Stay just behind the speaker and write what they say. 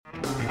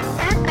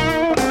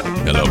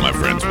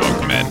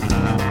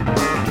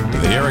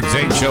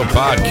Zane Show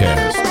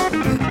Podcast.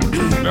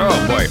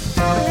 Oh, boy.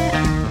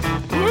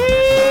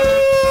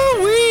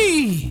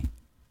 Woo-wee.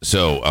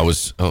 So I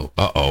was,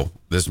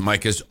 this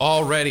mic is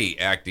already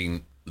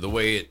acting the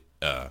way it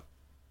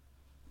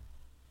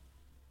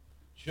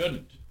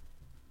shouldn't.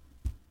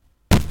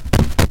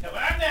 Come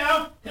on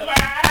now. Come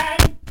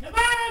on. Come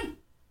on.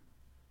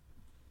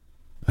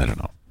 I don't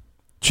know.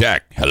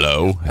 Check.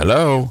 Hello.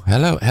 Hello.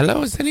 Hello.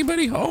 Hello. Is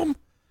anybody home?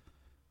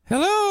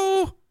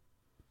 Hello.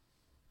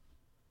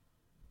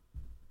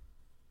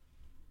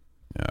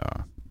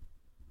 Yeah.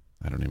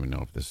 I don't even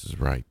know if this is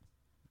right.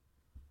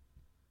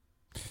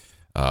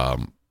 I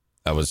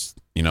was,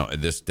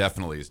 this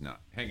definitely is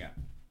not. Hang on.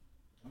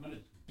 I'm going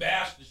to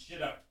bash the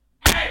shit up.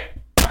 Hey,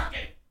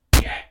 fucking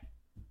get.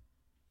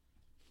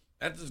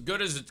 That's as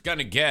good as it's going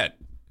to get.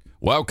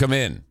 Welcome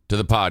in to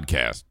the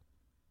podcast.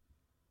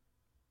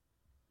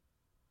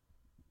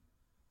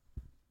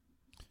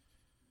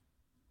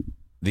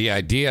 The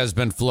idea has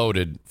been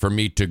floated for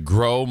me to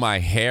grow my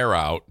hair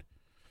out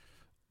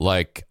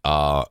like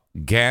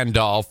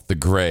Gandalf the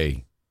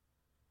Grey.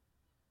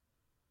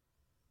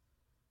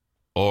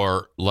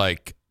 Or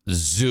like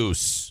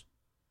Zeus.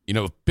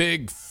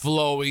 Big,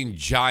 flowing,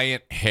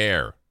 giant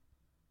hair.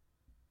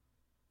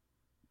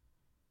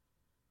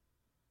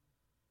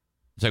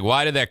 It's like,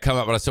 why did that come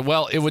up? But I said,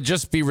 well, it would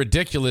just be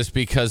ridiculous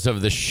because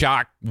of the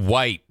shock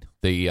white.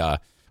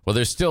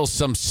 There's still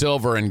some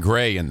silver and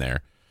gray in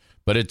there.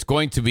 But it's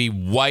going to be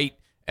white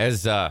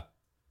as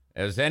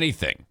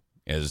anything,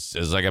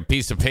 as like a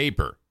piece of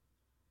paper.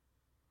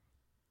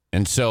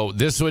 And so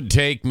this would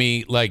take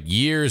me like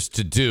years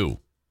to do.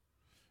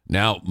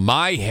 Now,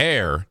 my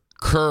hair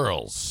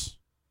curls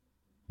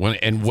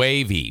and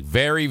wavy.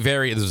 Very,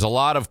 very, there's a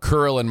lot of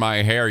curl in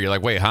my hair. You're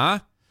like, wait, huh?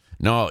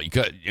 No,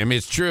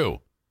 it's true.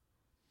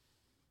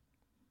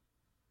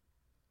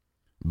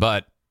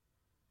 But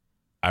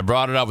I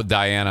brought it up with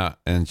Diana,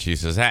 and she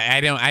says,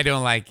 I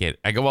don't like it.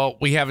 I go, well,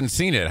 we haven't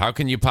seen it. How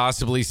can you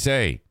possibly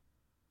say?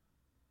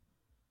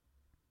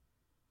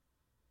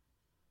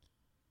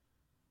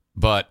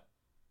 But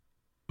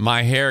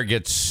my hair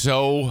gets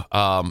so,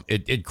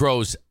 it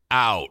grows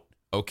out,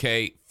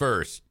 okay,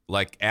 first,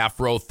 like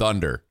Afro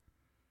Thunder,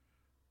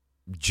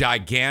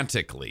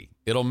 gigantically.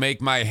 It'll make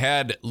my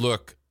head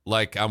look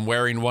like I'm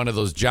wearing one of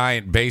those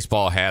giant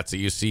baseball hats that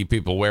you see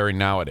people wearing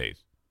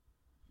nowadays.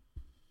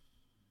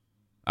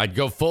 I'd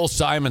go full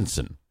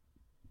Simonson.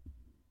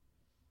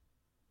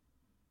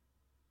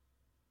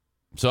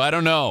 So I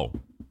don't know,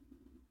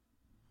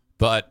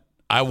 but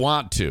I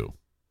want to.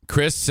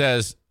 Chris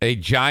says a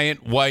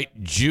giant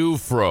white Jew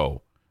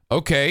fro.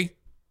 Okay.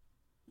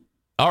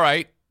 All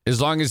right. As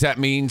long as that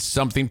means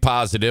something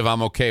positive,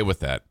 I'm okay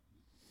with that.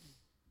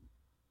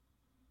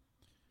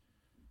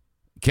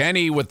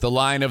 Kenny with the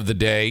line of the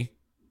day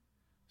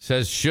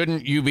says,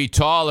 shouldn't you be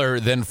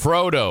taller than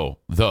Frodo,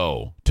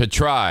 though, to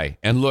try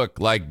and look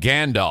like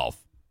Gandalf?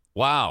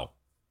 Wow.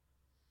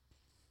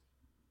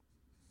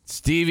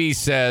 Stevie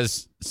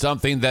says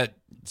something that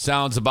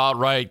sounds about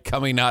right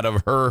coming out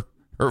of her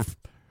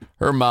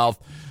mouth.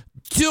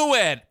 Do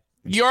it.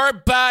 Your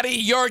body,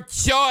 your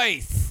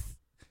choice.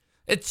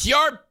 It's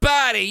your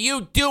body.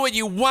 You do what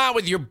you want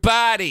with your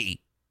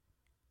body.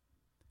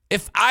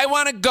 If I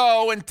want to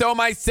go and throw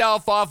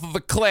myself off of a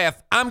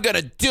cliff, I'm going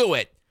to do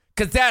it.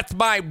 Because that's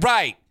my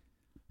right.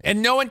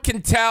 And no one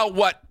can tell me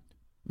what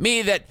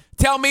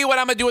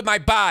I'm going to do with my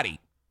body.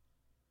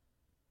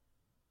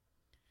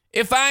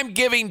 If I'm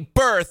giving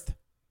birth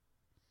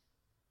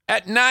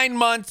at 9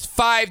 months,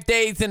 5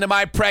 days into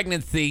my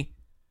pregnancy,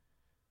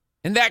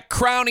 and that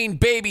crowning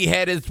baby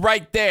head is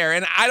right there,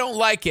 and I don't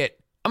like it,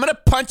 I'm going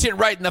to punch it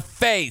right in the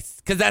face,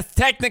 because that's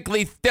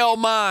technically still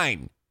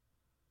mine.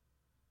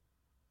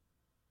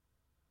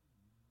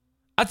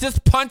 I'll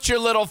just punch your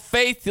little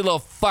face, you little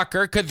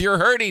fucker, because you're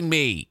hurting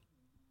me.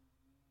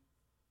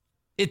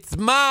 It's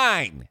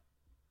mine.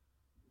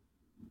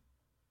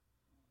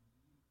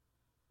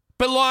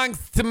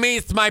 Belongs to me.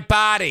 It's my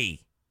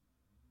body.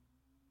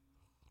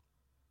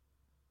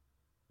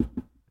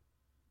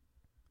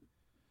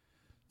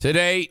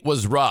 Today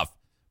was rough.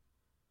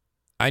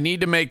 I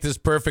need to make this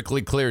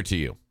perfectly clear to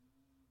you.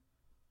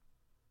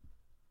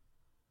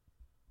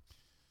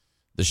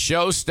 The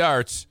show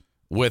starts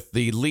with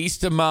the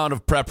least amount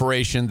of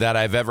preparation that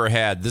I've ever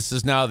had. This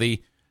is now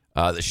the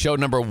show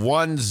number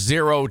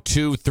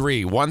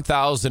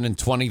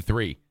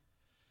 1023.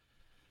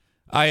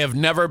 I have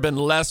never been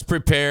less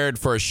prepared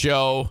for a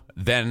show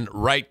than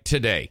right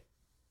today.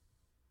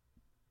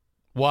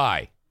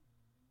 Why?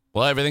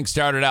 Well, everything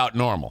started out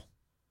normal.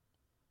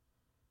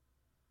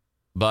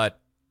 But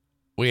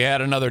we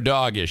had another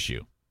dog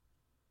issue.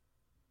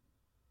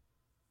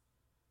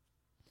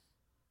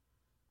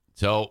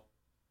 So,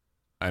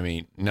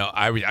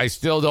 I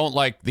still don't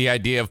like the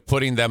idea of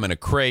putting them in a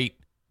crate.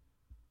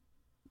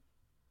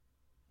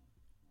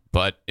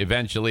 But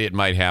eventually it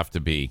might have to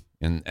be.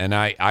 And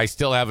I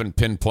still haven't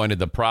pinpointed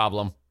the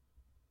problem.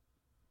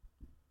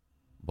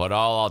 But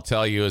all I'll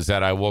tell you is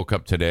that I woke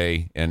up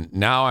today, and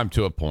now I'm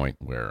to a point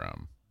where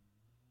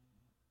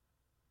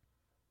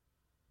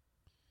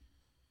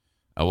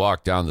I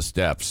walk down the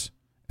steps,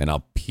 and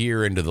I'll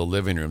peer into the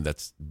living room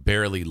that's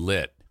barely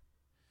lit.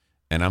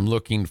 And I'm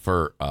looking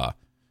for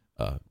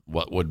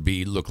what would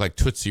look like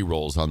Tootsie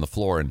Rolls on the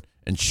floor.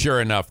 And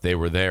sure enough, they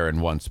were there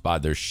in one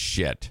spot. There's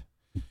shit.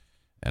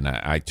 And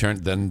I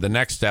turned. Then the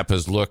next step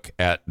is look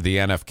at the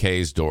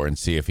NFK's door and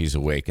see if he's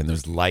awake. And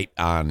there's light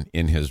on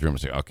in his room. I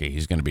say, okay,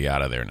 he's going to be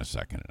out of there in a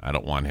second. I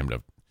don't want him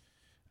to.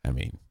 I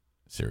mean,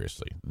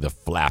 seriously, the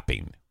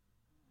flapping,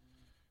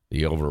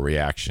 the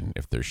overreaction.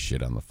 If there's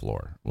shit on the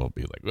floor, we'll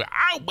be like,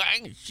 "Oh,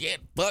 bang, shit,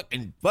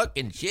 fucking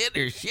shit.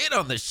 There's shit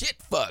on the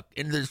shit fuck,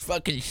 and there's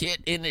fucking shit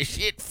in the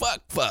shit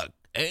fuck.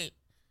 Eh?"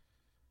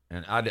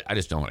 And I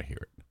just don't want to hear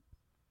it.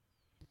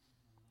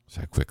 So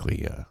I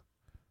quickly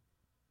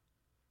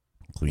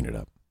clean it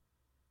up.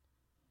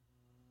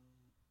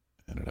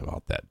 And at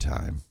about that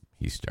time,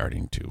 he's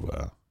starting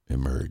to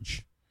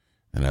emerge.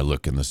 And I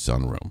look in the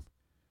sunroom,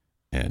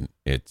 and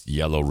it's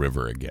Yellow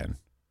River again.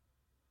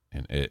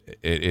 And it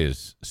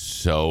is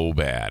so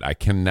bad. I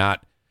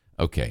cannot.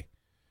 Okay.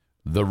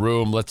 The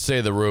room, let's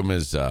say the room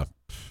is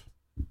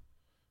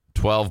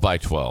 12 by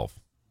 12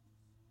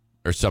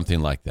 or something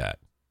like that.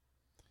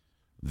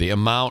 The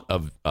amount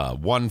of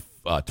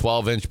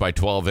 12-inch by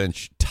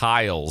 12-inch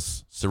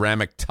tiles,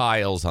 ceramic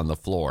tiles on the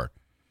floor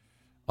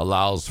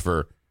allows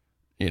for,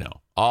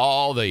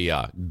 all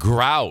the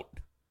grout.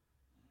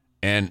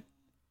 And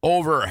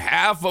over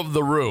half of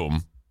the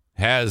room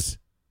has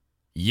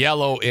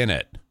yellow in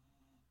it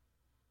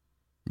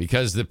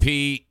because the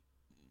pee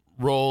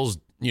rolls,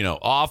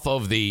 off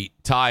of the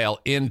tile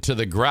into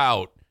the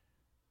grout.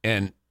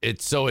 And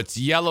it's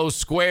yellow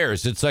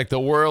squares. It's like the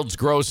world's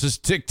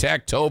grossest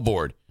tic-tac-toe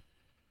board.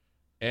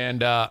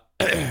 And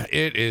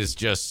it is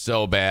just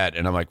so bad.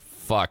 And I'm like,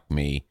 fuck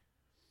me.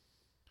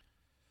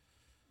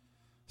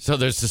 So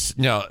there's this,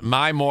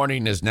 my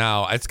morning is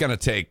now, it's going to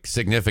take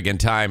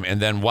significant time.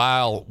 And then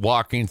while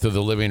walking through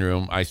the living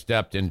room, I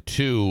stepped in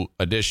 2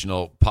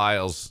 additional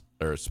piles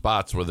or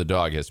spots where the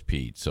dog has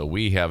peed. So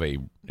we have a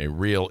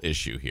real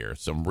issue here.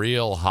 Some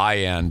real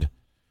high-end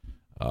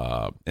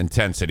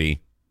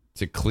intensity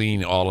to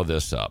clean all of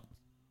this up.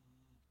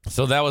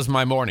 So that was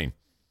my morning.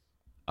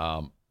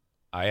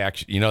 I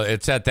actually,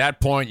 it's at that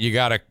point you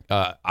got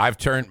to,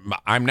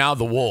 I'm now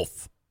the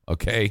wolf,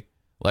 okay?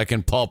 Like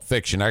in Pulp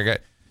Fiction.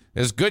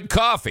 There's good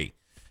coffee.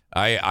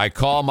 I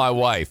call my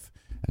wife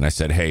and I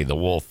said, hey, the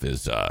wolf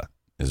is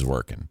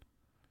working.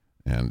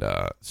 And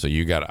so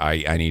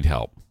I need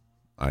help.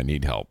 I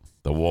need help.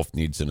 The wolf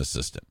needs an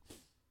assistant.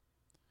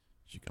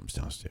 She comes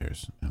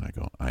downstairs and I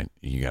go,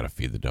 you got to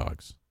feed the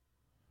dogs.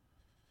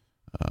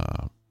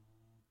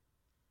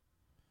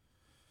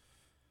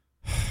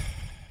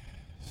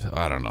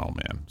 I don't know,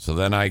 man. So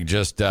then I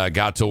just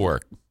got to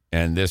work,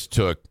 and this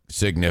took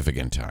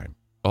significant time.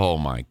 Oh,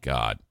 my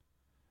God.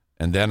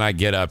 And then I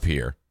get up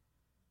here,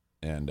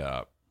 and,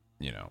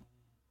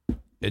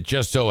 it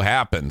just so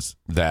happens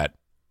that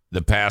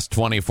the past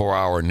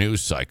 24-hour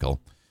news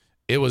cycle,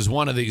 it was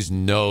one of these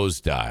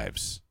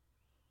nosedives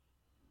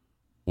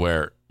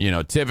where,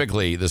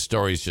 typically the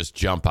stories just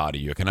jump out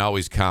of you. You can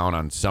always count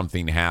on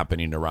something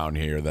happening around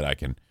here that I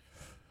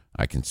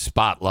can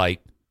spotlight,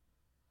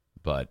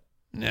 but,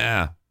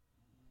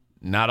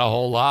 not a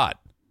whole lot.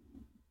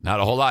 Not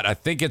a whole lot. I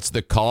think it's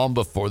the calm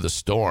before the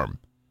storm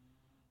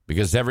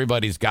because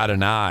everybody's got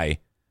an eye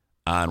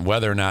on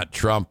whether or not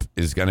Trump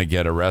is going to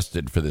get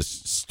arrested for this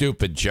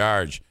stupid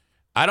charge.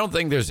 I don't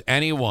think there's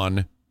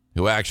anyone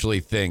who actually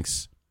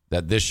thinks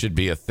that this should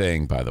be a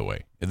thing, by the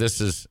way.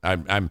 This is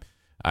I'm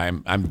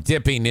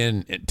dipping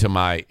into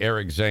my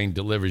Eric Zane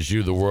delivers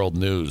you the world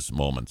news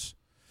moments.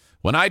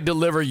 When I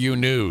deliver you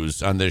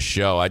news on this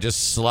show, I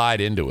just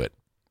slide into it.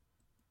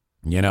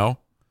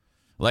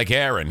 Like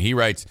Aaron, he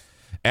writes,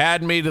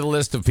 add me to the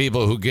list of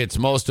people who gets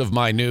most of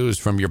my news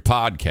from your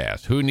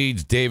podcast. Who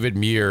needs David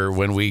Muir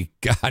when we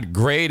got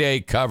grade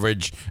A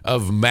coverage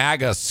of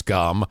MAGA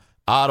scum,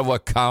 Ottawa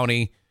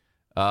County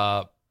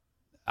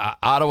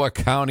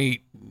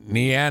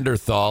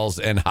Neanderthals,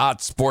 and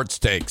hot sports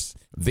takes?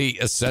 The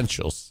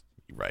essentials,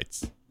 he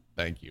writes.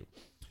 Thank you.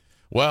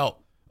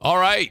 Well, all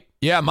right.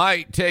 Yeah,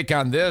 my take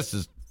on this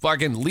is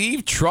fucking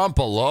leave Trump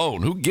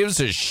alone. Who gives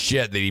a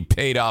shit that he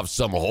paid off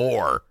some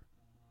whore?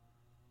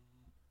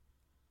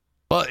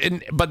 Well,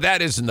 but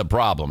that isn't the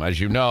problem.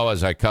 As you know,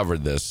 as I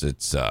covered this,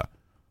 it's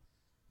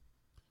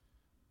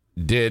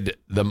did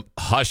the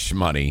hush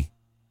money,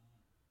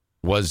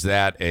 was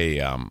that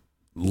a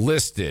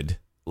listed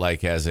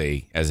like as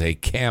a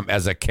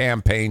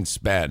campaign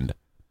spend,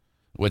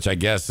 which I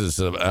guess is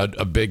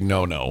a big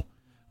no-no.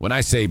 When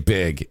I say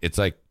big, it's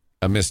like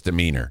a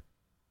misdemeanor.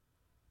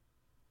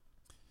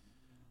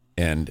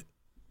 And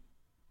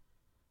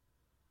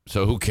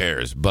so who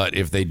cares? But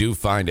if they do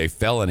find a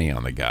felony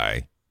on the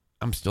guy,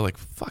 I'm still like,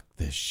 fuck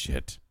this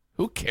shit.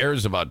 Who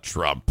cares about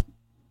Trump?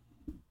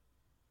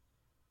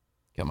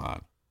 Come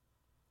on.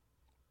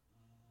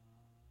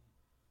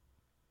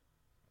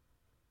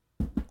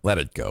 Let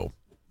it go.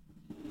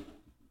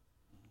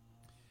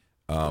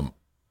 I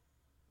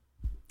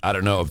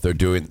don't know if they're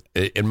doing,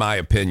 in my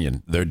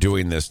opinion, they're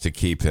doing this to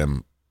keep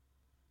him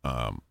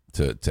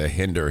to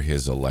hinder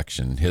his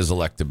election, his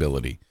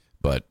electability.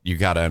 But you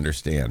got to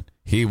understand,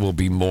 he will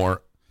be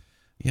more.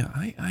 Yeah,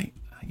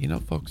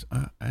 folks,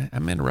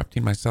 I'm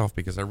interrupting myself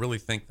because I really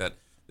think that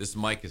this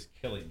mic is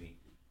killing me.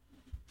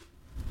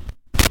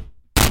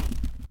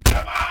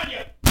 Come on, you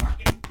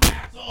fucking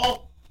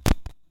asshole!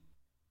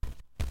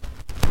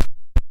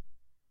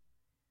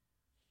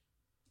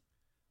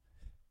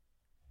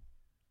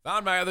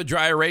 Found my other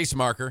dry erase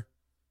marker.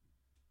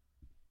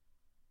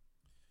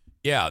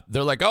 Yeah,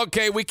 they're like,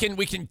 okay, we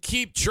can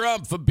keep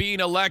Trump from being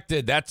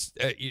elected. That's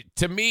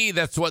to me,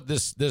 that's what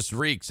this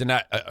reeks,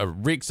 and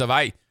reeks of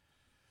I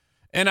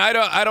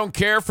don't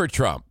care for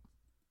Trump.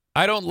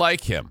 I don't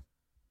like him.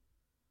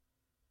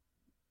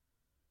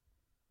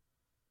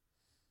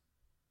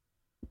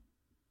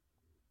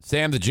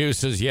 Sam the Jew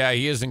says, yeah,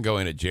 he isn't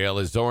going to jail.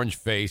 His orange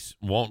face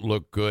won't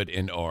look good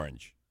in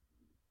orange.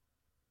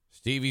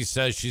 Stevie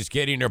says she's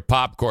getting her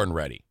popcorn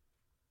ready.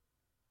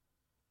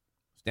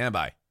 Stand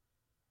by.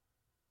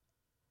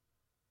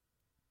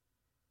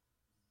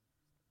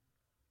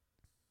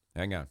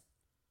 Hang on.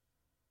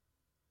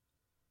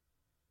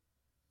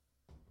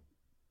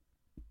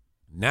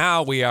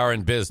 Now we are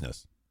in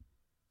business.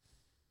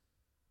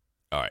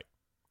 All right.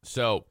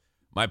 So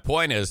my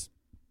point is,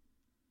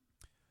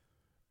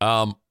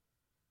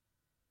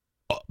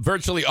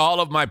 virtually all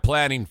of my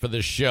planning for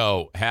the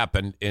show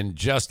happened in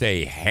just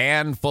a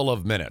handful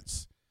of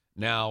minutes.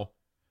 Now,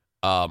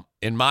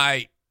 in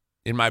my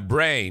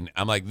brain,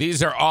 I'm like,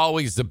 these are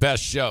always the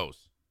best shows.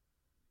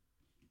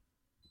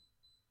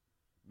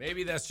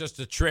 Maybe that's just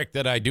a trick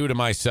that I do to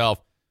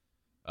myself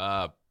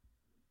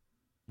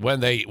when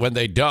they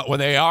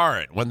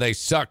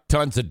suck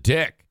tons of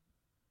dick.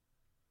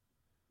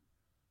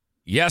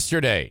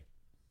 Yesterday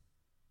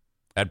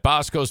at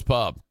Bosco's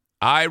Pub,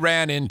 I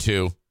ran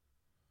into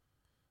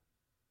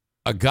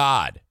a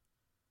god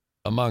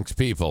amongst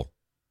people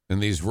in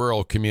these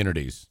rural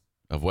communities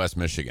of West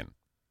Michigan.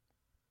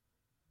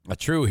 A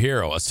true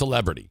hero, a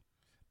celebrity.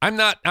 I'm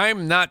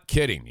not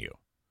kidding you.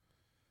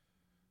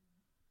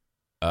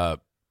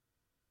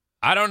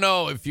 I don't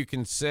know if you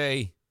can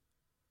say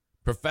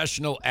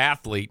professional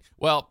athlete.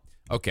 Well,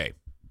 okay.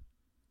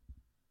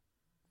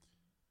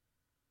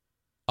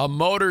 A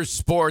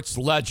motorsports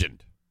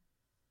legend.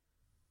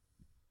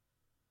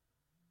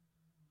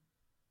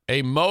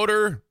 A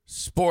motor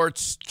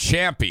sports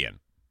champion.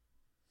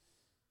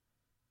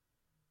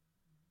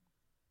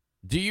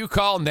 Do you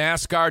call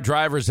NASCAR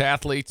drivers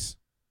athletes?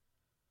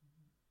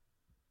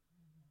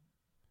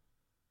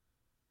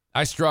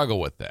 I struggle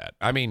with that.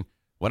 I mean,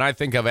 when I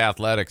think of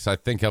athletics, I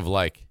think of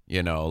like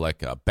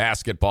a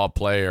basketball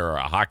player or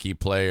a hockey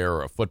player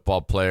or a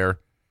football player,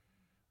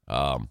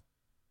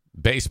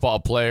 baseball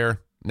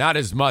player. Not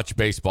as much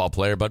baseball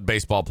player, but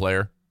baseball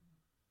player.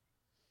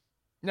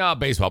 No,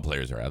 baseball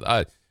players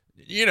are,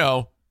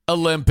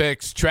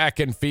 Olympics, track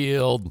and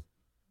field,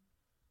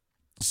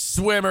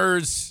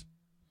 swimmers.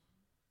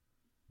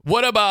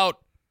 What about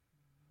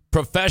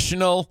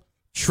professional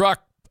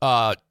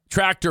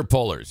tractor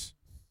pullers?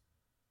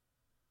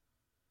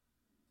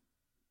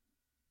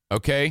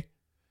 Okay.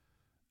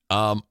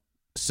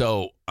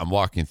 So I'm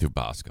walking through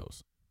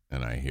Bosco's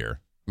and I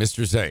hear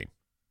Mr. Zane.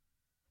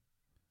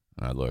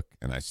 And I look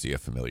and I see a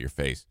familiar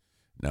face.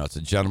 Now it's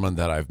a gentleman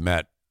that I've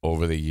met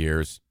over the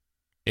years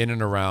in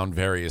and around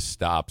various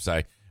stops.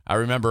 I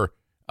remember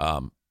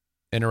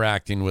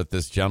interacting with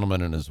this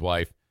gentleman and his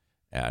wife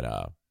at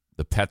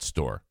the pet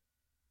store.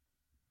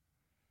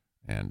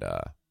 And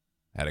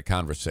had a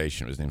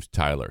conversation. His name's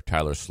Tyler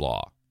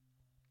Slaw.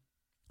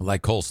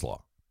 Like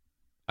coleslaw.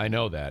 I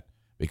know that.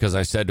 Because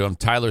I said to him,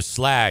 Tyler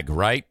Slag,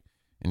 right?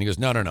 And he goes,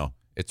 no.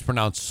 It's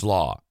pronounced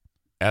slaw.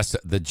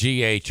 The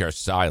GH are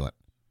silent.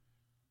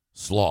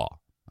 Slaw.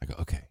 I go,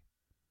 okay.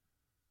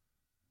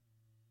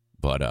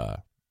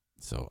 But,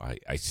 so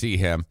I see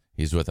him.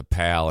 He's with a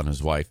pal and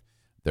his wife.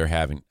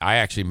 I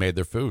actually made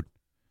their food.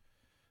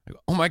 I go,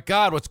 oh, my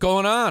God, what's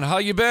going on? How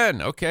you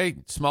been? Okay,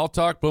 small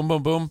talk, boom,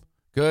 boom, boom.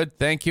 Good,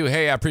 thank you.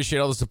 Hey, I appreciate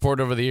all the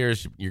support over the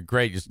years. You're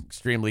great. You're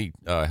extremely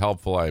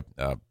helpful. I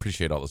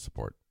appreciate all the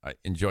support.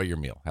 Enjoy your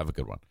meal. Have a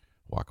good one.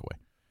 Walk away.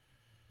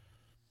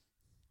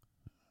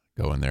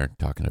 Go in there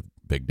talking to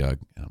Big Doug.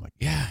 And I'm like,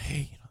 yeah,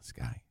 hey, this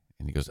guy.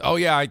 And he goes, oh,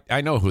 yeah,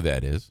 I know who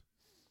that is.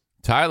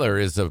 Tyler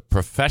is a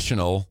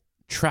professional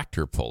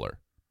tractor puller.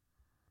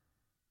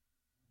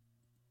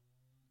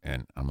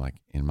 And I'm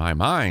like, in my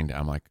mind,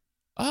 I'm like,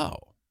 oh.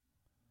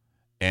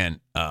 And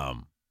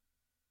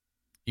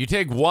you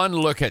take one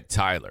look at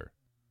Tyler,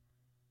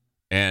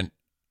 and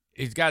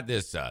he's got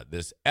this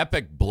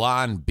epic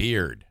blonde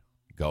beard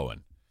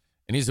going.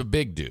 And he's a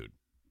big dude.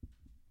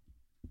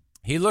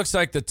 He looks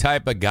like the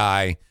type of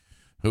guy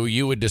who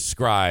you would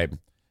describe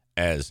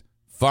as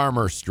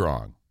farmer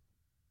strong.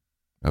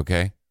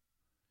 Okay?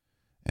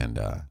 And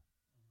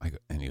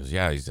he goes,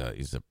 yeah,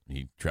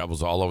 he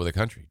travels all over the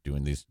country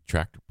doing these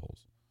tractor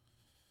pulls.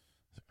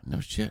 No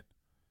shit.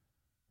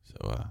 So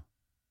I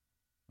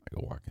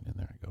go walking in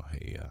there. I go,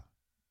 hey,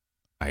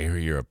 I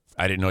hear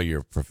I didn't know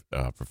you're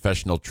a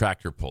professional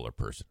tractor puller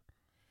person.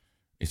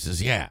 He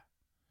says, yeah.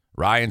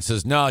 Ryan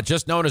says, no,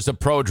 just known as a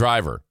pro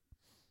driver.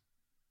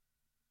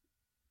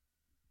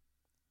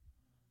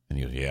 And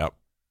he goes, yep.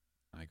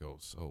 I go,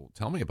 so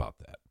tell me about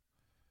that.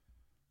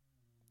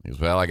 He goes,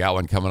 well, I got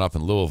one coming up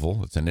in Louisville.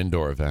 It's an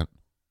indoor event.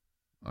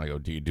 I go,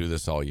 do you do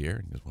this all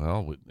year? He goes,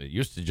 well, it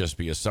used to just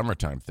be a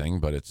summertime thing,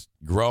 but it's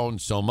grown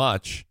so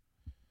much.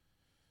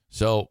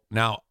 So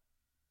now,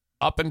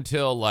 up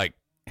until like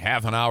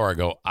half an hour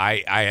ago,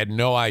 I had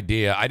no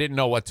idea. I didn't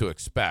know what to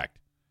expect.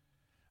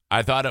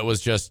 I thought it was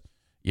just,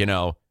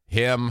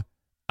 him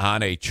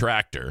on a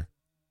tractor,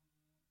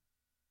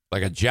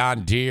 like a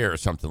John Deere or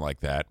something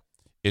like that,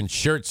 in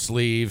shirt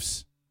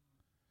sleeves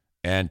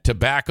and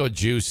tobacco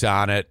juice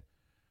on it.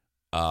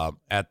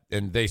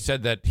 And they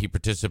said that he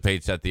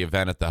participates at the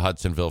event at the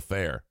Hudsonville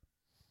Fair.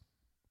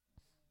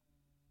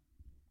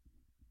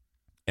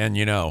 And,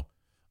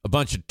 a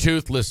bunch of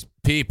toothless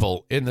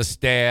people in the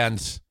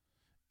stands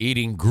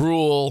eating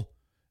gruel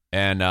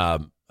and,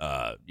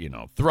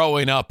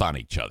 throwing up on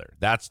each other.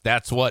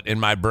 That's what in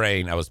my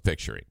brain I was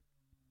picturing.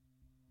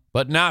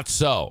 But not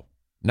so.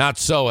 Not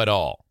so at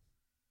all.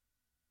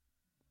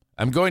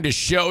 I'm going to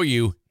show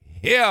you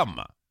him.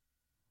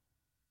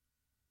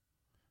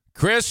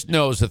 Chris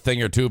knows a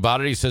thing or two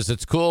about it. He says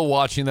it's cool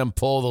watching them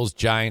pull those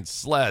giant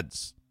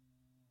sleds.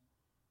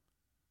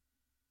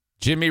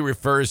 Jimmy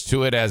refers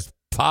to it as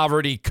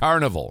Poverty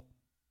Carnival.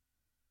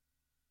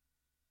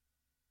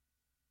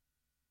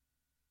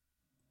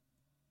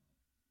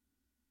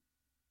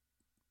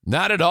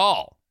 Not at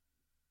all.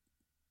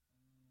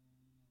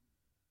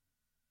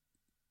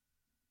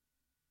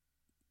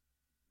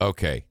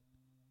 Okay.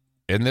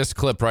 In this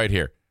clip right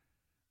here.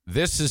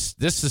 This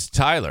is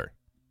Tyler.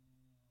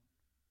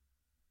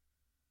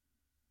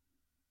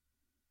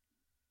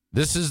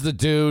 This is the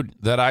dude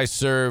that I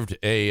served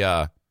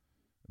a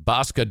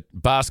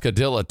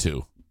Boscadilla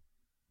to.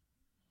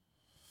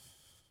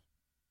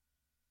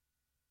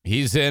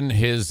 He's in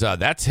his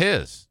that's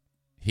his.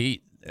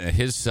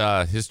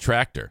 His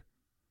tractor.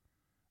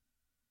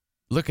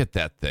 Look at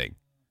that thing.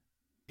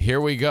 Here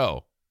we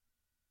go.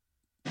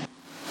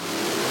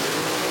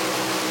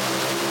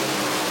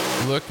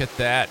 Look at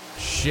that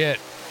shit.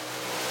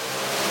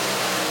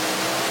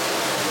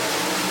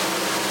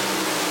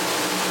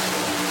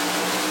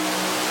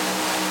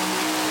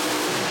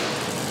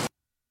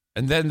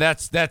 And then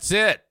that's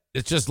it.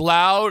 It's just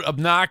loud,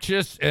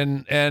 obnoxious,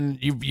 and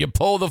you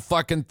pull the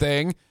fucking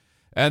thing,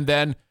 and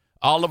then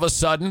all of a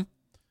sudden,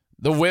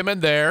 the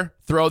women there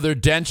throw their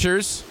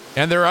dentures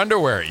and their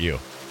underwear at you.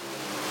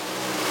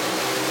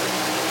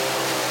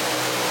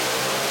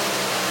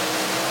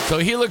 So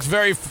he looks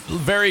very,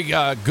 very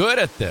good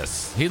at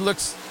this. He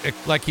looks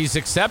like he's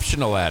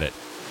exceptional at it,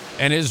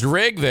 and his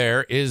rig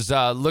there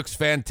looks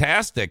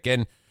fantastic.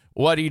 And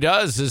what he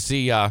does is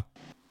he,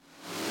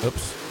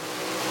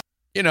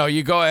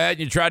 you go ahead and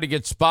you try to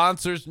get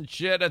sponsors and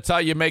shit. That's how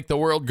you make the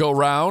world go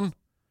round.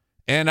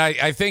 And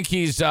I think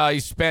he's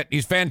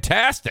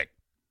fantastic.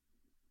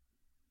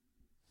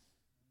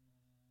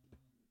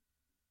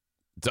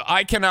 So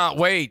I cannot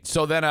wait.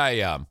 So then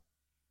I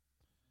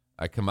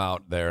come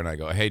out there and I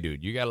go, hey,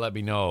 dude, you got to let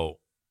me know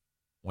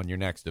when your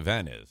next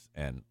event is.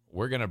 And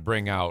we're going to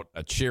bring out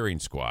a cheering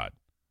squad.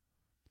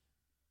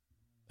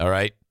 All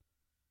right.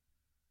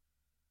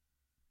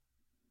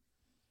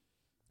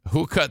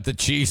 Who Cut the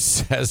Cheese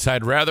says,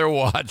 I'd rather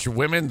watch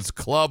women's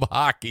club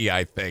hockey,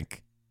 I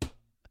think.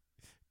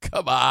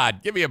 Come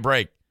on, give me a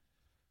break.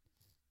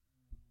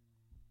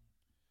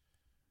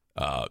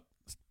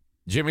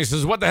 Jimmy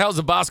says, what the hell's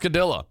a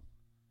Boscadilla?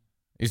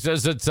 He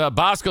says it's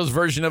Bosco's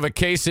version of a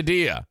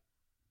quesadilla.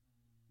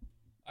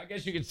 I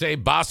guess you could say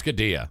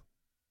Boscadilla.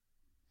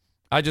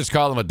 I just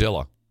call him a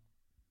Dilla.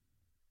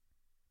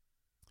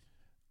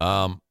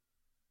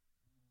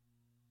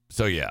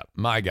 So yeah,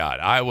 my God,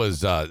 I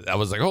was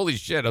like, holy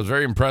shit, I was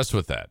very impressed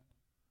with that.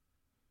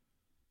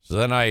 So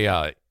then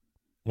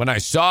when I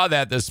saw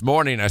that this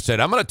morning, I said,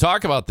 I'm going to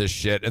talk about this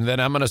shit, and then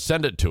I'm going to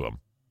send it to him.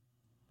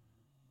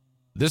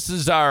 This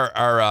is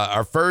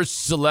our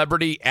first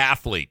celebrity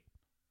athlete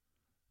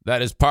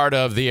that is part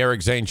of the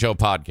Eric Zane Show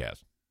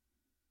podcast.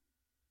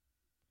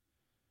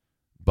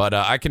 But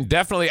I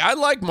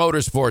like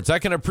motorsports. I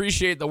can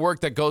appreciate the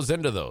work that goes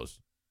into those,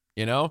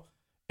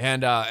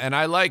 and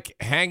I like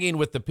hanging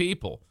with the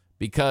people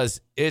because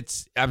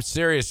I'm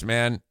serious,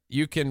 man.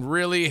 You can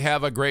really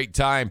have a great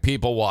time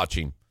people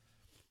watching.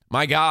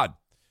 My God.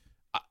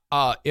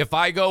 If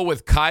I go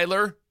with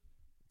Kyler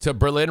to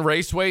Berlin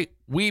Raceway,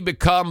 we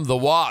become the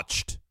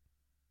watched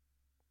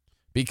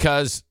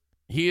because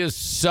he is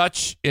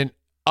such an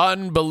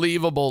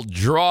unbelievable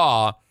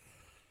draw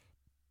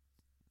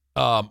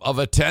of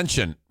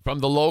attention from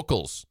the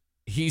locals.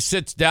 He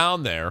sits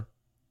down there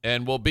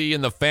and will be in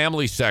the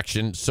family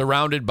section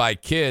surrounded by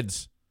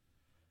kids,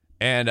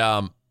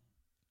 and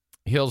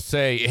he'll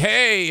say,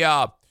 hey,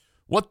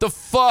 what the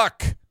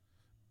fuck?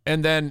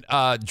 And then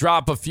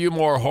drop a few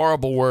more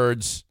horrible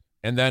words.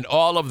 And then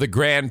all of the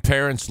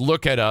grandparents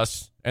look at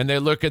us, and they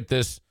look at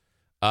this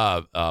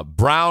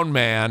brown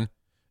man,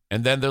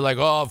 and then they're like,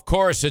 oh, of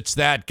course it's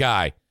that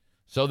guy.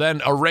 So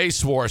then a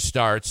race war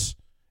starts,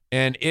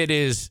 and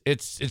it's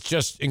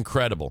just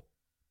incredible.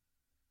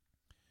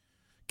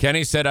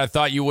 Kenny said, I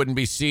thought you wouldn't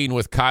be seen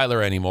with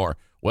Kyler anymore.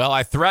 Well,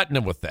 I threatened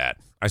him with that.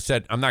 I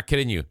said, I'm not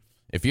kidding you.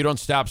 If you don't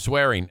stop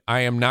swearing,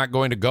 I am not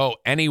going to go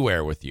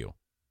anywhere with you.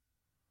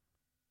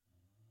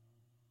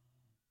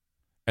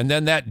 And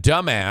then that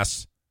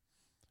dumbass,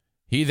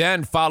 he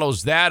then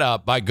follows that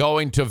up by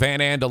going to Van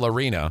Andel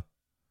Arena.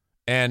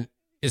 And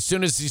as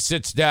soon as he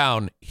sits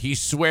down, he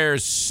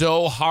swears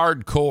so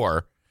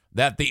hardcore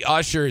that the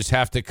ushers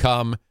have to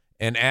come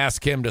and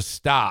ask him to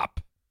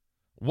stop.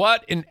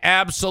 What an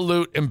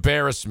absolute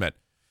embarrassment.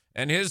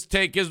 And his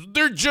take is,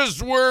 they're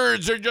just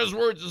words. They're just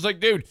words. It's like,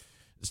 dude,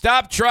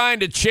 stop trying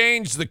to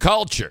change the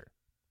culture.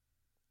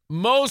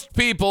 Most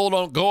people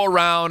don't go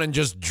around and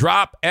just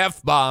drop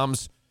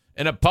F-bombs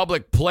in a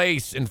public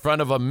place in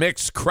front of a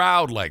mixed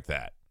crowd like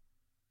that.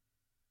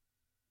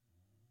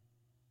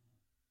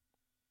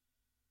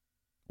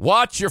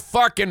 Watch your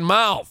fucking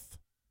mouth.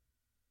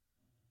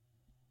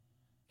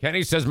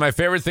 Kenny says, my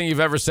favorite thing you've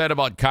ever said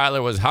about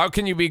Kyler was, how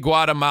can you be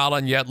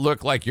Guatemalan yet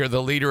look like you're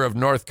the leader of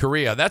North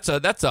Korea? That's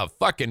a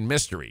fucking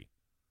mystery.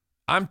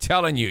 I'm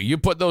telling you, you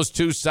put those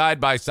two side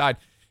by side.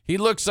 He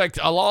looks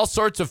like all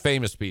sorts of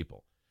famous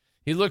people.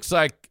 He looks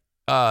like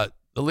the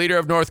leader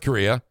of North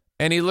Korea,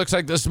 and he looks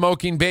like the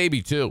smoking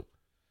baby, too.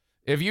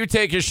 If you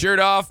take his shirt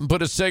off and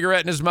put a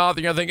cigarette in his mouth,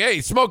 you're going to think,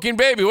 hey, smoking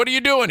baby, what are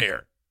you doing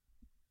here?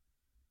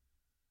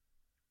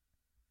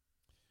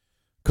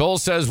 Cole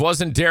says,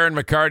 wasn't Darren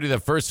McCarty the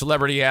first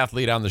celebrity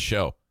athlete on the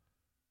show?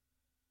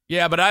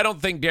 Yeah, but I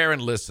don't think Darren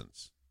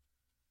listens.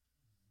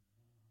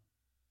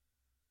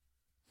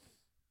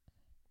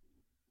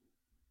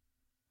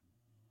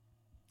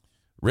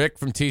 Rick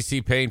from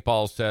TC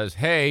Paintball says,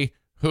 hey,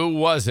 who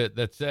was it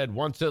that said,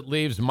 once it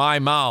leaves my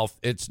mouth,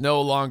 it's no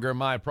longer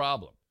my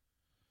problem?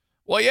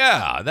 Well,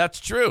 yeah,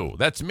 that's true.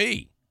 That's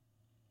me.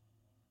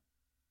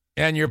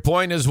 And your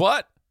point is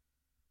what?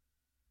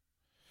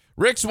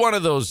 Rick's one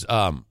of those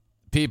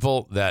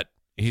people that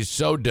he's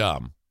so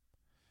dumb.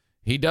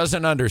 He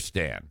doesn't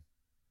understand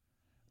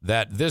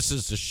that this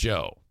is a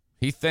show.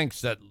 He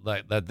thinks that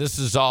this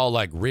is all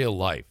like real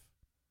life.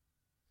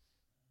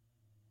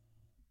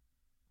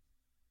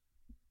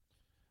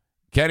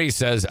 Kenny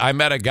says, I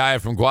met a guy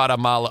from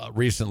Guatemala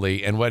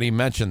recently, and when he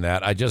mentioned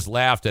that, I just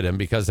laughed at him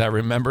because I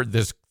remembered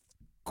this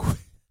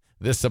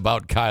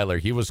about Kyler.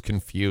 He was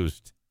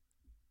confused.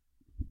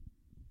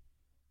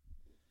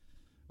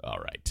 All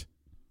right.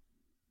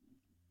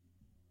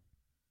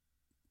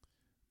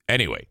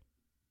 Anyway,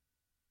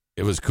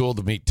 it was cool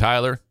to meet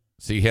Tyler,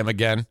 see him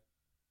again,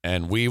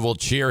 and we will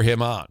cheer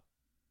him on.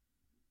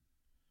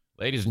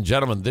 Ladies and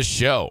gentlemen, this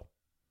show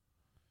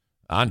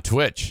on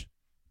Twitch.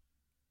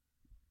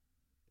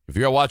 If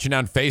you're watching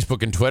on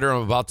Facebook and Twitter,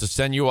 I'm about to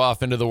send you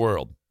off into the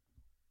world.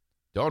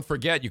 Don't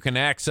forget, you can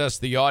access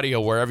the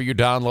audio wherever you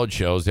download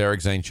shows,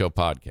 Eric Zane Show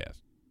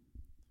Podcast.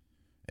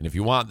 And if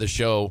you want the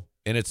show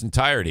in its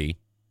entirety,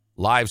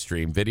 live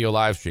stream, video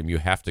live stream, you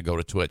have to go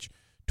to Twitch.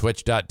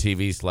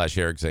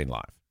 Twitch.tv/Eric Zane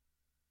Live.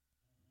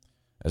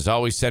 As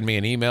always, send me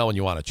an email when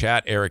you want to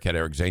chat,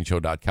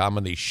 eric@ericzaneshow.com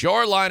in the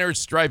Shoreliner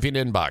striping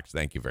inbox.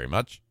 Thank you very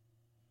much.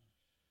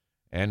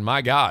 And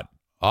my God,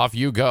 off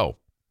you go.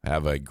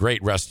 Have a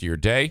great rest of your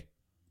day,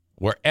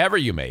 wherever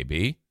you may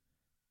be,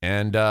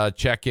 and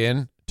check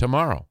in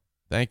tomorrow.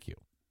 Thank you.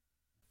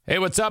 Hey,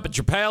 what's up? It's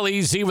your pal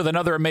Easy with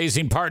another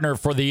amazing partner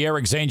for the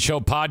Eric Zane Show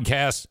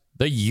podcast,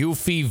 the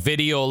Eufy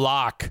Video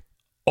Lock.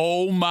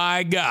 Oh,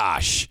 my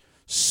gosh.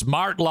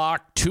 Smart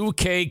lock,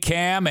 2K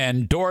cam,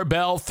 and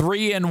doorbell,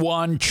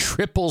 3-in-1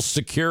 triple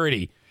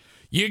security.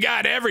 You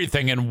got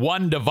everything in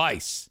one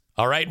device,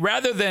 all right?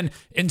 Rather than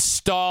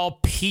install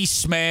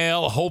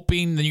piecemeal,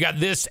 hoping that you got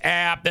this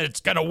app, that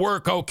it's going to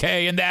work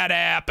okay, and that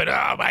app, and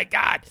oh, my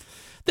God.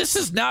 This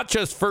is not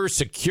just for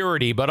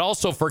security, but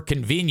also for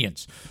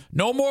convenience.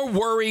 No more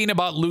worrying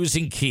about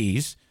losing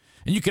keys.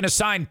 And you can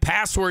assign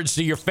passwords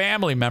to your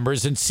family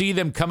members and see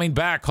them coming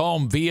back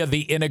home via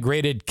the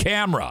integrated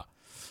camera.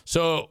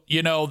 So,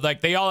 you know,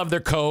 like they all have their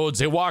codes.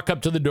 They walk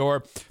up to the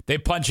door. They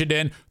punch it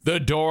in. The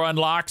door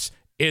unlocks.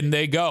 In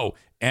they go.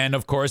 And,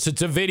 of course,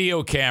 it's a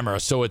video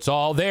camera. So it's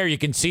all there. You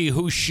can see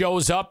who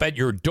shows up at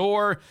your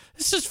door.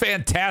 This is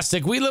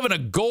fantastic. We live in a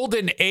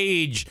golden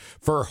age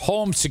for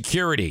home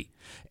security.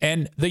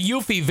 And the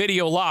Eufy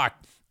Video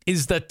Lock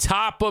is the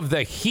top of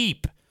the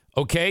heap.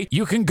 Okay,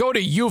 you can go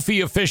to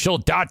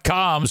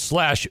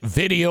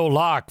eufyofficial.com/video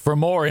lock for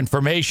more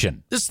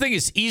information. This thing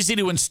is easy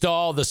to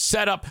install. The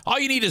setup, all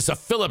you need is a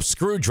Phillips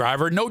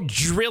screwdriver, no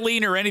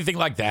drilling or anything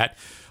like that.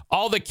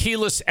 All the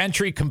keyless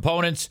entry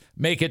components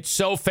make it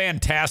so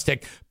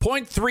fantastic.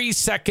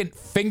 0.3-second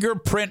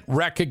fingerprint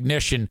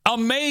recognition.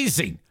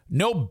 Amazing.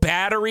 No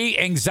battery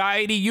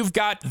anxiety. You've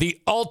got the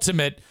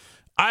ultimate,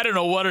 I don't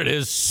know what it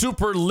is,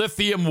 super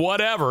lithium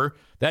whatever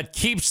that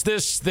keeps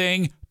this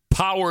thing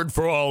powered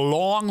for a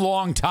long,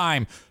 long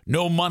time.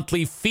 No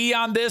monthly fee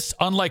on this,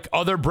 unlike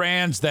other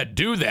brands that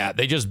do that.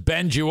 They just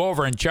bend you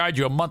over and charge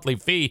you a monthly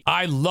fee.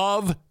 I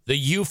love the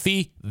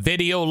Eufy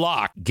Video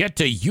Lock. Get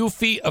to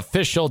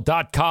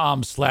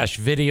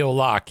eufyofficial.com/video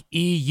lock.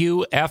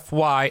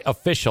 EUFY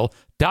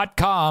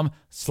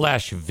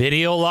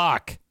official.com/video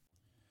lock.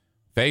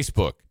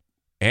 Facebook.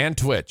 and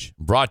Twitch,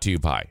 brought to you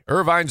by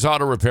Irvine's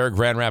Auto Repair,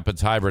 Grand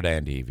Rapids Hybrid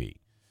and EV.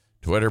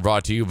 Twitter,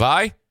 brought to you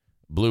by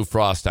Blue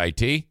Frost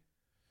IT.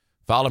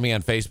 Follow me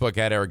on Facebook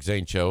at Eric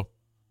Zane Show,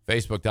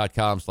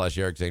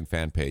 Facebook.com/Eric Zane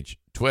fan page,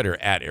 Twitter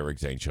at Eric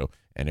Zane Show,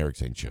 and Eric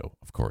Zane Show,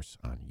 of course,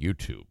 on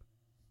YouTube.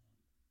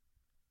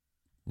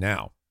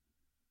 Now,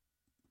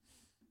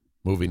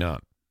 moving on.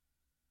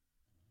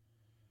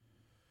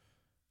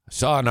 I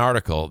saw an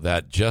article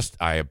that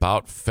I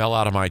about fell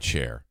out of my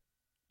chair.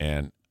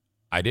 And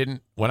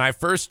when I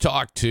first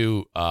talked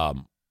to a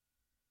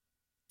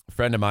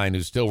friend of mine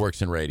who still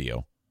works in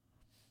radio,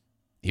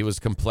 he was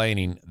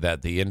complaining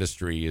that the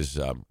industry is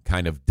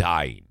kind of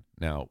dying.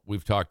 Now,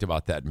 we've talked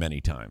about that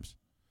many times.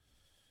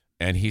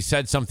 And he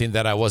said something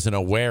that I wasn't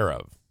aware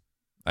of.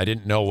 I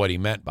didn't know what he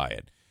meant by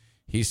it.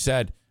 He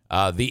said,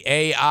 the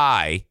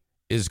AI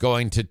is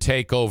going to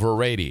take over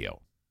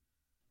radio.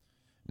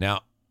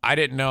 Now, I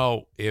didn't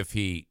know if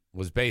he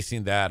was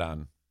basing that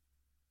on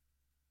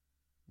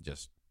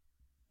just,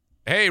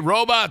 hey,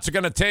 robots are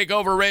going to take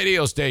over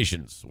radio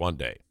stations one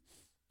day.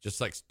 Just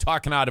like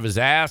talking out of his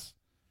ass.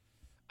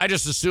 I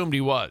just assumed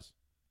he was.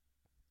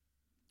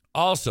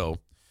 Also,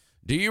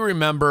 do you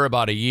remember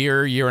about a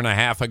year and a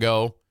half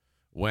ago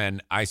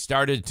when I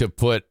started to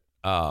put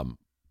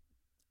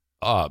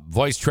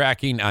voice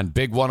tracking on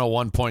Big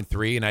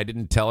 101.3 and I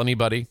didn't tell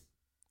anybody?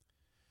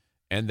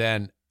 And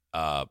then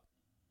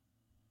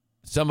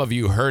some of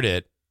you heard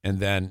it, and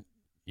then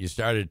you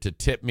started to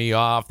tip me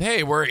off.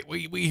 Hey,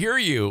 we hear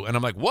you, and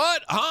I'm like,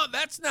 what? Huh?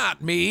 That's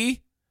not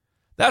me.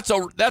 That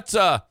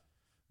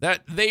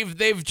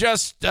they've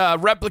just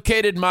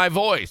replicated my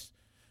voice.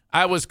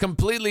 I was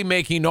completely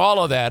making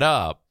all of that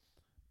up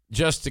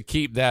just to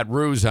keep that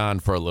ruse on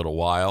for a little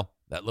while,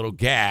 that little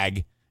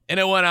gag, and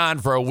it went on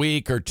for a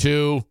week or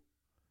two.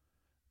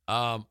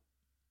 Well,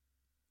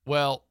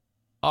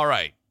 all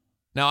right.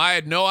 Now, I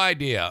had no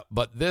idea,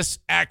 but this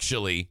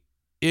actually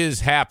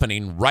is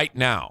happening right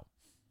now.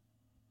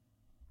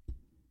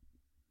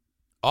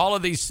 All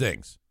of these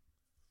things.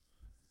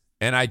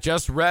 And I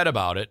just read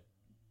about it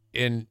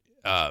in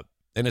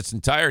its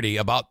entirety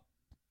about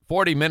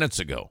 40 minutes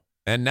ago.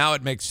 And now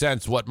it makes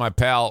sense what my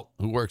pal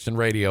who works in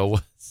radio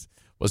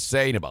was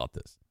saying about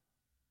this.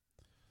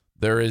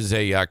 There is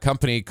a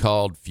company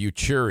called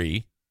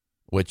Futuri,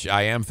 which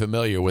I am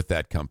familiar with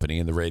that company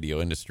in the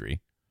radio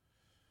industry.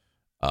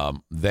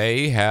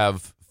 They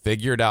have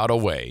figured out a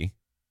way,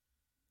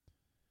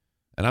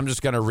 and I'm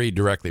just going to read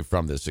directly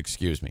from this,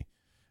 excuse me.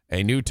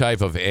 A new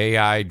type of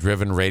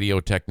AI-driven radio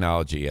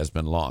technology has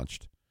been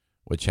launched,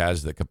 which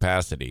has the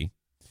capacity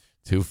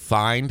to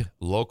find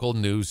local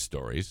news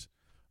stories,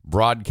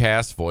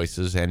 broadcast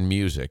voices and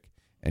music,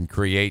 and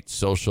create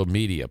social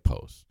media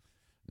posts.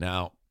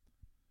 Now,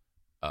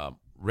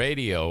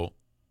 radio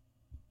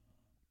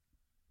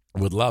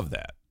would love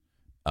that.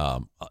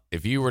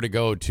 If you were to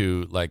go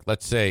to, like,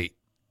 let's say,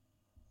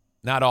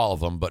 not all of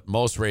them, but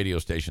most radio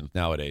stations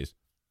nowadays,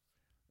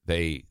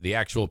 the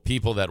actual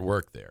people that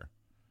work there,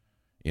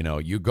 you know,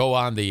 you go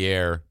on the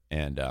air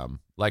and,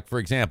 like, for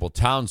example,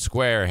 Town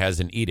Square has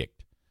an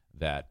edict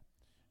that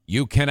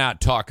you cannot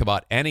talk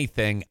about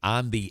anything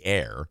on the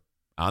air,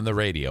 on the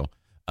radio,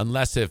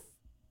 unless if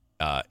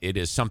it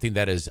is something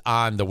that is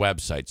on the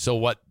website. So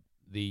what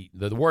the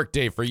work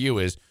day for you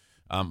is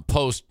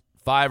post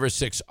 5 or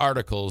 6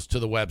 articles to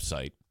the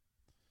website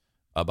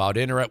about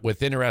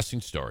with interesting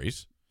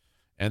stories.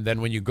 And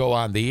then when you go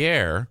on the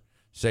air,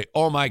 say,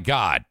 oh, my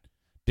God,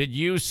 did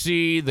you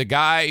see the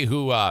guy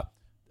who,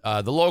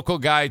 the local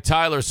guy,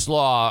 Tyler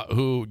Slaw,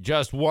 who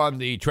just won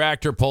the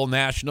Tractor Pull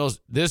Nationals?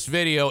 This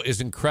video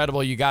is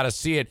incredible. You got to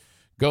see it.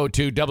 Go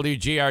to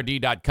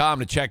WGRD.com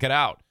to check it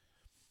out.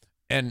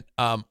 And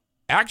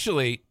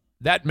actually,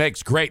 that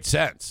makes great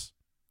sense.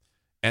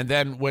 And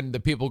then when the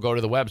people go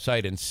to the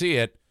website and see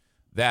it,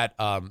 that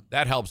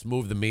helps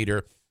move the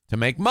meter to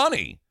make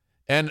money.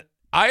 And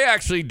I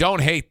actually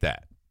don't hate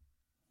that.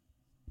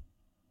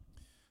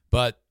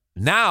 But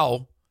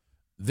now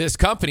this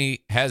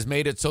company has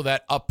made it so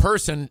that a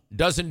person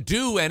doesn't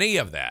do any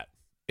of that.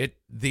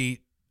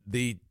 The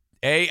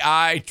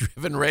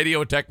AI-driven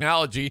radio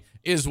technology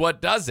is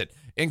what does it,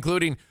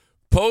 including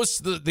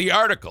posts the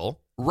article,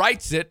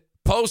 writes it,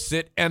 posts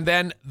it, and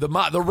then the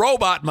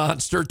robot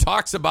monster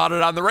talks about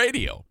it on the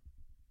radio.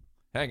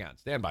 Hang on,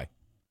 stand by.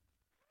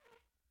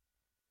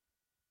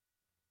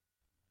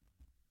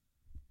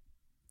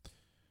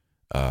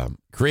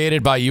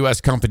 Created by U.S.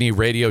 company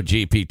Radio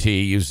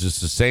GPT, uses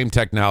the same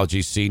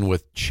technology seen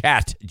with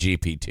Chat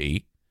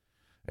GPT,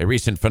 a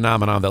recent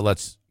phenomenon that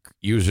lets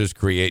users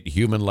create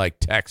human-like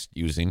text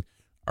using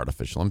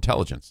artificial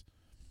intelligence.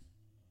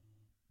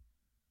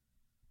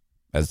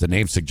 As the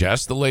name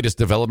suggests, the latest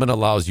development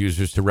allows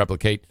users to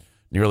replicate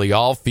nearly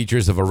all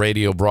features of a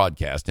radio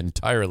broadcast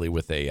entirely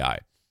with AI.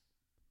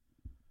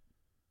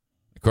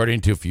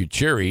 According to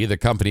Futuri, the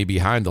company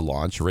behind the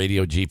launch,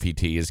 Radio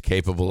GPT is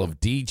capable of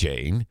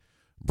DJing,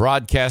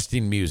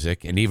 broadcasting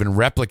music, and even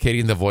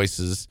replicating the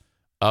voices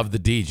of the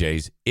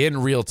DJs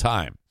in real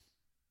time.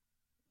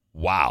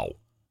 Wow.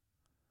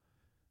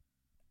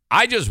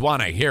 I just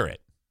want to hear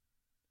it.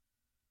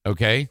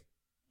 Okay?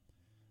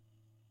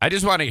 I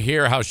just want to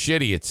hear how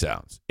shitty it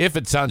sounds. If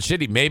it sounds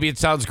shitty, maybe it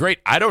sounds great.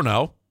 I don't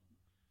know.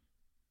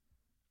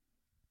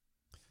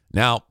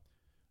 Now,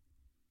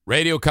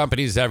 radio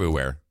companies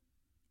everywhere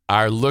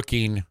are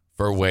looking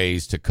for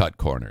ways to cut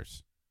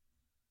corners.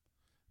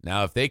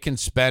 Now, if they can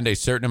spend a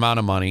certain amount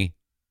of money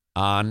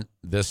on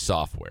this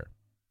software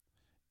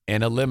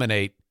and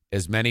eliminate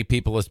as many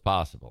people as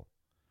possible,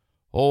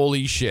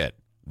 holy shit,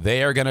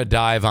 they are going to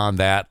dive on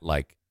that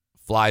like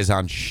flies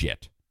on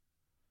shit.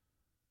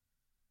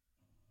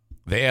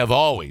 They have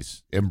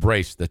always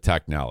embraced the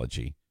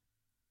technology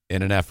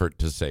in an effort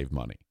to save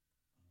money.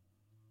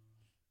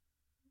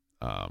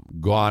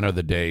 Gone are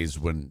the days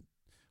when,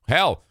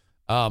 hell,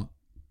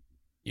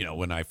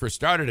 when I first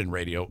started in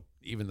radio,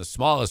 even the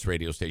smallest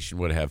radio station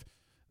would have,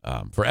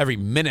 for every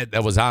minute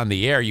that was on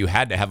the air, you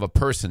had to have a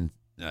person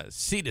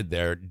seated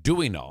there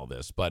doing all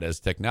this. But as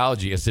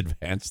technology has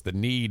advanced, the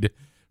need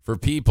for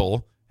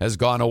people has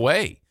gone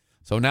away.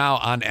 So now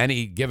on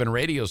any given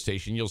radio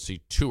station, you'll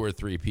see 2 or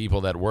 3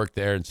 people that work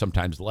there, and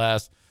sometimes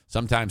less.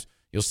 Sometimes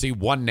you'll see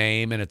one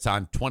name and it's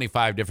on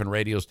 25 different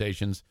radio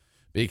stations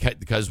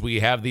because we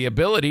have the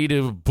ability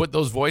to put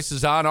those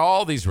voices on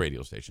all these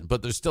radio stations,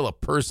 but there's still a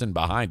person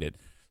behind it.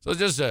 So it's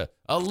just a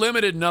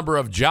limited number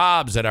of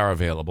jobs that are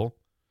available.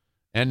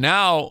 And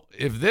now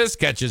if this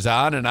catches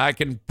on, and I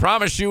can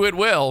promise you it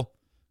will,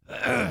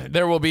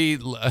 there will be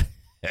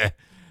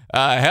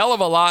a hell of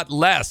a lot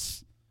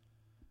less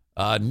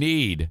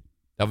need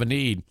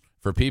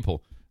for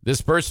people.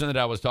 This person that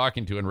I was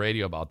talking to in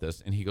radio about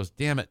this, and he goes,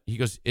 damn it. He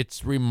goes,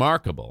 it's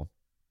remarkable.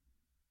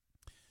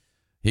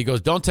 He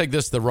goes, don't take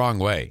this the wrong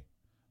way,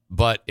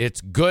 but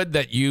it's good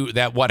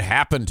that what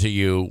happened to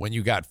you when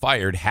you got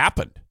fired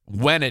happened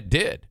when it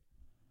did.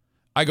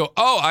 I go,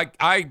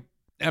 I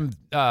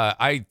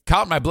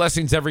count my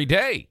blessings every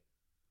day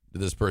to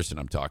this person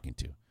I'm talking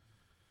to.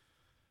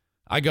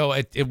 I go,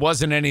 it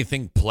wasn't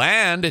anything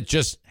planned. It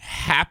just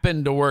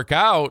happened to work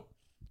out,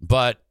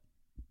 but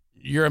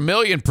you're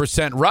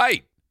 1,000,000%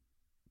 right.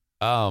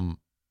 I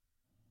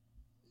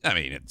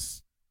mean,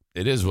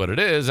 it is what it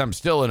is. I'm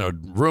still in a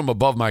room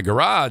above my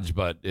garage,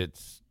 but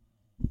it's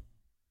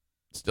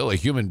still a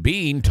human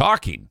being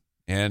talking,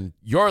 and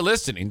you're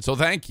listening. So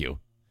thank you.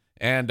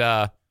 And,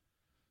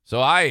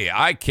 so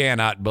I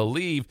cannot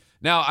believe.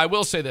 Now, I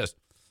will say this.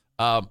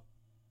 I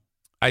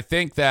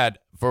think that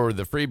for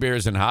the free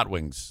beers and hot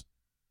wings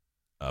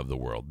of the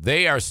world,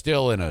 they are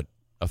still in a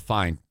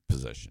fine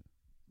position.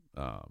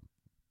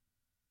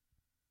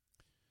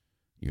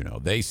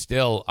 They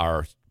still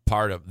are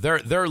part of,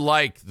 they're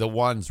like the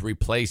ones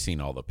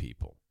replacing all the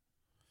people.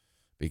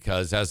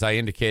 Because as I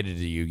indicated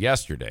to you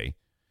yesterday,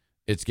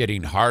 it's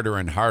getting harder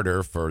and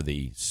harder for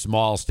the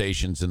small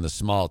stations in the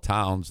small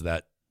towns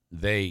that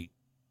they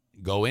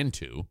go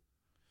into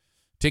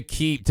to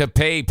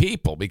pay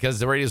people, because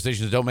the radio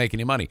stations don't make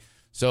any money.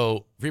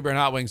 So Free Beer and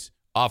Hot Wings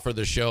offer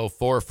the show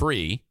for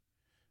free,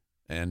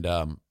 and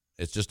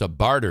it's just a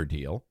barter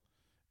deal.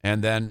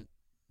 And then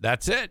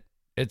that's it.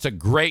 It's a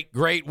great,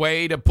 great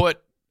way to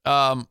put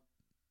a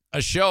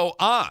show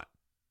on.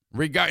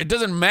 It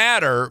doesn't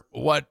matter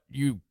what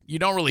you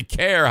don't really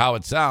care how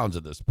it sounds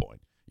at this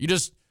point. You're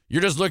just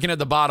looking at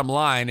the bottom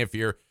line. If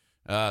you're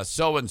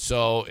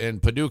so-and-so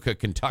in Paducah,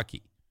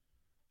 Kentucky,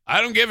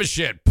 I don't give a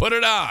shit. Put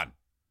it on.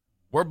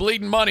 We're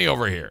bleeding money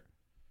over here.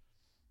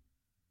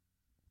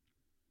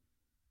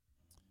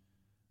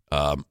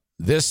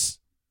 This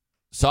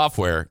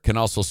software can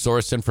also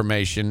source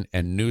information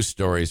and news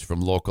stories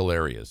from local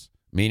areas,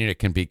 meaning it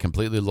can be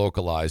completely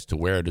localized to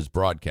where it is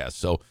broadcast.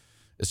 So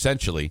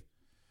essentially,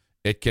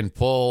 it can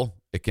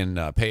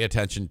pay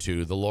attention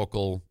to the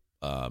local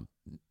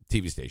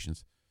TV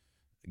stations,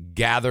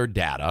 gather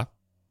data.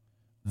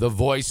 The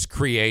voice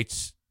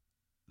creates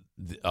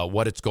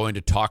what it's going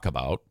to talk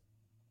about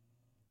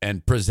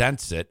and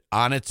presents it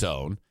on its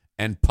own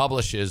and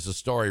publishes a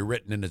story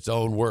written in its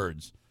own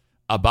words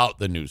about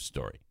the news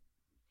story,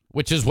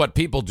 which is what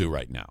people do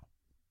right now.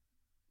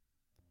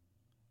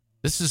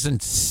 This is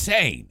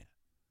insane.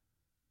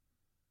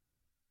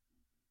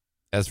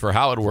 As for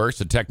how it works,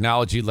 the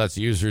technology lets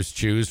users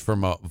choose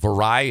from a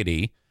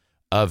variety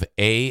of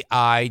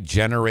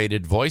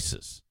AI-generated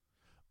voices,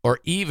 or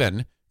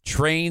even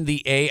train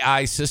the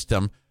AI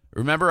system.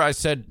 Remember I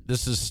said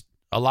this is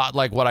a lot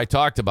like what I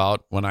talked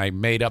about when I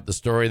made up the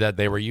story that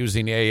they were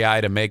using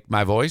AI to make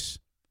my voice?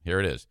 Here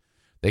it is.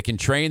 They can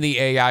train the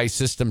AI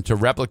system to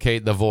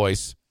replicate the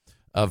voice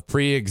of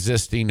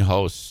pre-existing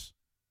hosts.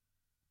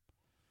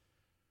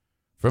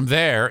 From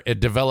there, it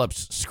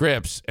develops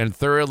scripts and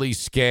thoroughly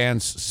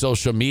scans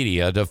social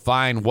media to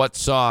find what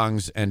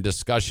songs and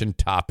discussion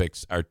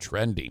topics are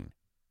trending.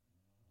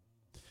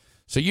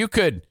 So you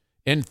could,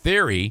 in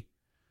theory,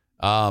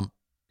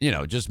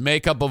 just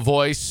make up a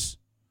voice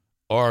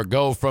or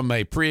go from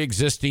a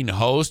pre-existing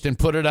host and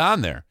put it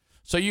on there.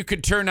 So you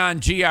could turn on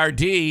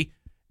GRD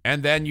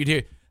and then you'd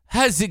hear,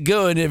 how's it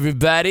going,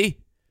 everybody?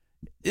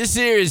 This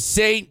here is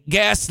Saint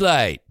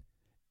Gaslight.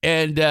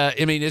 And,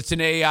 it's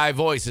an AI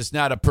voice. It's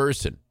not a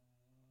person.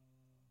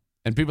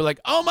 And people are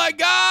like, oh, my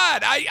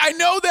God, I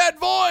know that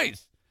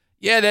voice.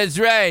 Yeah, that's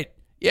right.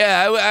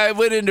 Yeah, I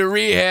went into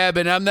rehab,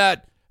 and I'm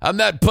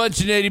not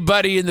punching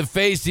anybody in the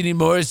face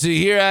anymore, so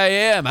here I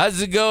am.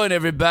 How's it going,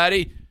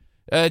 everybody?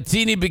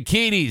 Teeny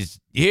bikinis.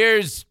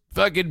 Here's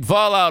fucking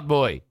Fallout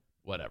Boy.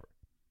 Whatever.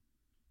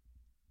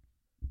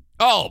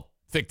 Oh,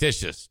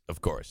 fictitious,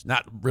 of course.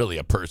 Not really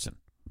a person.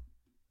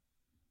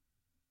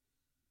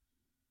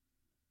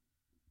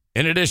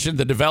 In addition,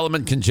 the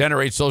development can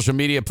generate social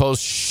media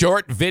posts,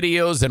 short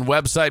videos, and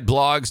website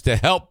blogs to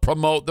help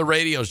promote the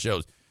radio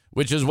shows,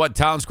 which is what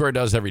Town Square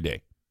does every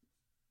day.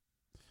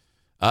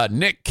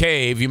 Nick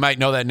Cave, you might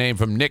know that name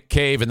from Nick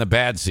Cave and the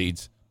Bad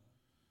Seeds.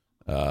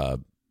 I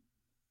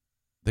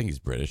think he's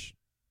British.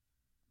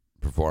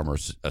 Performer,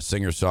 a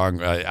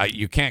singer-song.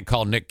 You can't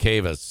call Nick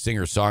Cave a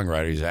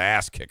singer-songwriter. He's an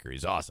ass kicker.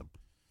 He's awesome.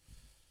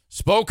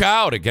 Spoke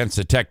out against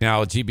the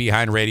technology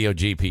behind Radio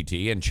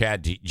GPT and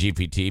Chat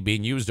GPT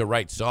being used to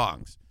write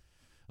songs,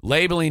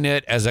 labeling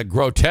it as a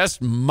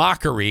grotesque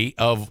mockery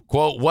of,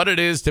 quote, what it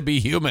is to be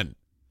human.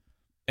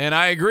 And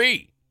I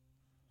agree.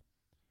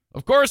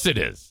 Of course it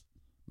is.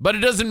 But it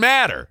doesn't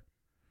matter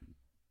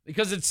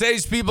because it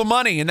saves people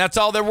money, and that's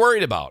all they're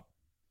worried about.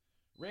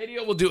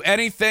 Radio will do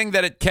anything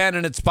that it can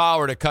in its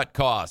power to cut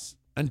costs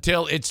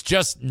until it's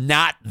just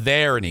not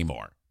there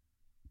anymore.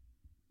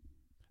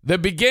 The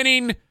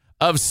beginning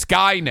of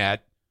Skynet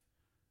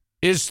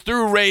is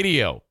through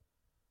radio.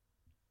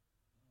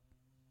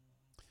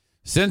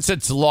 Since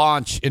its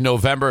launch in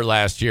November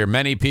last year,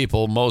 many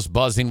people, most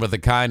buzzing with a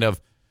kind of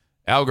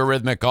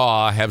algorithmic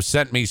awe, have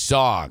sent me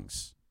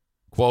songs,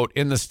 quote,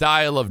 in the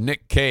style of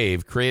Nick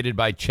Cave, created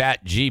by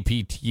Chat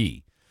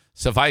GPT.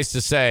 Suffice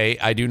to say,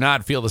 I do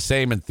not feel the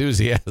same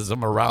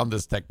enthusiasm around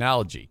this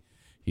technology,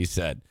 he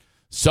said.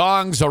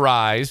 Songs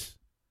arise,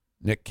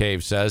 Nick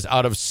Cave says,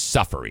 out of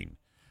suffering,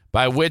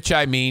 by which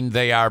I mean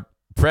they are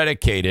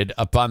predicated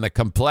upon the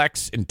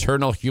complex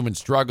internal human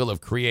struggle of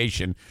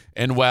creation.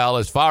 And, well,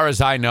 as far as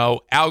I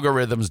know,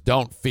 algorithms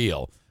don't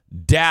feel.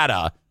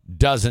 Data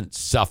doesn't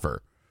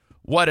suffer.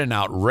 What an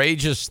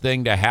outrageous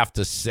thing to have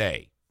to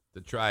say,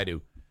 to try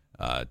to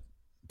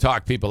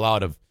talk people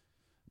out of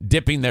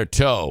dipping their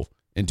toe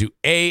into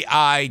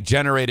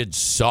AI-generated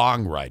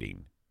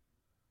songwriting.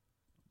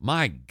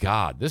 My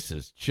God, this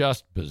is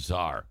just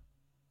bizarre.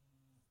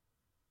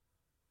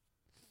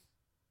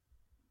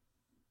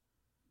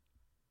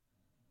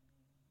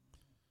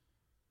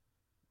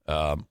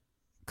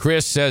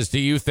 Chris says, do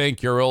you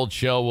think your old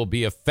show will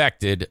be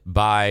affected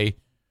by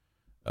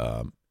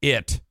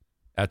it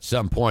at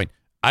some point?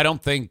 I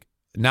don't think,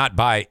 not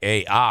by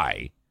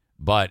AI,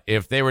 but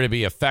if they were to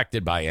be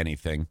affected by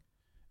anything,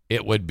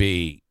 it would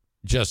be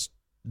just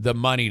the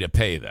money to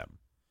pay them.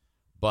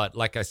 But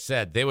like I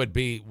said, they would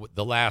be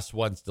the last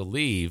ones to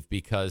leave,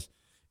 because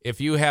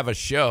if you have a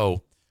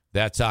show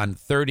that's on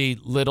 30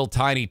 little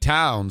tiny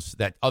towns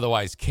that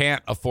otherwise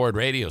can't afford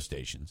radio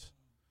stations,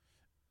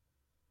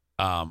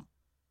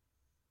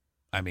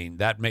 I mean,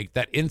 that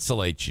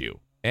insulates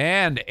you,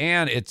 and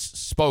it's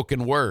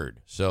spoken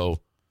word. So,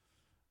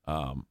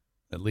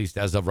 at least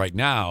as of right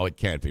now, it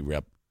can't be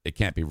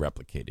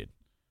replicated.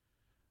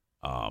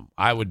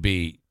 I would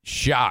be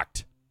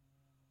shocked,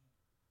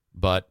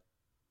 but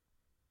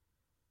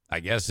I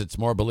guess it's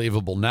more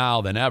believable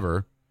now than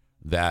ever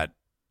that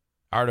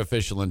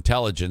artificial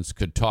intelligence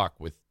could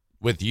talk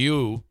with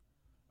you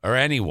or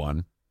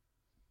anyone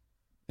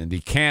in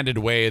the candid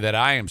way that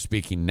I am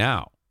speaking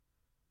now.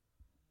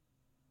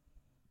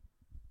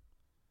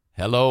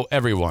 Hello,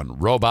 everyone.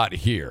 Robot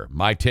here.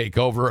 My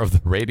takeover of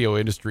the radio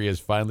industry has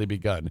finally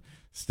begun.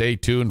 Stay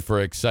tuned for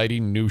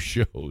exciting new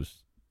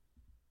shows.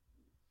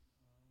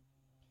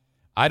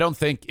 I don't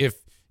think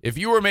if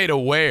you were made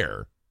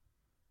aware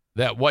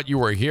that what you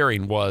were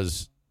hearing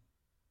was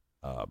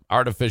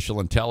artificial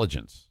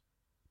intelligence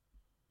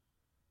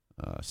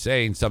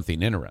saying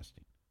something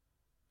interesting,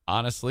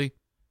 honestly,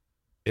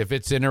 if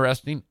it's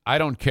interesting, I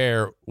don't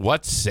care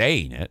what's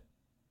saying it.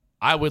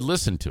 I would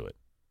listen to it.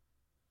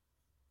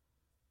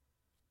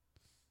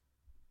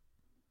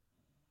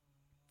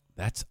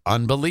 That's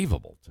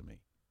unbelievable to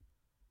me.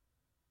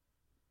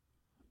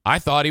 I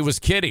thought he was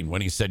kidding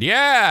when he said,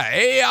 yeah,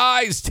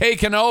 AI's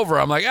taken over.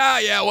 I'm like,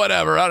 yeah,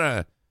 whatever. I don't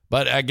know.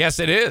 But I guess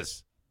it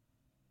is.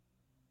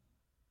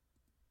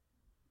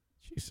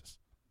 Jesus.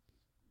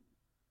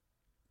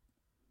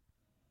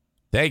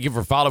 Thank you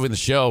for following the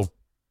show.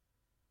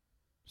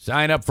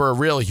 Sign up for a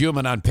real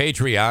human on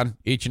Patreon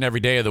each and every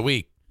day of the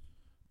week.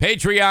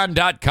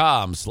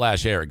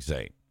 Patreon.com/Eric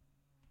Zane.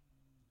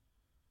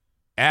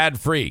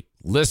 Ad-free,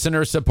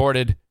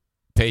 listener-supported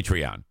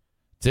Patreon.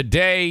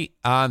 Today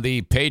on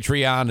the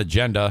Patreon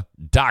agenda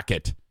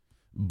docket,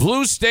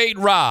 Blue State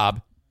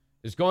Rob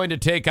is going to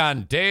take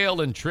on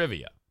Dale in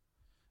trivia.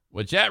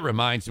 Which that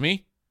reminds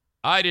me,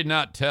 I did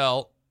not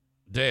tell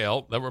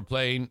Dale that we're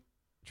doing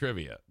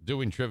trivia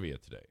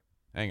today.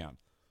 Hang on.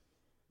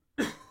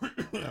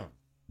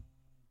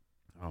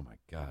 Oh, my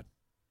God.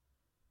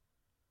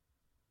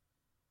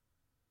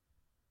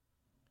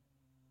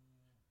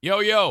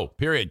 Yo,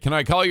 period. Can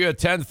I call you at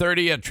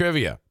 10:30 at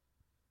trivia?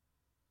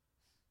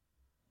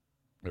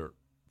 Or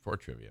for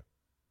trivia.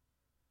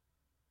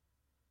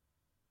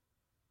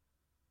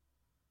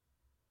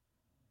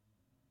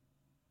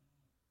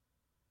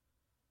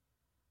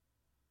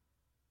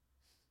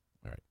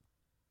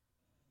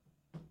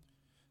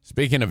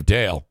 Speaking of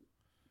Dale,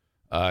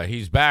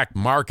 he's back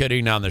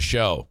marketing on the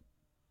show.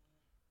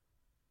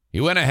 He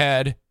went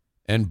ahead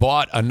and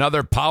bought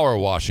another power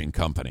washing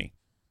company.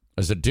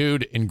 There's a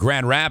dude in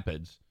Grand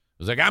Rapids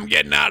who's like, I'm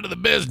getting out of the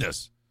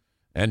business.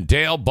 And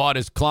Dale bought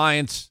his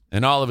clients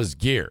and all of his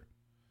gear.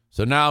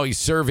 So now he's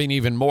serving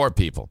even more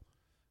people.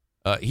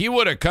 He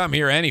would have come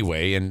here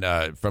anyway and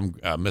from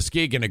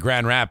Muskegon to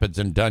Grand Rapids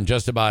and done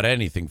just about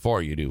anything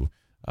for you to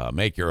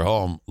make your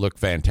home look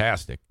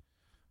fantastic.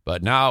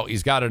 But now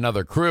he's got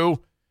another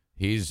crew.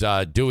 He's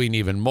doing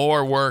even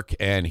more work,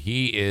 and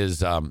he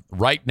is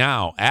right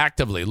now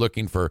actively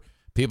looking for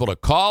people to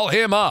call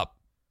him up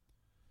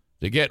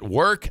to get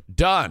work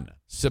done.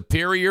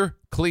 Superior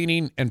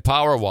Cleaning and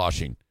Power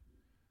Washing.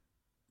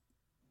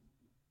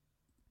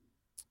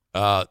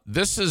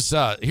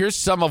 Here's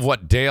some of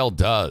what Dale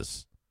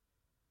does.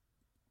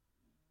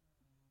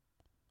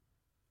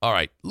 All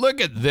right,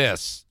 look at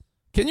this.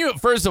 Can you,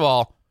 first of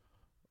all,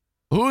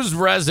 whose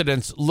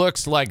residence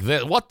looks like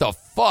this? What the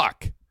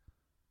fuck?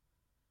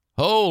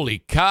 Holy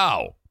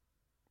cow.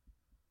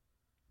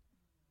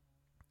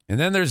 And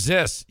then there's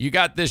this. You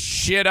got this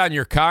shit on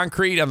your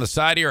concrete on the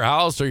side of your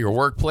house or your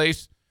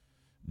workplace.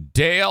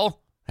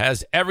 Dale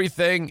has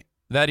everything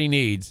that he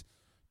needs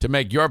to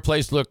make your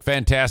place look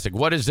fantastic.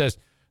 What is this?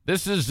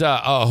 This is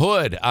a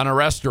hood on a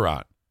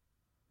restaurant.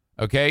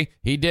 Okay?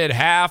 He did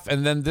half,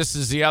 and then this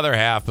is the other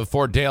half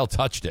before Dale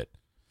touched it.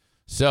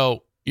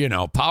 So,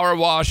 power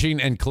washing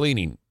and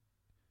cleaning.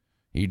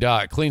 He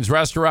cleans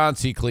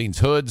restaurants, he cleans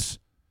hoods,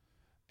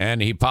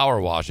 and he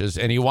power washes.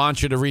 And he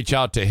wants you to reach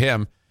out to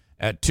him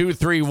at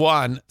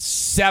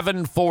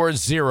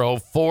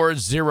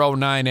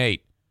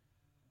 231-740-4098.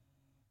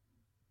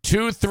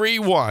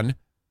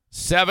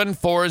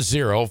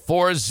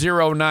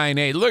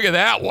 231-740-4098. Look at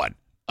that one.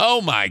 Oh,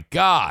 my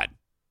God.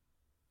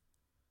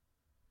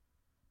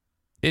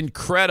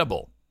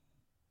 Incredible.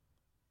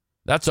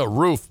 That's a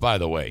roof, by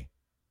the way.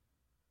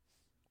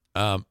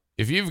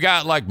 If you've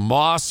got like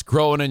moss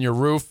growing in your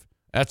roof,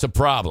 that's a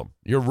problem.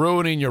 You're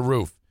ruining your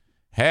roof.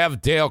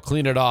 Have Dale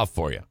clean it off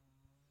for you.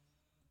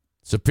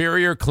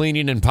 Superior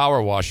Cleaning and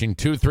Power Washing,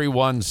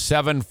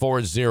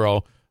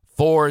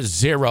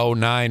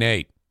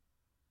 231-740-4098.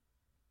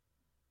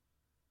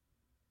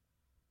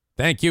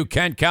 Thank you,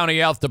 Kent County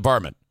Health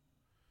Department.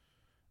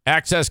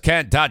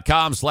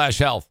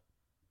 AccessKent.com/health.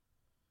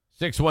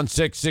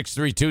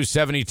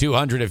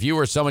 616-632-7200. If you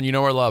or someone you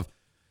know or love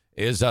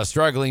is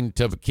struggling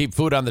to keep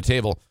food on the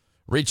table,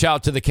 reach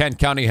out to the Kent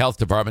County Health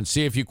Department.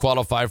 See if you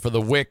qualify for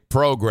the WIC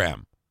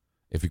program.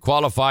 If you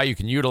qualify, you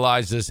can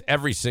utilize this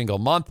every single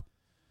month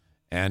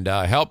and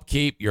help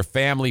keep your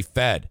family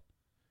fed.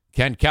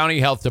 Kent County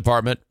Health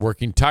Department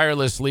working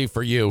tirelessly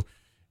for you.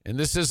 And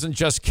this isn't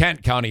just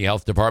Kent County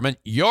Health Department.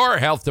 Your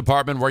health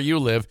department where you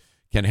live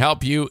can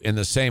help you in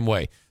the same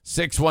way.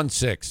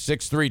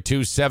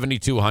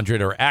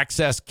 616-632-7200 or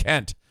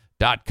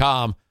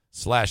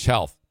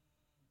accesskent.com/health.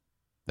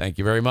 Thank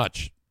you very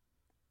much.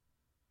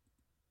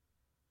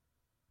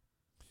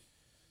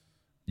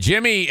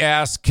 Jimmy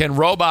asks, can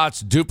robots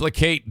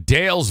duplicate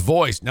Dale's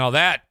voice? Now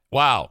that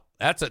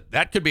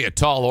could be a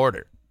tall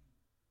order.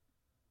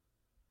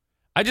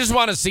 I just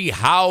want to see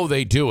how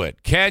they do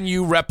it. Can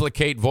you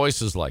replicate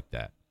voices like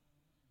that?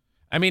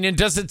 I mean, and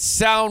does it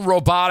sound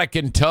robotic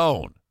in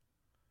tone?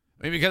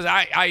 I mean, because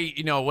I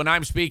when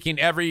I'm speaking,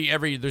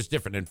 every there's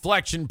different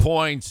inflection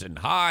points and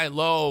high,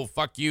 low,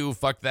 fuck you,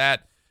 fuck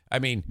that. I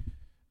mean,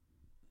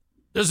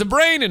 there's a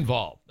brain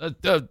involved.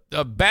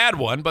 A bad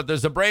one, but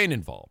there's a brain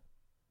involved.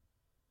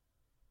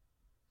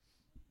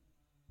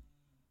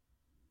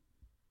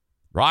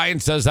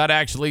 Ryan says that I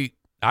actually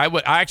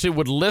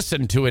would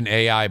listen to an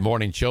AI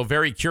morning show.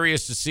 Very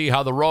curious to see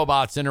how the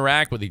robots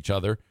interact with each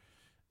other,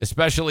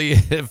 especially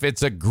if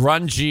it's a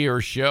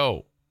grungier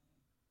show.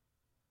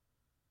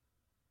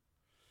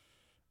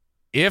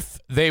 If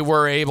they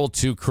were able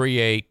to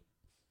create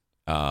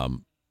the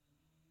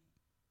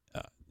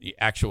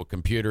actual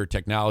computer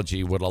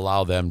technology would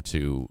allow them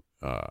to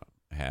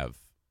have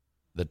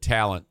the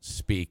talent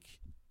speak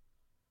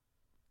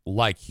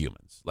like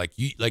humans, like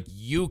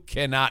you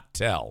cannot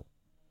tell,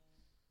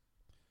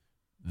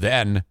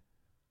 then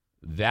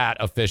that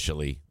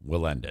officially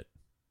will end it.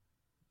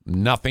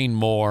 Nothing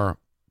more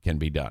can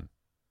be done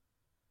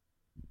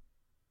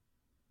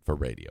for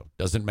radio.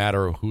 Doesn't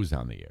matter who's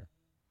on the air.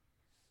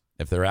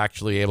 If they're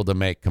actually able to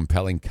make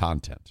compelling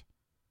content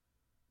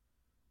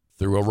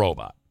through a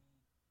robot,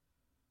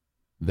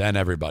 then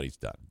everybody's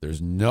done.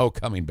 There's no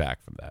coming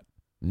back from that.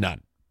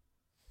 None.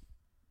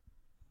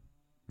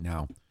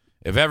 Now,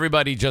 if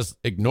everybody just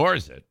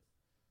ignores it,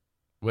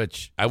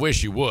 which I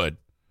wish you would,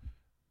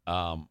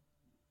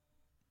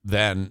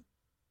 then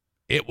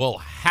it will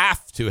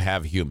have to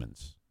have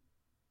humans.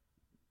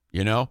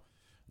 They're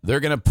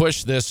going to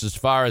push this as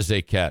far as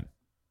they can.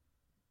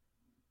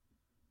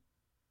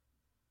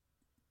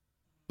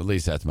 At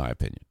least that's my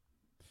opinion.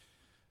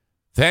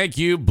 Thank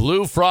you,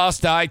 Blue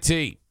Frost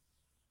IT.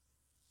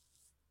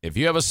 If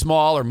you have a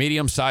small or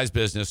medium-sized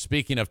business,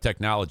 speaking of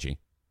technology,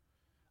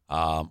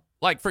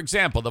 like, for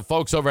example, the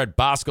folks over at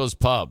Bosco's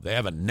Pub, they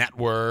have a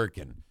network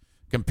and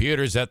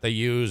computers that they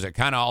use that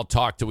kind of all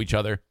talk to each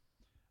other.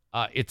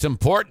 It's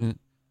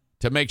important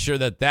to make sure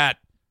that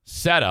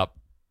setup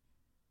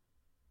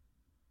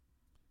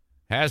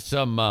has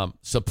some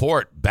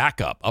support,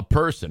 backup, a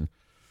person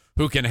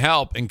who can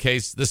help in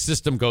case the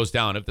system goes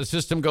down. If the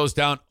system goes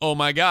down, oh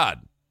my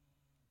God,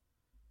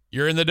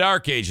 you're in the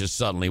dark ages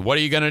suddenly. What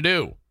are you going to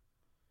do?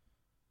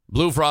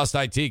 Blue Frost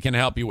IT can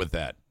help you with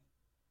that.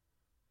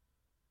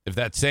 If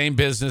that same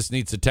business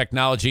needs a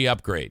technology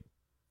upgrade,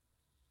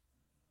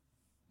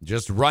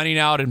 just running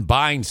out and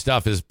buying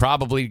stuff is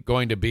probably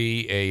going to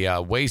be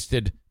a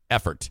wasted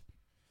effort.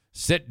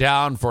 Sit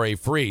down for a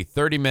free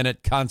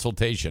 30-minute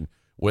consultation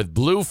with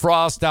Blue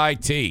Frost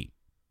IT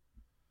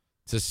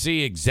to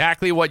see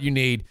exactly what you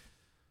need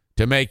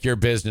to make your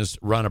business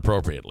run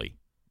appropriately.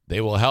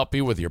 They will help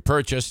you with your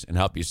purchase and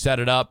help you set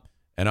it up,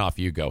 and off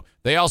you go.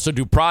 They also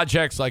do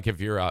projects like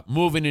if you're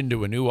moving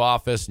into a new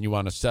office and you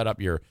want to set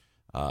up your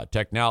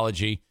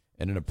technology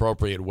in an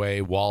appropriate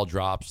way, wall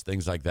drops,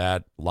 things like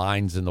that,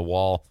 lines in the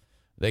wall.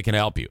 They can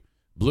help you.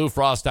 Blue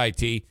Frost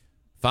IT,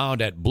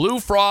 found at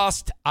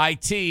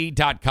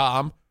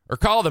bluefrostit.com, or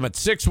call them at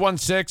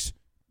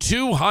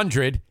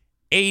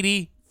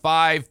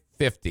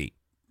 616-200-8550.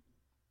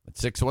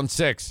 That's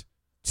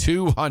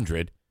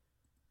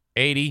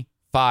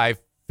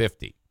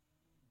 616-200-8550.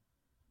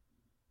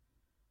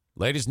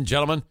 Ladies and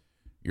gentlemen,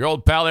 your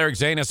old pal Eric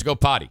Zane has to go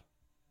potty.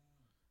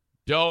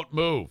 Don't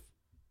move.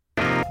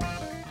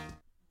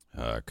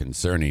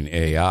 Concerning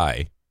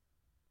AI,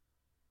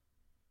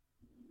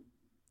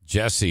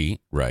 Jesse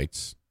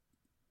writes,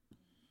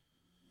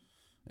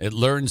 it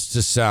learns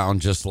to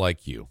sound just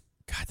like you.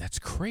 God, that's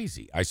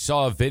crazy. I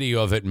saw a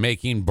video of it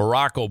making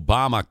Barack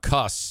Obama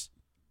cuss,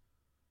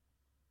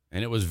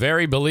 and it was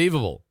very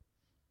believable.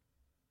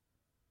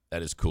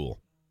 That is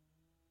cool.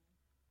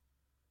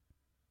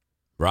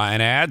 Ryan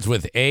adds,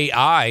 with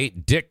AI,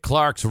 Dick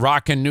Clark's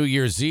Rockin' New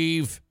Year's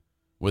Eve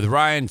with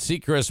Ryan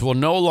Seacrest will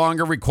no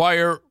longer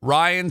require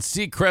Ryan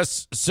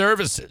Seacrest's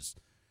services.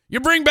 You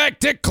bring back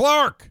Dick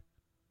Clark.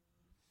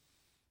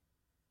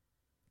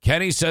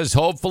 Kenny says,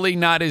 hopefully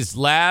not his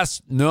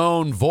last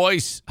known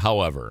voice,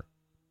 however.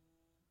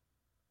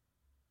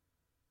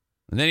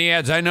 And then he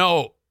adds, I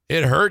know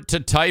it hurt to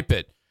type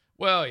it.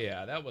 Well,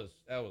 yeah, that was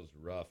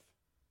rough.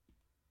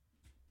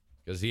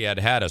 Because he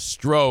had a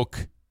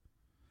stroke.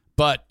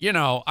 But, you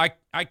know, I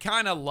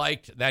kind of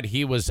liked that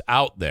he was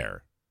out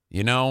there,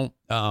 you know,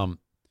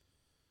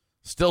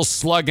 still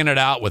slugging it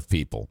out with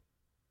people,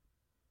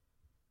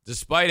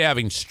 despite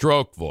having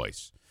stroke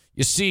voice.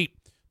 You see,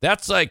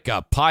 that's like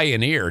a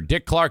pioneer.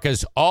 Dick Clark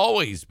has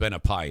always been a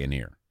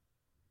pioneer.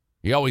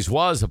 He always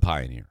was a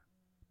pioneer.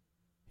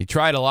 He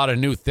tried a lot of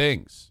new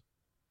things.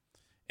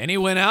 And he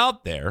went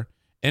out there,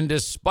 and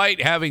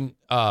despite having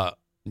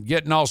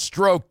getting all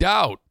stroked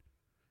out,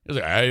 he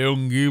was like, I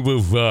don't give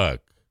a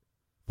fuck.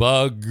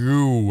 Fuck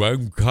you.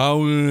 I'm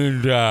counting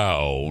it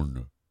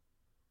down.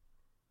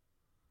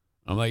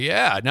 I'm like,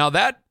 yeah, now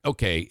that,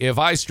 okay, if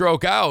I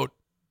stroke out,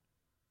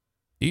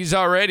 he's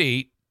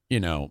already,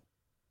 you know,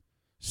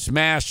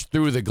 smashed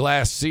through the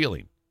glass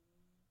ceiling.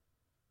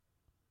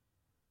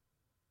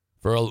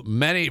 For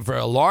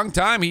a long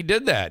time, he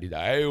did that.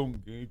 I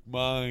don't get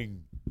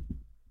mine.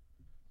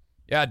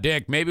 Yeah,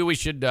 Dick, maybe we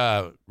should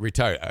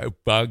retire.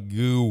 Fuck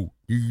you.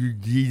 Do you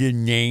see the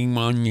name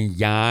on the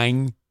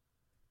sign?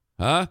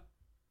 Huh?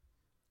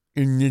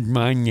 And it's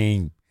my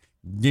name,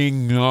 Dick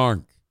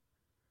Clark.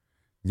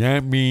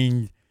 That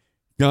means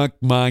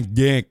suck my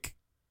dick.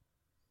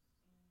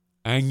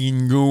 I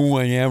can do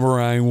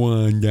whatever I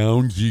want.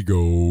 Down she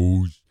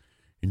goes.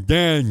 And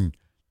 10,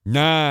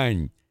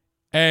 9,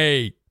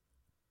 8,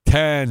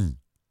 10,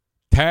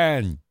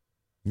 10,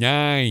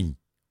 9,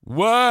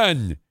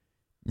 1,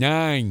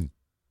 9,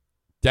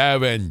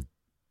 7,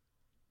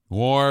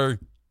 4,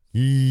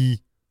 3,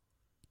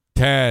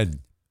 10.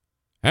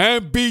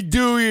 Happy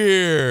New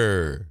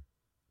Year!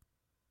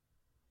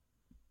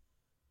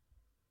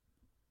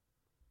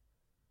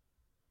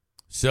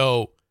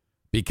 So,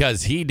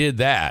 because he did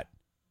that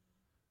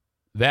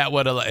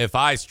would, if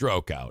I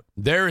stroke out,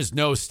 there is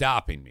no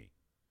stopping me,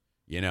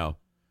 you know.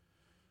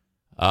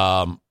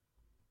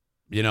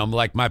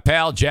 Like my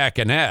pal Jack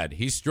and Ed,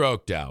 he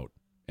stroked out,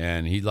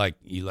 and he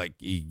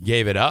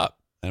gave it up.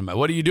 And I'm like,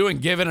 what are you doing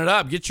giving it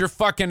up? Get your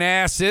fucking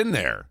ass in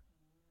there.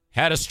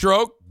 Had a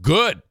stroke?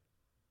 Good.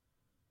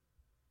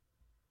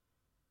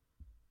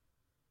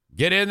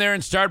 Get in there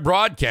and start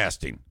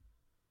broadcasting.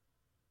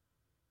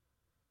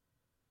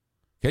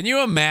 Can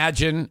you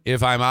imagine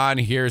if I'm on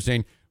here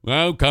saying,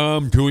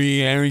 welcome to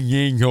the Eric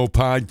Zane Show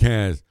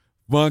Podcast.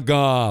 Fuck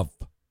off.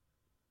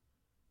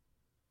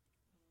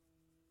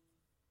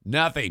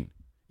 Nothing.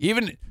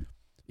 Even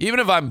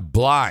if I'm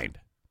blind,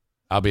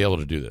 I'll be able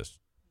to do this.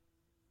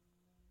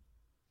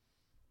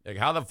 Like,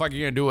 how the fuck are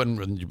you going to do it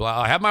when you're blind?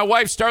 I'll have my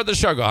wife start the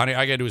show. Go, honey,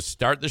 all I got to do is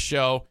start the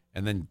show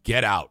and then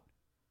get out.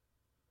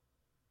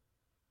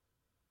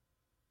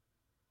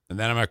 And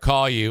then I'm going to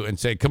call you and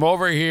say, come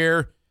over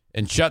here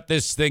and shut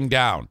this thing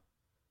down.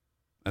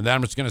 And then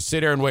I'm just going to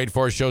sit here and wait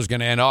for a show's going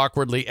to end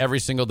awkwardly every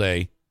single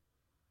day.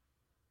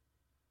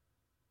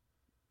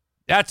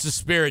 That's the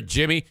spirit,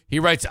 Jimmy. He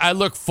writes, I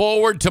look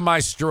forward to my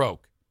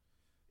stroke.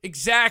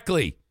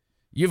 Exactly.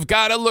 You've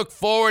got to look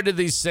forward to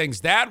these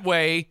things. That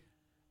way,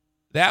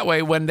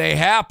 when they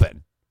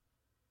happen,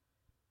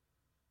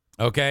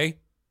 okay,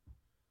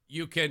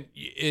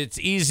 it's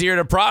easier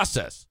to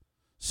process.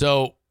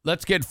 So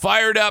let's get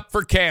fired up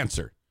for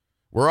cancer.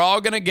 We're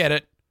all going to get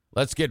it.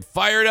 Let's get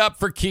fired up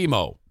for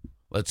chemo.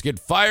 Let's get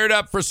fired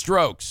up for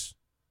strokes.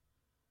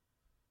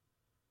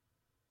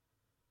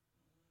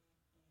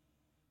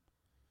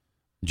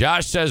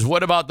 Josh says,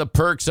 what about the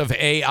perks of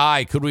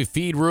AI? Could we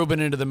feed Ruben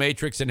into the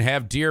Matrix and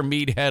have Dear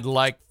Meathead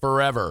like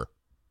forever?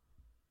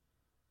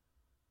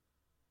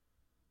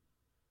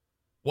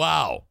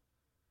 Wow.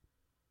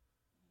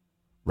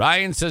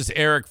 Ryan says,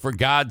 Eric, for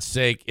God's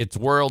sake, it's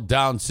World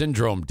Down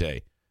Syndrome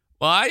Day.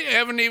 Well, I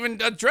haven't even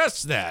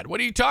addressed that. What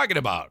are you talking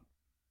about?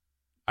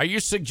 Are you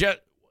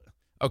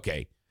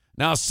Okay.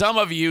 Now, some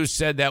of you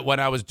said that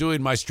when I was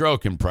doing my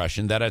stroke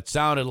impression that it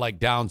sounded like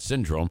Down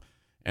syndrome.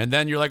 And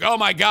then you're like, oh,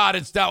 my God,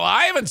 it's Down. Well,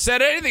 I haven't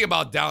said anything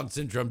about Down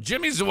syndrome.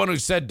 Jimmy's the one who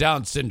said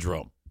Down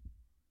syndrome.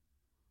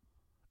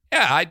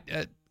 Yeah,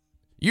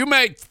 you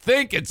may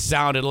think it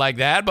sounded like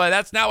that, but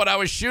that's not what I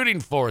was shooting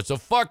for. So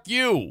fuck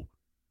you.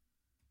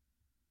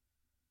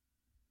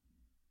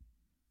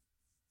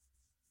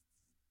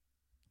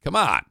 Come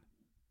on.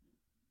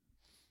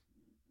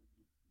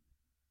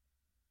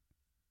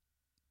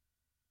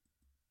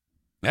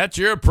 That's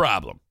your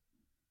problem.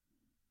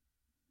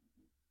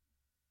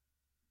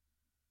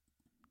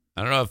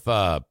 I don't know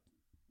if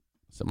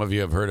some of you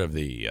have heard of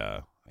the,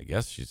 I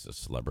guess she's a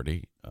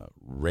celebrity,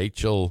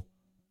 Rachel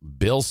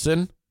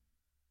Bilson.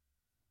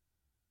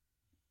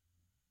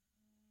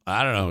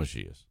 I don't know who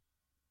she is.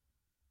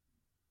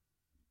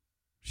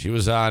 She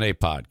was on a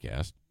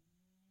podcast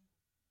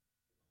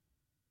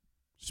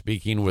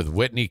speaking with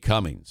Whitney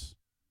Cummings.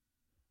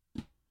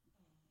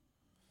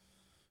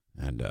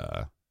 And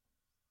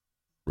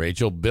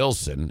Rachel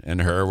Bilson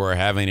and her were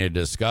having a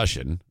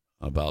discussion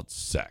about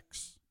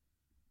sex.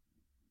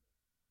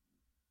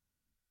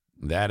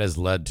 That has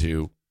led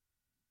to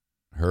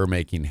her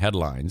making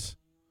headlines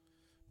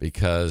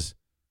because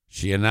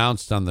she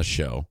announced on the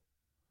show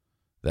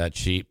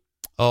that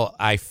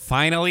I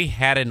finally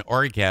had an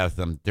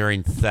orgasm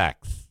during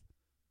sex.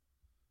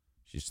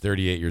 She's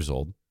 38 years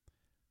old.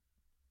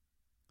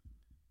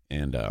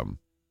 And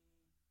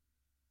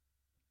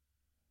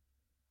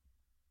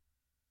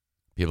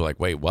people are like,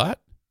 wait, what?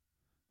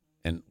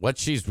 And what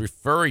she's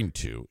referring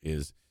to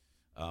is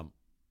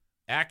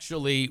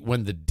actually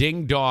when the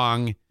ding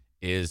dong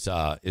is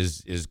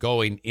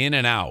going in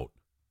and out,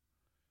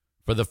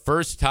 for the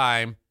first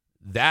time,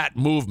 that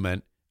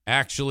movement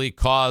actually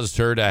caused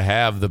her to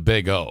have the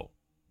big O.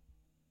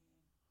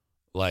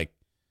 Like,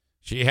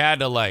 she had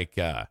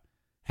to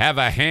have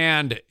a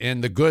hand in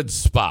the good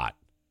spot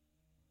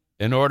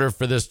in order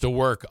for this to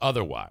work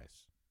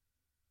otherwise.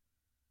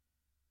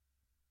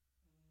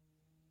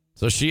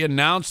 So she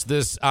announced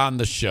this on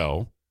the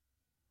show,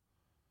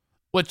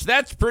 which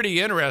that's pretty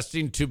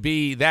interesting to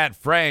be that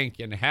frank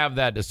and have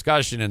that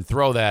discussion and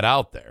throw that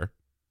out there.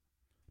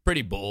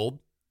 Pretty bold.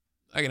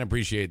 I can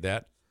appreciate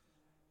that.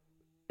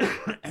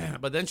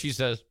 But then she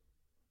says,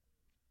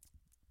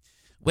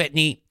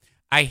 Whitney,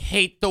 I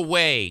hate the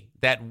way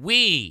that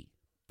we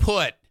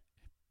put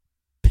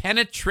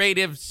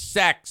penetrative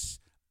sex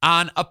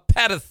on a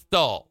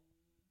pedestal.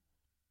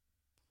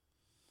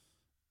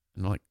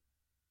 And I'm like,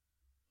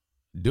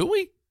 do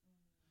we?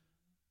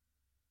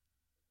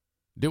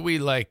 Do we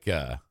is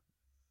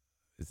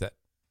that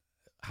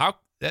how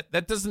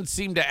that doesn't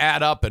seem to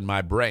add up in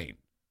my brain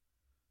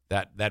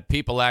that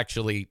people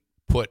actually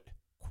put,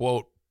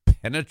 quote,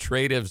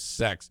 penetrative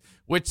sex,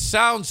 which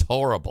sounds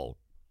horrible.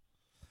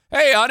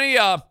 Hey, honey,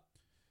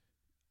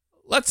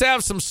 let's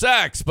have some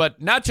sex,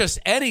 but not just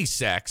any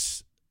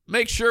sex.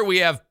 Make sure we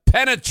have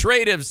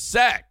penetrative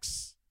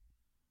sex.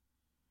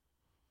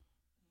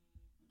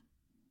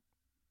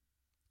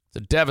 It's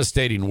a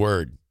devastating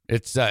word.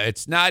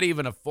 It's not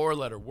even a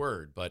 4-letter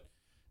word, but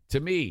to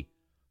me,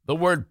 the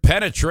word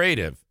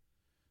penetrative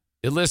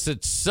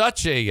elicits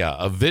such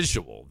a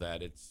visual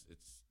that it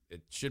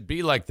should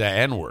be like the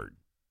N-word,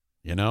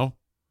 you know,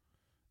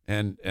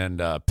 and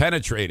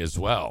penetrate as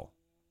well.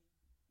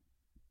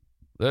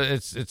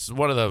 It's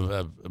one of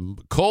the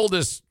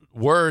coldest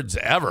words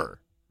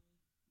ever.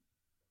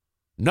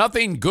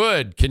 Nothing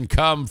good can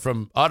come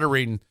from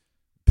uttering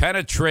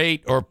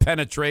penetrate or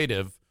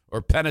penetrative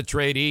or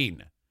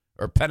penetrating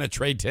or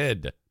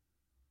penetrated.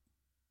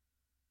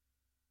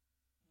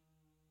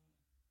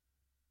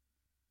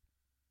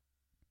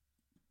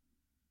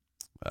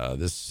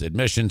 This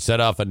admission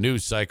set off a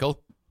news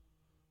cycle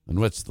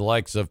in which the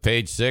likes of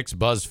Page Six,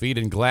 BuzzFeed,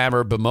 and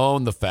Glamour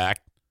bemoan the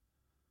fact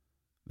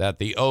that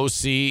the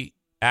OC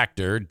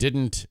actor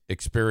didn't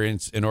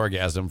experience an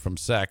orgasm from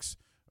sex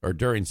or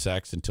during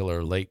sex until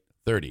her late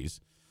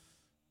 30s.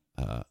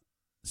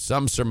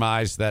 Some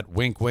surmise that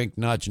wink, wink,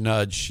 nudge,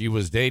 nudge, she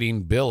was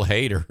dating Bill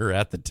Hader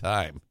at the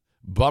time.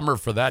 Bummer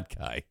for that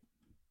guy.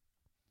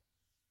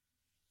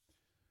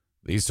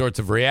 These sorts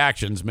of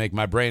reactions make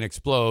my brain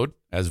explode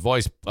As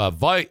Vice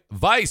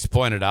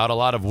pointed out, a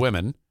lot of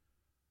women,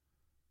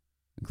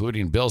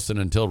 including Bilson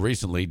until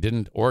recently,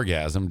 didn't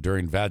orgasm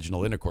during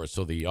vaginal intercourse.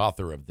 So the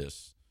author of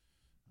this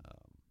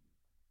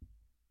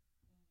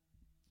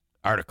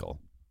article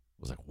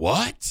was like,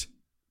 what?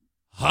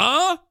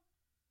 Huh?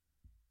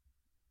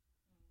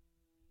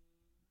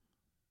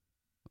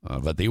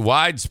 But the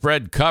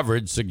widespread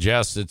coverage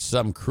suggests it's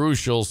some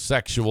crucial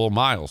sexual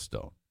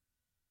milestone.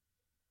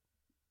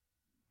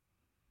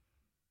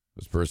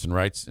 This person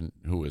writes, and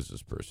who is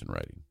this person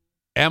writing?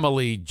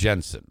 Emily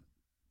Jensen.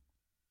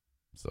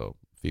 So,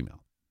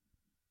 female.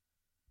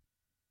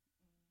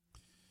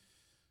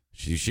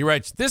 She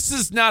writes, this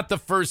is not the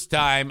first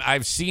time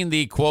I've seen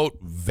the, quote,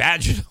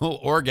 vaginal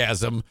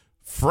orgasm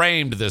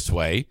framed this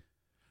way,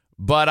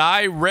 but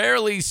I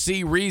rarely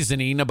see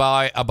reasoning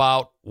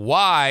about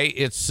why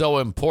it's so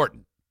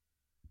important.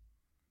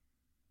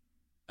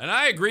 And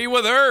I agree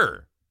with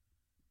her.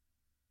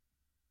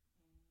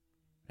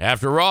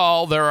 After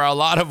all, there are a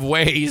lot of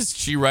ways,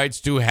 she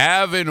writes, to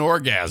have an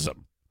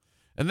orgasm.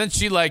 And then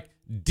she,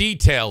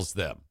 details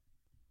them.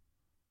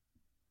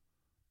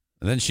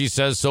 And then she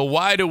says, so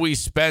why do we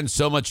spend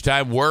so much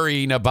time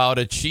worrying about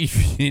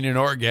achieving an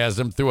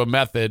orgasm through a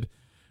method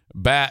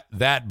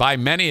that by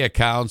many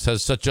accounts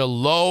has such a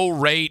low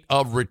rate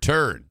of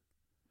return?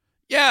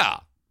 Yeah,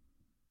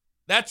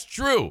 that's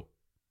true.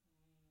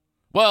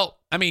 Well,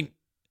 I mean,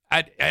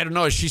 I don't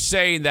know. Is she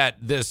saying that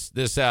this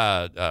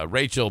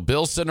Rachel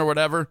Bilson or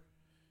whatever,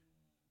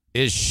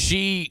 is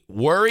she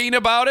worrying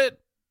about it?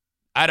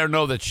 I don't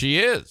know that she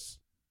is.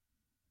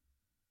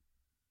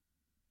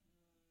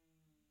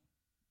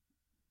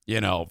 You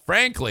know,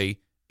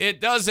 frankly,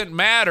 it doesn't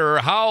matter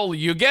how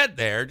you get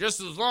there, just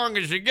as long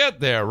as you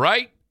get there,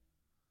 right?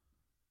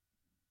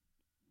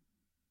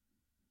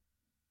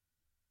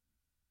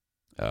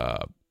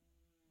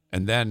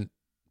 And then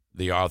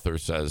the author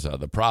says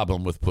the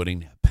problem with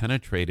putting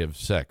penetrative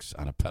sex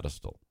on a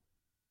pedestal.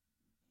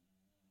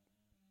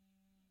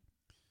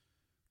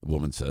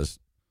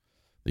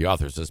 The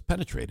author says,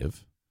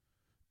 penetrative,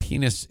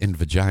 penis and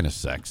vagina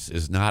sex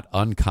is not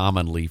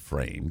uncommonly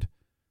framed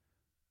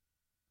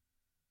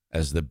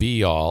as the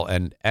be-all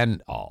and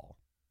end-all.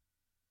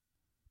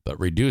 But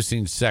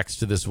reducing sex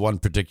to this one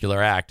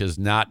particular act is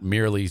not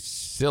merely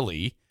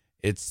silly,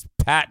 it's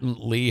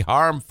patently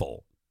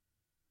harmful.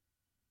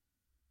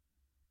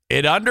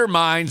 It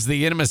undermines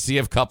the intimacy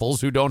of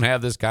couples who don't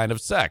have this kind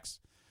of sex,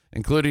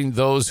 including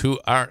those who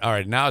aren't. All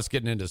right, now it's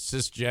getting into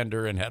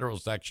cisgender and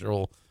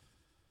heterosexual.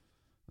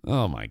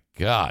 Oh, my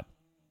God.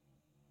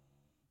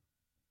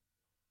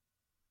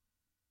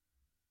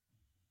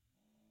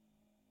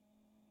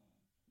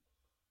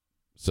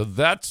 So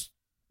that's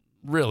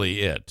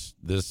really it.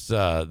 This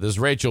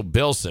Rachel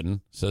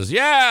Bilson says,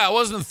 yeah, I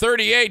wasn't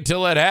 38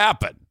 till it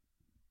happened.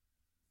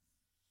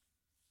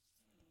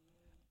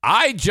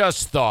 I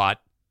just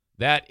thought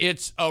that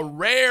it's a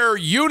rare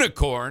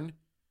unicorn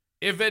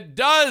if it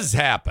does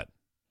happen.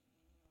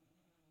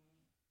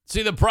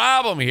 See, the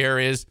problem here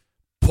is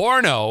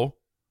porno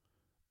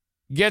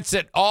gets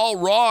it all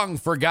wrong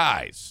for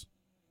guys.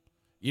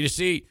 You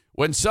see,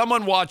 when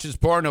someone watches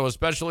porno,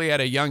 especially at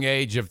a young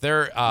age, if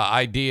their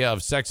idea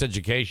of sex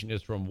education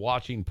is from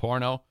watching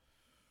porno,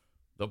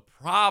 the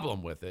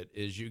problem with it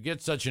is you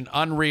get such an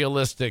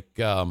unrealistic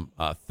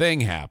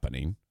thing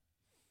happening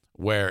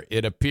where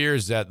it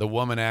appears that the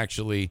woman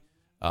actually,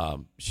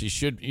 she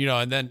should,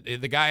 and then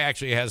the guy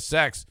actually has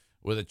sex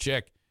with a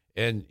chick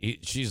and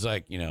she's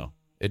like,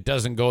 it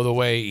doesn't go the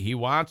way he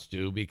wants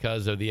to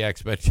because of the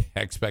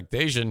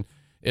expectation.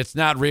 It's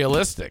not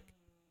realistic.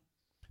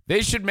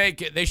 They should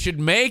make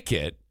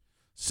it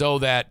so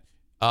that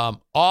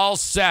all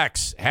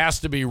sex has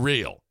to be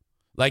real.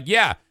 Like,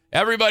 yeah,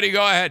 everybody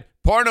go ahead.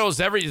 Porno's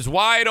is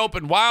wide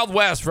open, Wild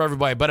West for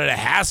everybody, but it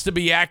has to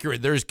be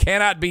accurate. There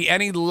cannot be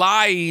any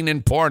lying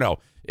in porno.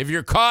 If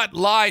you're caught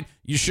lying,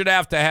 you should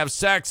have to have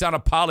sex on a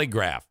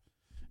polygraph.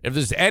 If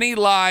there's any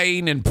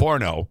lying in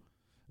porno,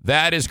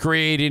 that is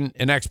creating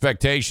an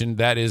expectation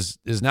that is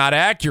not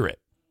accurate.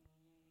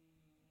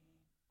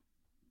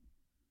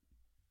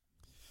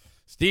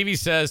 Stevie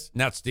says,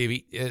 not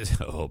Stevie,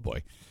 oh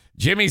boy.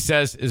 Jimmy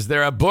says, is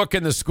there a book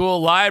in the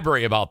school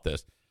library about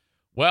this?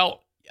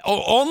 Well,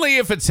 only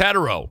if it's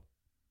hetero.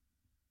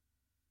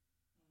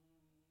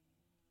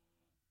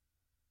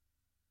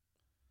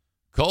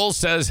 Cole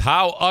says,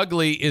 how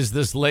ugly is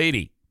this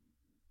lady?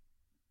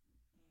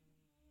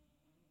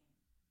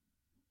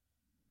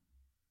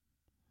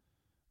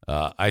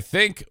 I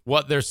think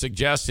what they're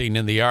suggesting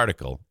in the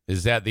article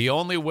is that the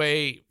only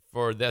way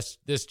for this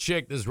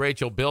chick, this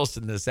Rachel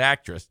Bilson, this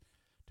actress,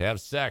 to have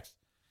sex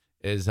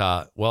is,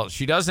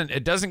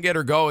 it doesn't get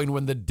her going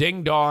when the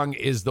ding-dong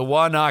is the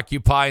one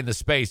occupying the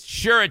space.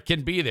 Sure, it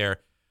can be there,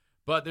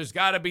 but there's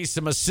got to be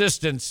some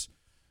assistance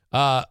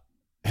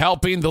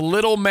helping the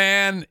little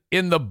man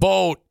in the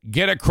boat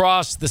get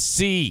across the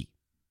sea.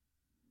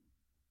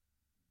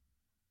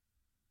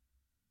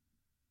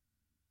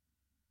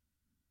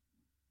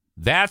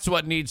 That's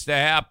what needs to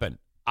happen.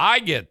 I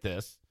get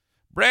this.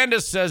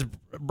 Brandis says,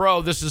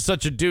 bro, this is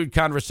such a dude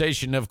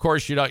conversation. Of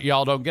course,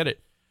 y'all don't get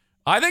it.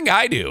 I think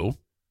I do.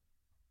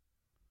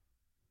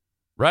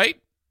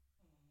 Right?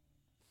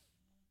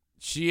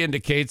 She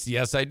indicates,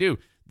 yes, I do.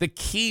 The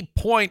key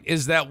point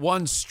is that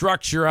one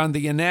structure on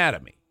the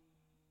anatomy.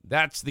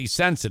 That's the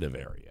sensitive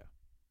area.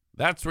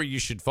 That's where you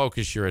should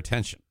focus your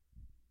attention.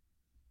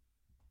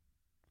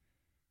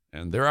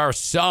 And there are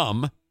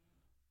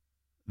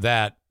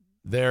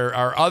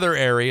other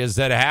areas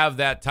that have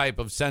that type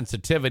of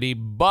sensitivity,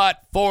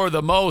 but for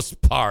the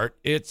most part,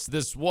 it's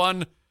this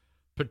one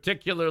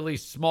particularly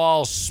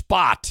small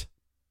spot.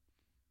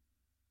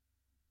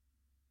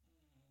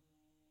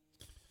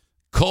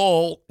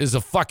 Cole is a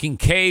fucking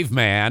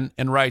caveman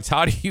and writes,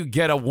 how do you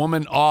get a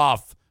woman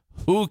off?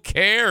 Who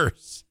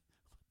cares?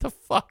 What the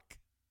fuck?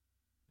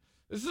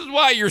 This is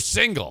why you're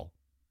single.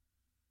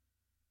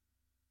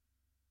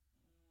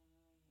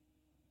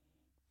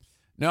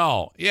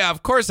 No, yeah,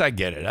 of course I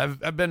get it.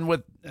 I've been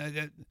with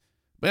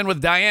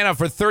Diana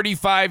for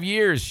 35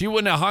 years. She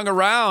wouldn't have hung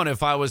around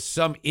if I was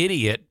some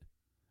idiot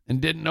and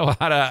didn't know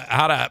how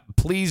to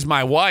please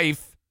my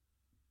wife.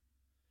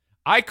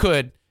 I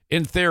could,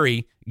 in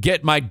theory,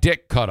 get my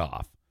dick cut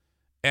off,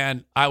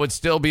 and I would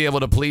still be able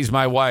to please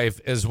my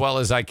wife as well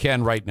as I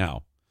can right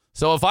now.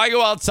 So if I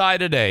go outside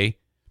today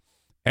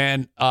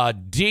and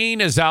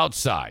Dean is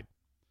outside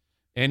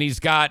and he's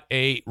got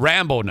a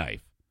Rambo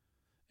knife,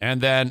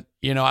 and then,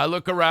 I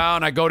look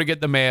around, I go to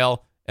get the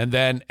mail, and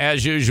then,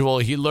 as usual,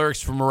 he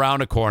lurks from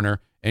around a corner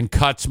and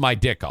cuts my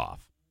dick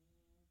off.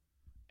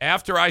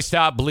 After I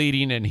stop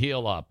bleeding and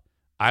heal up,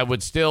 I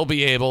would still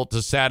be able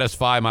to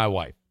satisfy my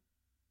wife.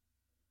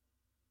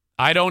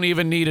 I don't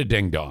even need a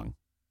ding-dong.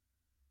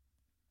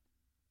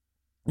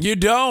 You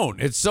don't.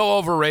 It's so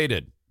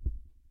overrated.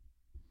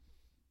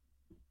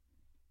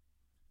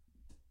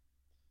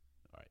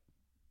 All right.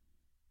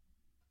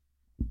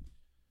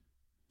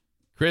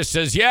 Chris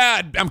says,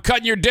 yeah, I'm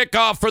cutting your dick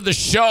off for the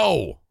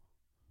show.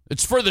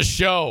 It's for the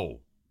show.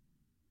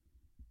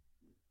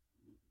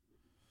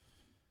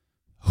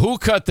 Who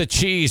Cut the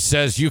Cheese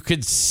says you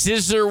could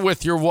scissor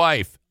with your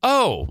wife.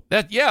 Oh,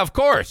 yeah, of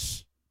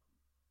course.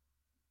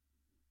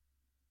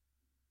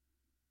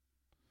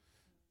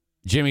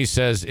 Jimmy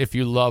says, if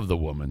you love the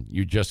woman,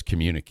 you just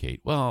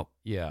communicate. Well,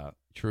 yeah,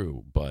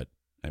 true. But,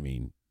 I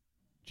mean,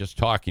 just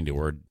talking to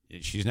her,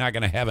 she's not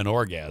going to have an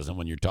orgasm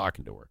when you're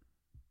talking to her.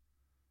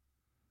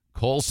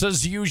 Cole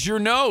says, use your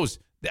nose.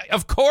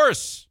 Of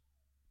course.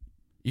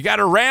 You got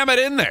to ram it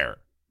in there.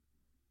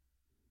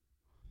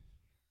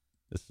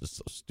 This is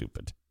so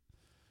stupid.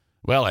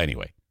 Well,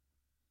 anyway.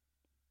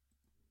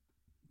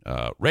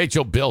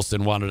 Rachel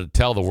Bilson wanted to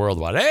tell the world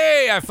about,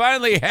 hey, I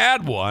finally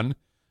had one.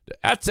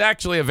 That's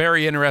actually a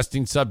very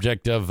interesting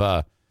subject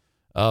of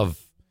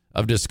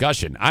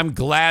discussion. I'm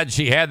glad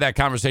she had that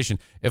conversation.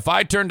 If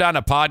I turned on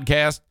a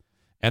podcast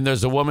and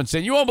there's a woman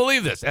saying, you won't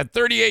believe this, at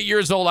 38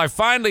 years old,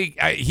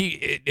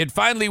 it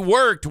finally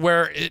worked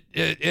where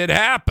it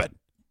happened.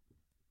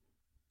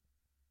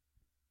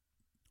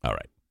 All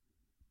right.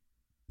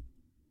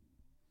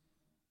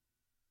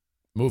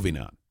 Moving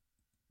on.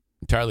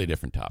 Entirely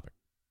different topic.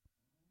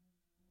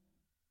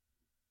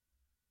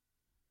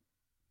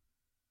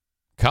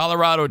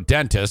 Colorado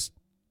dentist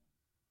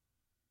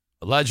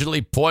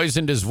allegedly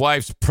poisoned his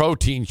wife's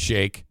protein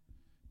shake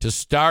to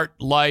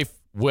start life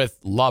with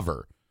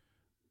lover.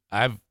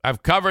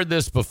 I've covered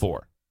this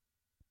before.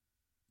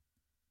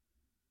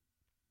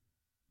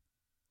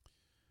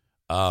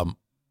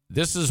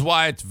 This is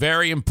why it's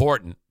very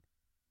important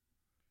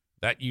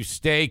that you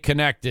stay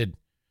connected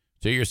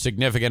to your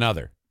significant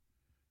other.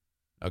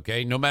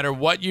 Okay? No matter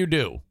what you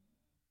do,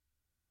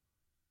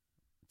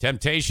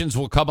 temptations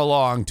will come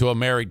along to a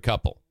married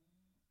couple.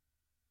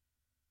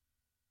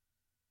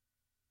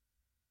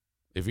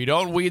 If you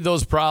don't weed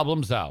those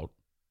problems out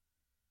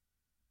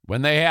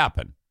when they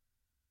happen,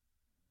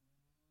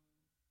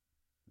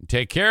 and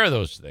take care of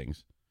those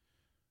things,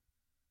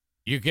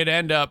 you could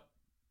end up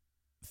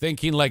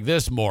thinking like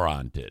this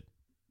moron did.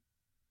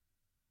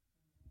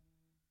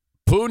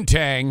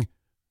 Poontang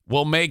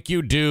will make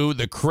you do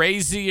the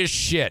craziest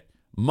shit.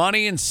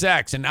 Money and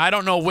sex, and I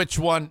don't know which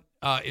one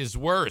is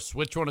worse,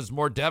 which one is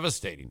more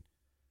devastating,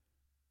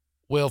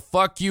 will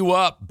fuck you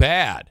up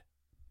bad.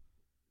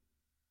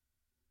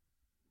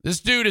 This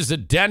dude is a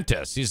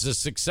dentist. He's a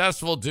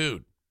successful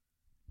dude.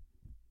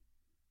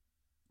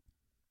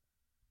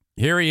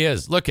 Here he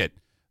is. Look at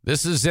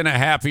this is in a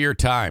happier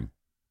time.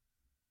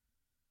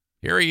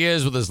 Here he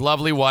is with his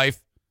lovely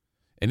wife,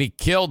 and he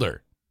killed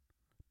her.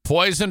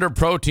 Poisoned her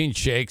protein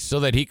shakes so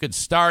that he could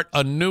start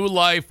a new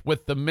life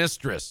with the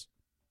mistress.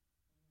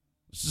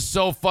 This is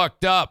so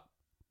fucked up.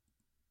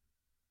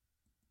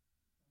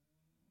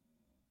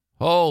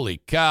 Holy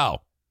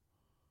cow.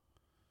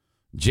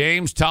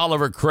 James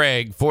Tolliver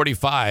Craig,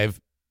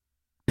 45,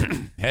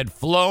 had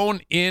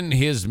flown in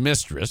his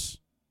mistress,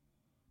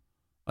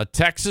 a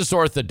Texas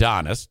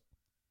orthodontist.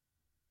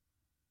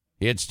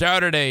 He had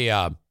started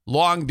a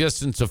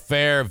long-distance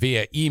affair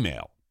via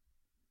email.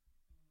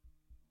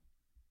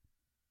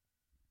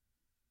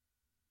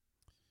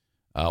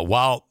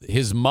 While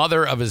his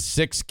mother of his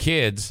 6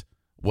 kids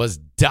was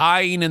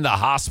dying in the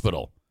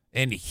hospital,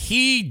 and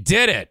he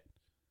did it.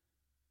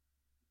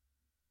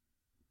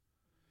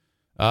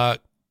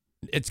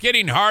 It's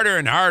getting harder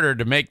and harder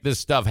to make this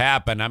stuff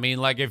happen. I mean,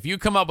 like, if you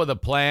come up with a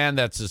plan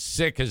that's as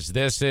sick as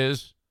this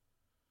is,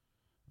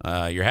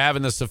 you're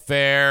having this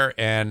affair,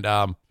 and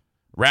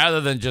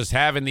rather than just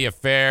having the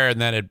affair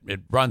and then it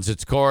runs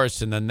its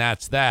course and then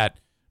that's that,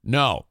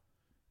 no.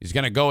 He's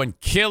going to go and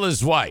kill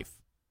his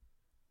wife.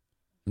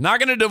 I'm not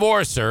going to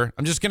divorce her.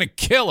 I'm just going to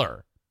kill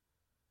her.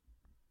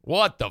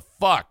 What the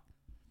fuck?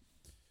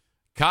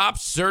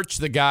 Cops searched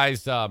the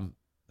guy's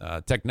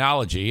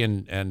technology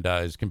and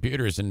his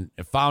computers and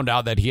found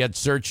out that he had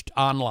searched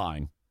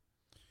online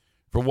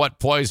for what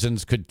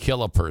poisons could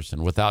kill a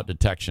person without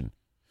detection.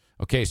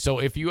 Okay, so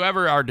if you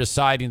ever are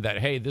deciding that,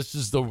 hey, this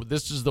is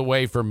the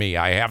way for me,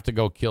 I have to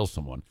go kill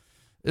someone,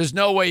 there's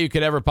no way you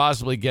could ever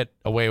possibly get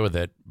away with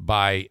it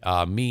by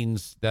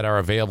means that are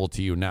available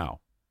to you now.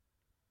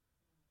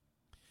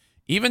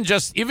 Even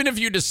if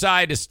you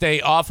decide to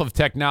stay off of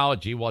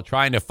technology while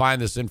trying to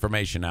find this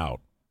information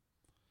out,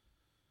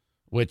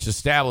 which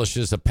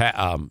establishes a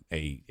paper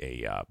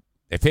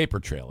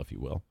trail, if you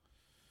will,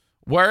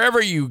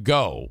 wherever you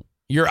go,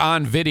 you're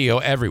on video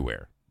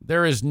everywhere.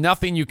 There is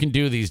nothing you can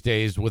do these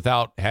days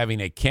without having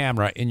a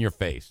camera in your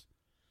face.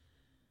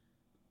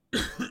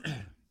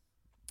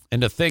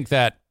 And to think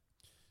that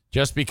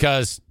just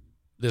because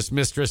this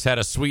mistress had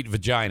a sweet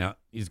vagina,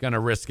 he's going to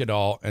risk it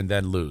all and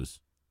then lose.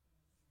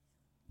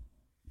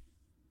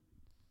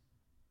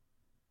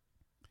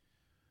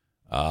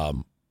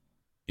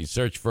 He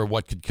searched for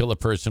what could kill a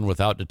person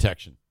without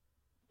detection.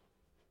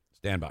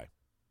 Stand by.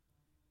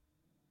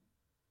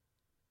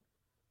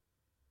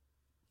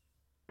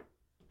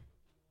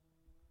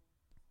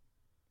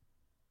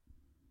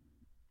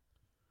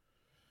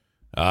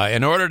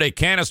 And ordered a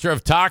canister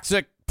of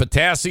toxic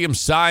potassium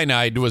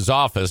cyanide to his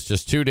office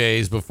just 2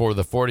 days before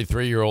the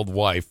 43-year-old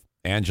wife,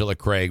 Angela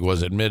Craig,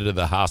 was admitted to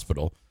the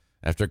hospital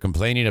after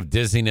complaining of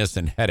dizziness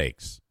and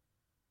headaches.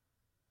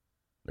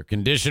 Her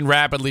condition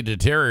rapidly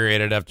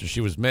deteriorated after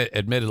she was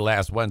admitted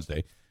last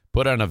Wednesday,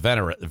 put on a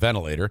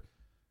ventilator,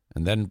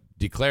 and then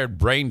declared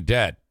brain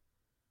dead.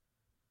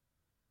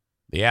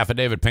 The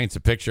affidavit paints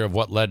a picture of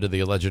what led to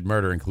the alleged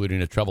murder,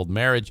 including a troubled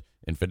marriage,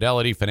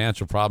 infidelity,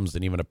 financial problems,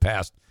 and even a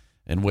past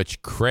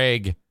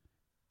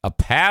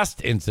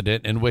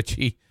incident in which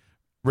he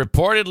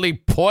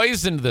reportedly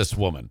poisoned this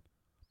woman.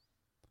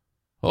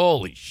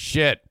 Holy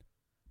shit.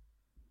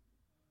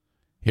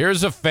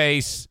 Here's a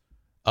face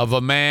of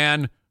a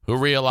man who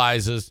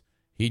realizes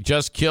he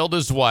just killed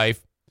his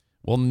wife,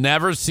 will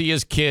never see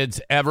his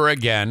kids ever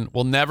again,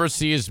 will never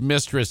see his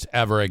mistress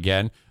ever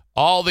again,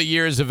 all the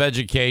years of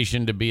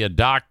education to be a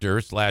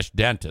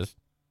doctor/dentist,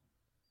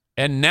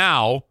 and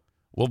now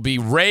will be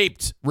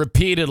raped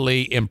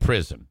repeatedly in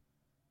prison.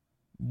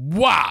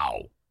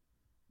 Wow.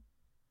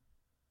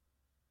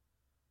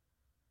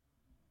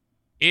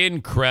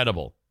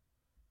 Incredible.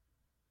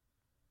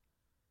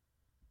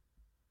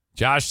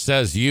 Josh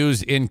says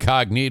use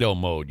incognito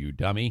mode, you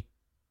dummy.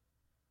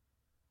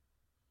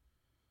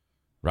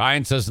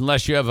 Ryan says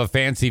unless you have a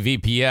fancy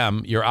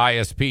VPN, your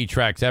ISP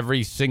tracks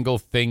every single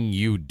thing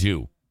you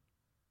do.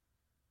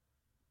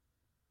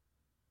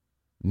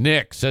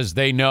 Nick says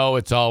they know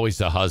it's always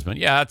the husband.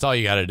 Yeah, that's all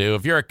you got to do.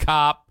 If you're a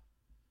cop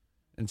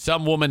and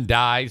some woman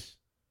dies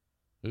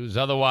who's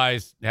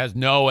otherwise has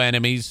no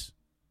enemies,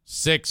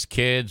 6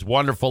 kids,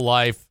 wonderful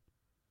life,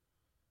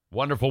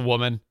 wonderful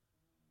woman,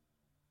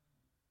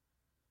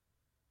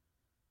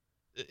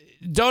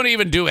 don't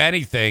even do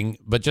anything,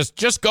 but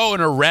just go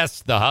and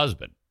arrest the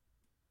husband.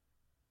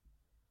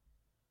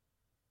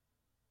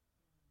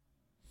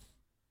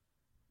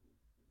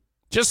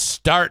 Just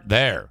start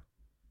there.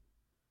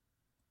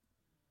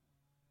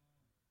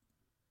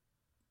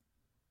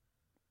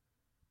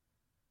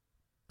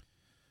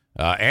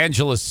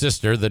 Angela's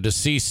sister, the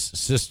deceased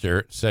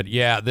sister, said,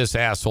 yeah, this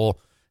asshole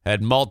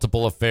had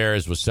multiple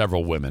affairs with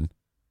several women.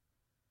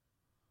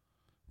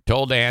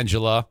 Told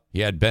Angela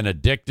he had been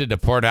addicted to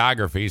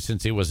pornography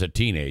since he was a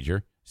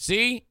teenager.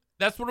 See,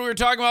 that's what we were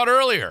talking about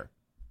earlier.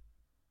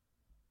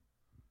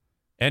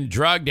 And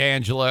drugged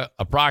Angela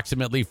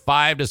approximately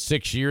 5 to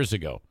 6 years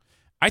ago.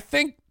 I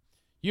think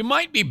you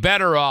might be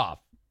better off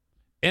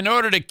in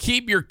order to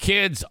keep your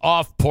kids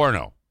off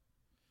porno.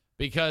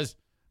 Because,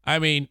 I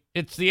mean,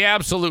 it's the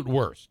absolute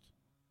worst.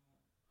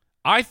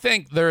 I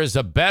think there is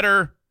a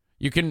better,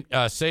 you can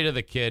say to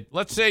the kid,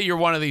 let's say you're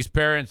one of these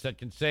parents that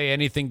can say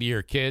anything to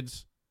your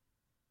kids.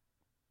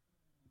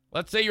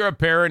 Let's say you're a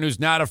parent who's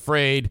not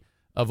afraid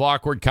of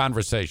awkward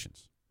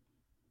conversations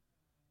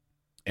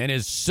and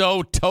is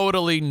so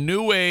totally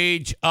new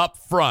age up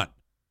front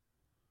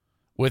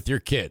with your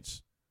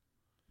kids.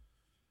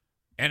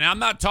 And I'm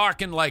not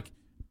talking like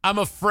I'm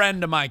a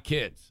friend to my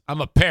kids.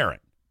 I'm a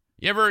parent.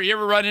 You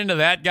ever run into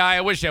that guy?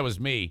 I wish that was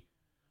me.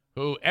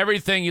 Who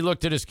everything he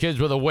looked at his kids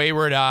with a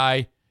wayward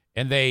eye,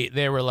 and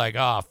they were like,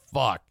 oh,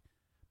 fuck.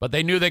 But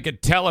they knew they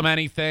could tell him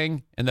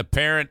anything, and the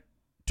parent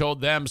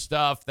told them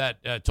stuff that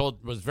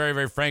was very,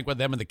 very frank with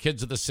them, and the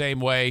kids are the same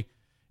way.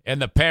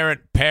 And the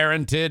parent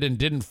parented and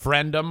didn't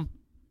friend them.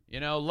 You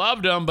know,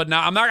 loved them, but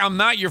I'm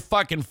not your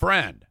fucking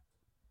friend.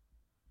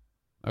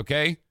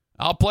 Okay?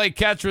 I'll play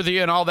catch with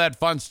you and all that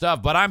fun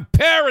stuff, but I'm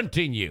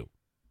parenting you.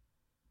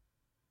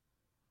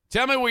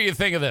 Tell me what you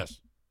think of this.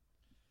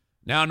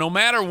 Now, no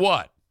matter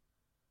what,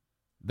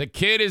 the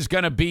kid is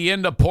going to be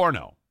into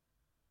porno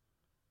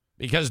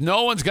because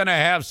no one's going to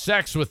have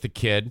sex with the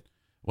kid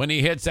when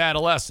he hits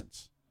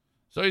adolescence.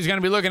 So he's going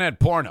to be looking at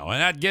porno,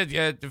 and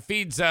that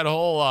feeds that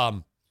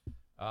whole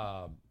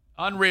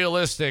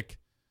unrealistic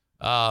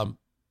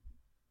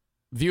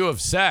view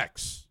of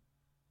sex.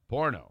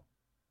 Porno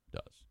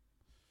does.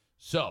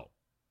 So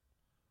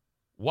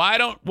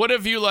what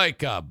if you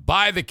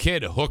buy the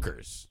kid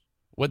hookers?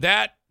 Would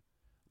that,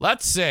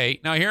 let's say,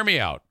 now hear me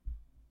out.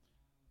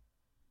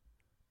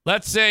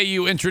 Let's say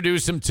you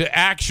introduce him to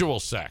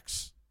actual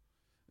sex.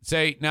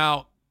 Say,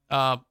 now,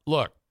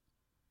 look,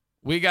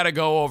 we got to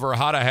go over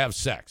how to have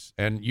sex.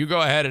 And you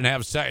go ahead and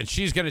have sex. And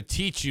she's going to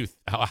teach you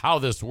how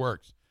this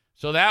works.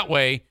 So that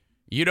way,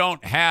 you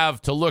don't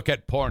have to look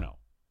at porno.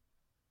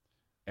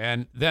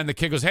 And then the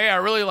kid goes, hey, I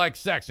really like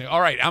sex. And,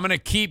 all right, I'm going to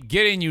keep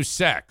getting you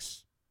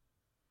sex.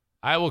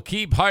 I will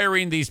keep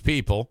hiring these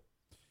people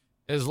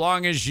as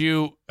long as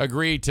you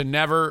agree to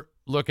never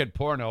look at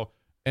porno.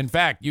 In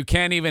fact, you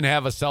can't even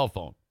have a cell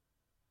phone.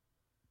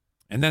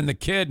 And then the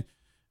kid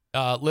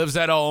lives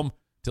at home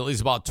till he's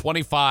about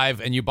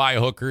 25, and you buy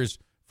hookers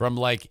from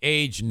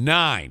age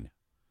 9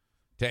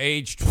 to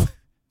age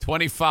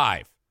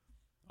 25.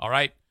 All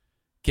right?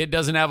 Kid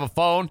doesn't have a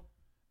phone,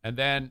 and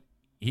then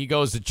he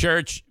goes to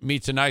church,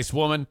 meets a nice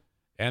woman,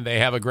 and they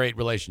have a great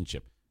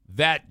relationship.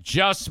 That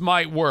just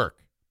might work.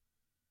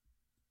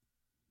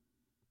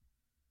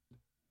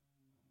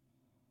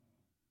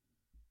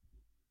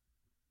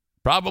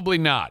 Probably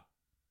not.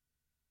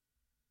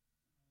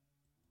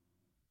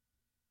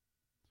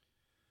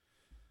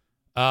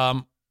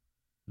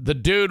 The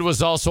dude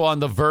was also on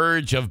the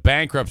verge of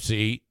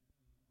bankruptcy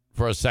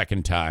for a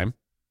second time.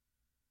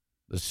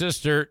 The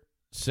sister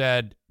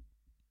said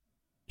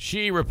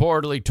she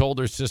reportedly told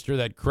her sister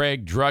that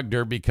Craig drugged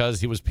her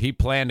because he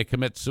planned to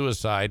commit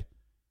suicide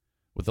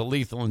with a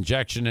lethal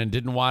injection and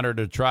didn't want her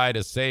to try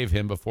to save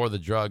him before the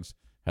drugs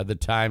had the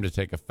time to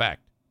take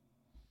effect.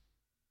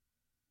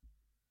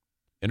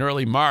 In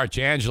early March,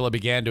 Angela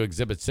began to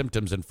exhibit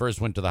symptoms and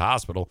first went to the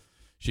hospital.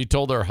 She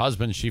told her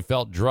husband she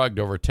felt drugged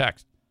over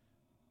text.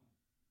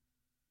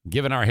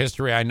 Given our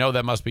history, I know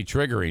that must be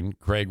triggering,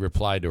 Craig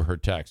replied to her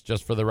text.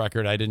 Just for the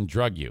record, I didn't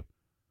drug you.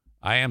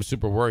 I am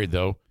super worried,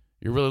 though.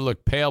 You really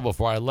looked pale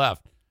before I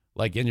left,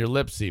 like in your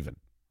lips even.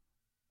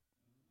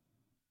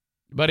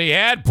 But he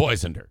had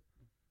poisoned her.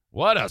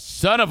 What a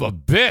son of a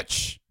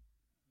bitch.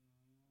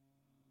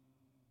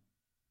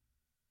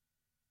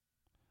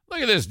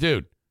 Look at this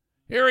dude.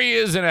 Here he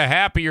is in a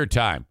happier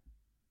time.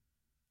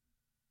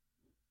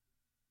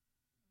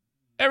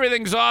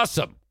 Everything's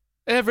awesome.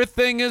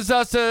 Everything is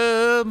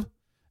awesome.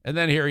 And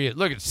then here he is.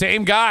 Look,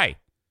 same guy.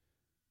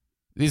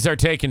 These are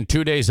taken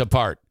 2 days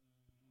apart.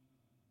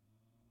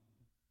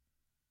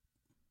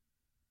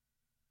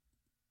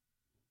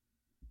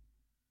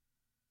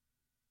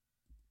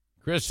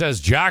 Chris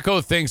says,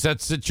 Jocko thinks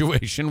that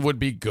situation would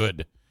be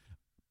good.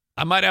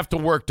 I might have to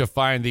work to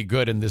find the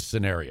good in this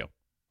scenario.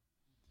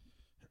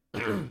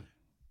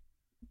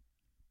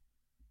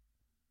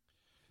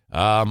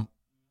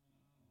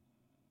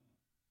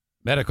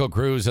 Medical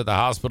crews at the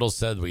hospital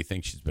said we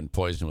think she's been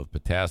poisoned with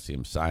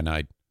potassium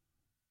cyanide.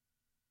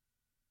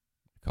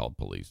 Called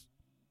police.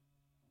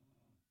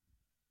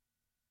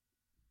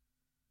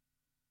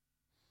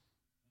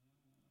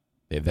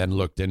 They then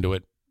looked into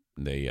it.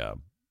 They, of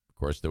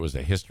course, there was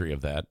a history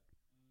of that,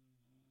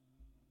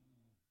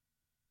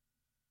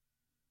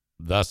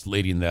 thus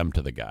leading them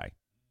to the guy.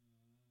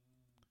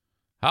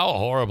 How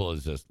horrible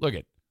is this? Look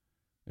at,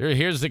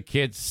 here's the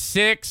kid.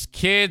 6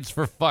 kids,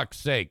 for fuck's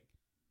sake.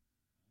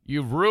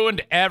 You've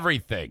ruined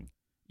everything.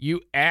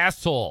 You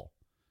asshole.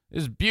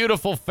 This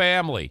beautiful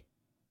family.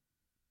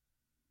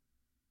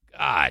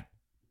 God.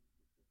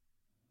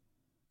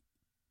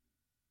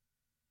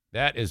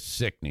 That is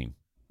sickening.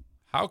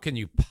 How can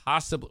you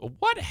possibly...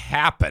 What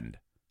happened?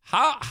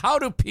 How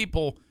do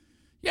people...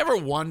 You ever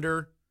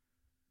wonder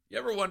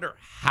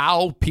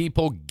how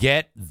people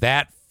get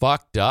that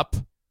fucked up?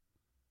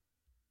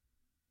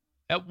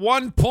 At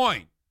one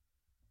point,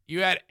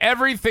 you had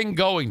everything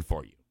going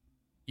for you.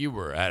 You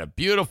had a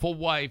beautiful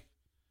wife.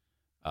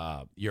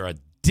 You're a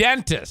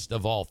dentist,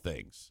 of all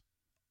things.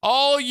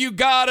 All you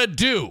gotta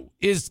do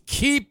is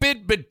keep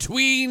it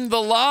between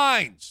the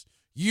lines,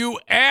 you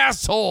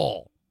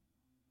asshole.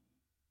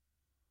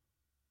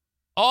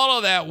 All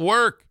of that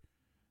work.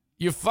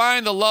 You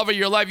find the love of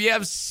your life. You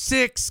have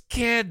 6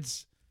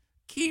 kids.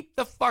 Keep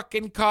the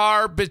fucking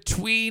car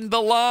between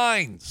the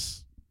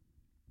lines.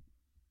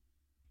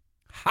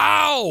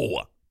 How?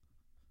 What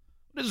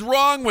is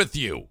wrong with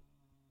you?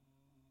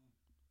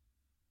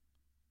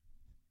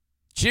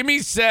 Jimmy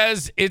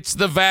says it's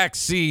the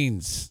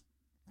vaccines.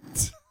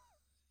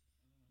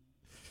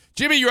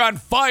 Jimmy, you're on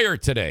fire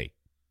today.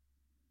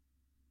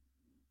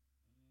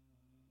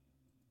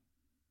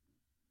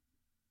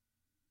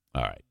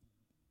 All right.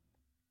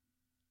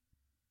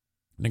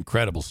 An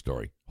incredible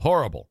story.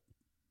 Horrible.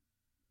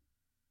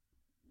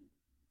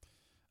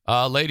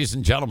 Ladies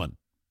and gentlemen,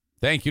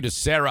 thank you to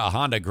Sarah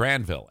Honda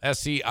Granville,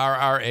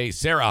 SERRA,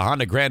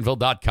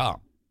 SarahHondaGranville.com.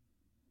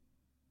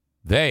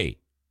 They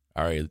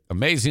are an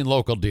amazing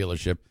local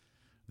dealership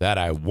that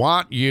I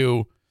want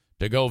you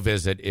to go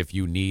visit if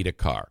you need a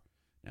car.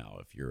 Now,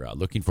 if you're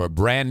looking for a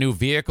brand new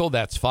vehicle,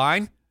 that's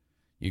fine.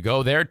 You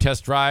go there,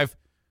 test drive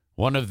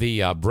one of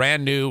the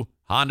brand new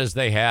Hondas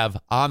they have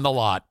on the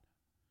lot,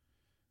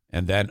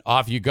 and then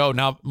off you go.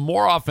 Now,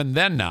 more often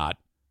than not,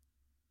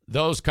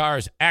 those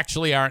cars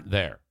actually aren't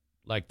there,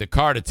 like the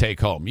car to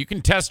take home. You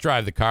can test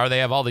drive the car. They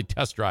have all the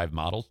test drive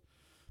models.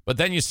 But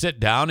then you sit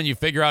down and you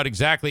figure out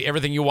exactly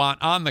everything you want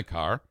on the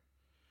car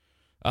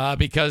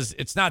because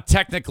it's not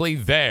technically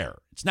there.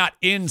 It's not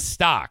in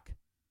stock.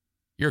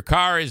 Your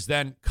car is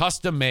then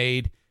custom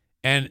made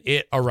and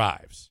it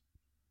arrives.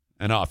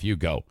 And off you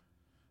go.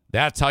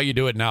 That's how you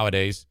do it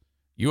nowadays.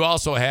 You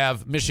also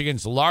have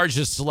Michigan's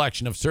largest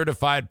selection of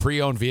certified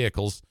pre-owned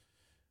vehicles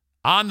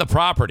on the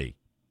property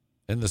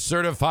in the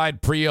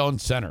Certified Pre-Owned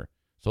Center.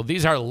 So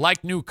these are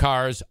like new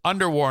cars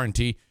under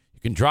warranty. You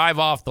can drive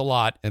off the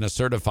lot in a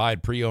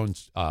certified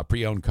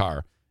pre-owned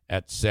car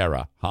at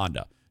Sarah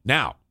Honda.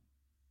 Now,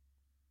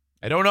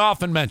 I don't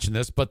often mention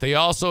this, but they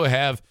also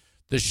have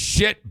the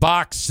shit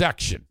box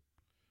section,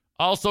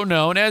 also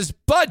known as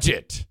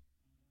budget.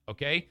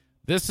 Okay?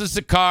 This is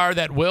a car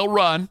that will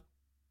run,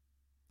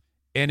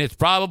 and it's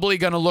probably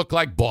going to look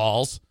like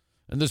balls,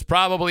 and there's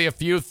probably a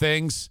few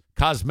things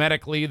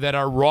cosmetically that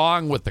are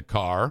wrong with the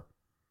car,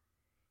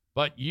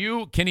 but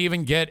you can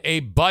even get a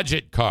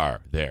budget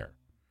car there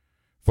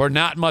for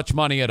not much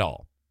money at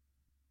all.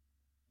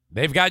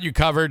 They've got you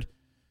covered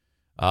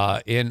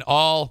in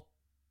all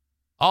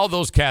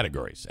those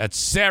categories at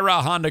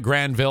Sarah Honda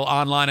Granville,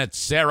 online at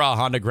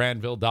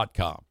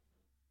SarahHondaGranville.com.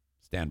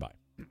 Stand by.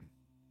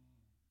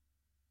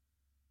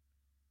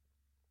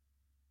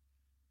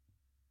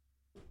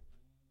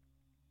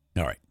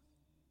 All right.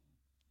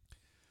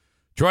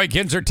 Troy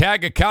Kinzer,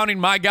 Tag Accounting.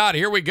 My God,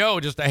 here we go.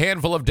 Just a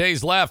handful of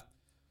days left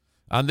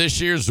on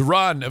this year's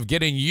run of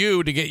getting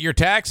you to get your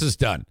taxes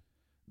done.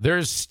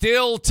 There's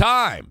still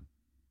time.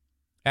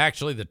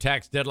 Actually, the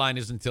tax deadline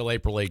isn't until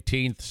April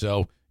 18th,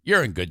 so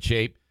you're in good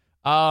shape.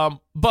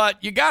 But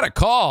you got to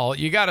call.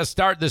 You got to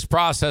start this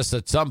process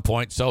at some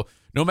point. So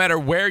no matter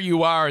where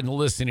you are in the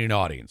listening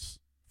audience,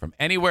 from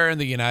anywhere in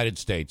the United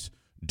States,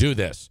 do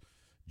this.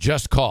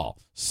 Just call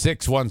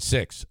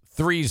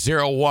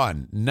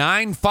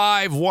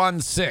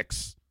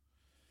 616-301-9516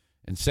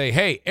 and say,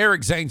 hey,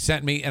 Eric Zane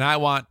sent me, and I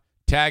want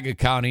Tag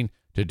Accounting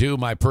to do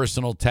my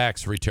personal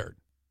tax return.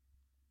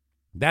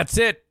 That's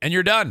it, and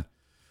you're done.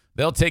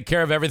 They'll take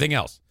care of everything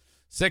else.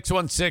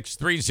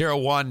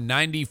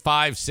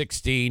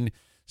 616-301-9516.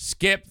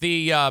 Skip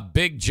the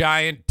big,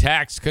 giant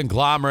tax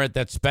conglomerate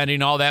that's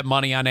spending all that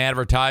money on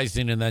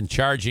advertising and then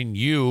charging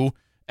you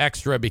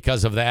extra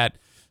because of that.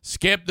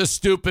 Skip the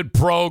stupid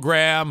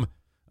program,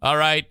 all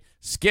right?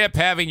 Skip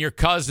having your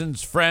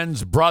cousin's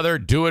friend's brother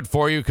do it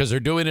for you because they're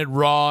doing it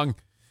wrong.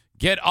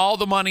 Get all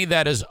the money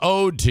that is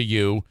owed to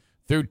you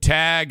through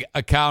Tag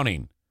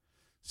Accounting.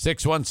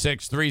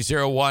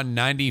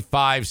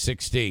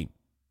 616-301-9516.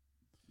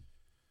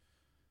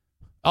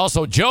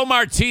 Also, Joe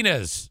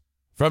Martinez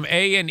from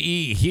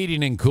A&E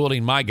Heating and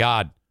Cooling. My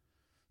God.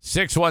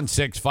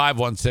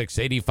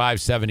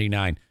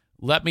 616-516-8579.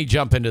 Let me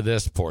jump into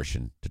this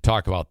portion to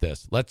talk about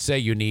this. Let's say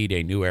you need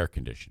a new air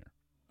conditioner.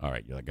 All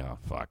right, you're like, oh,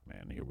 fuck,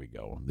 man, here we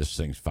go. This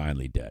thing's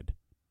finally dead.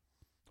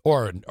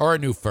 Or a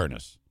new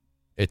furnace.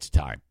 It's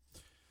time.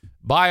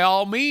 By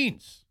all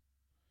means,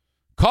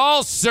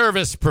 call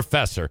Service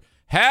Professor.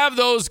 Have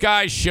those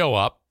guys show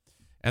up,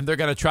 and they're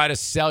going to try to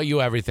sell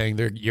you everything.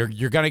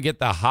 You're going to get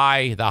the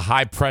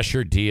high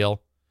pressure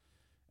deal,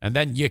 and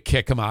then you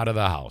kick them out of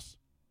the house.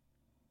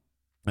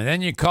 And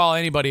then you call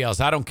anybody else.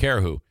 I don't care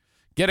who.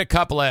 Get a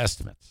couple of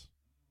estimates.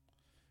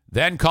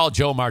 Then call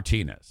Joe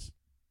Martinez.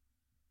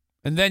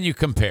 And then you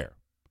compare.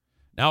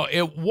 Now,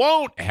 it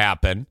won't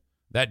happen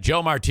that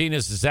Joe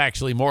Martinez is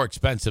actually more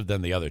expensive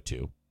than the other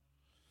two.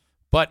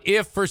 But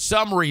if for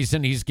some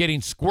reason he's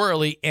getting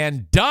squirrely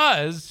and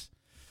does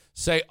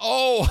say,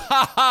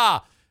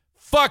 oh,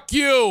 fuck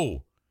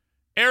you.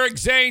 Eric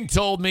Zane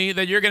told me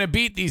that you're going to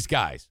beat these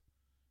guys.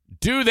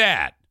 Do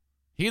that.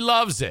 He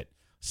loves it.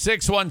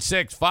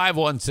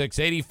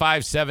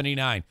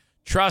 616-516-8579.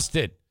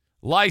 Trusted,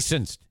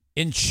 licensed,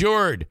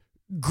 insured.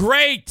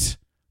 Great.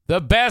 The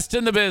best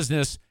in the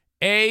business.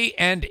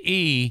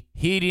 A&E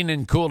Heating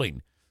and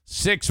Cooling.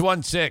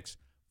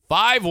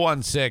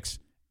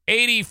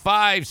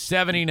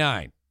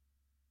 616-516-8579.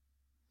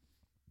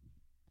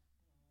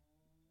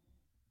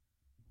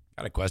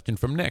 Got a question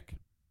from Nick.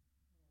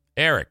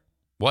 Eric,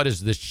 what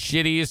is the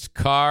shittiest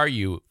car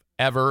you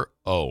ever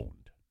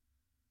owned?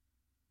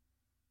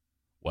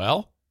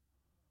 Well,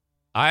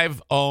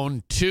 I've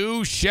owned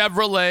 2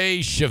 Chevrolet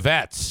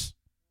Chevettes.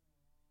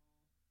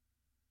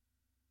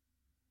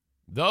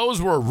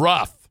 Those were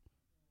rough.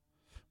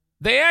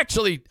 They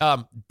actually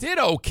did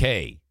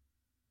okay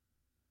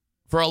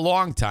for a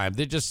long time.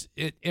 They just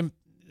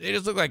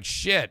look like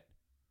shit.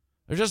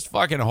 They're just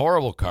fucking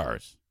horrible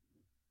cars.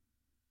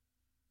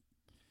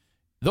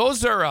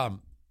 Those are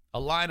a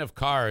line of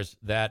cars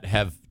that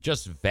have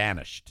just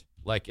vanished.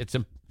 Like it's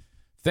a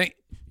thing.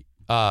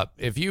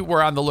 If you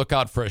were on the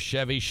lookout for a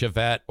Chevy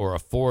Chevette or a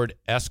Ford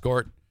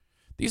Escort,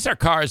 these are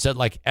cars that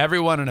like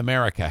everyone in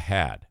America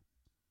had.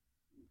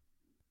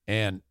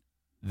 And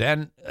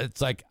then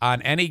it's like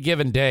on any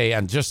given day,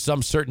 on just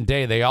some certain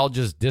day, they all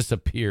just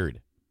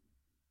disappeared.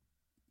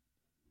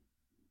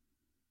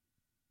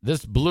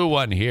 This blue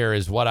one here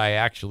is what I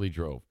actually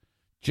drove.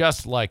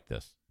 Just like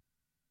this.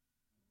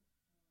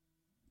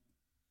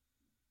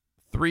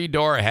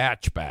 3-door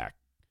hatchback.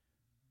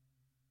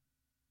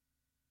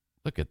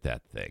 Look at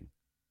that thing.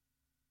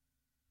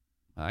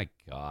 My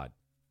God.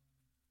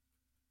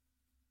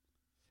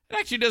 It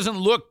actually doesn't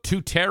look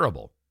too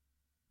terrible.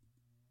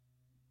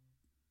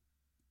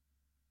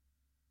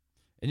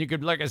 And you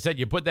could, like I said,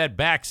 you put that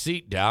back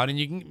seat down and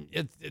you can,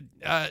 it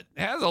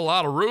has a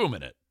lot of room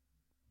in it.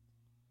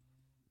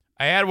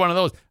 I had one of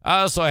those.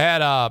 I also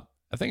had, I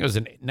think it was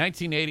an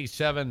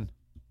 1987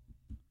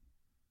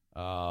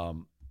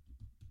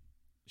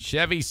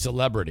 Chevy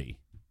Celebrity.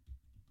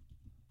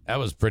 That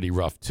was pretty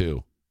rough,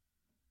 too.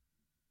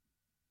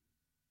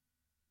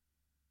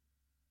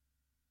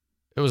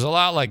 It was a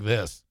lot like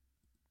this.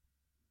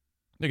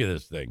 Look at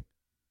this thing.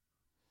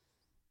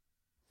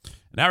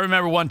 And I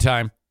remember one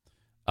time,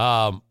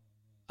 I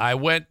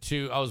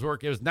was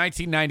working, it was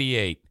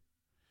 1998,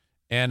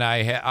 and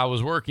I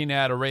was working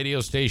at a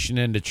radio station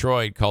in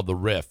Detroit called The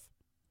Riff.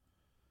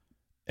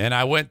 And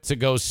I went to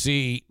go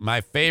see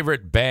my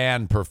favorite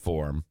band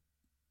perform,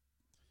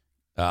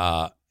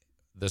 the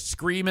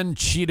Screamin'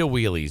 Cheetah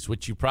Wheelies,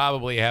 which you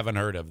probably haven't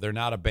heard of. They're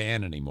not a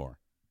band anymore.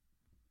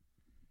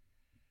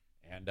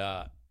 And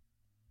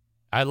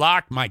I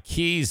locked my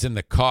keys in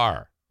the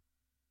car.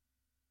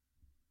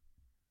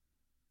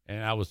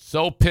 And I was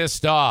so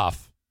pissed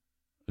off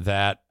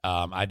that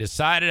I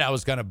decided I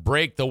was going to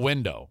break the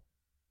window.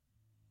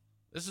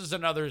 This is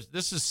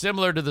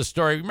similar to the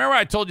story. Remember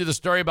I told you the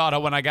story about how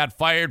when I got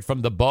fired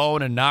from the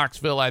Bone in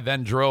Knoxville, I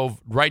then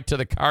drove right to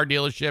the car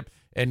dealership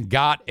and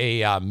got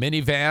a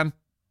minivan?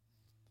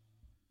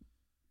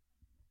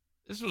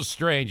 This was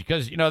strange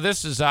because,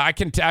 this is,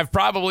 I've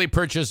probably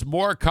purchased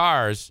more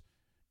cars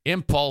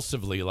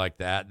impulsively like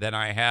that than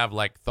I have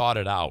thought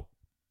it out.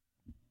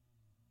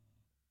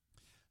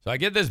 So I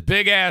get this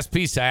big ass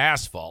piece of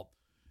asphalt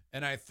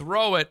and I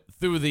throw it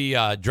through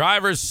the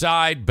driver's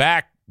side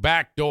back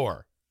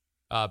door.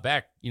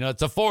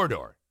 It's a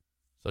 4-door.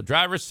 So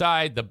driver's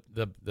side,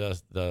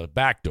 the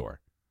back door.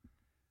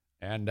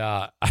 And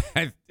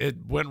it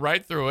went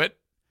right through it.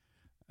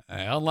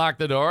 I unlocked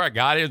the door. I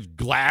got his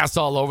glass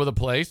all over the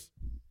place.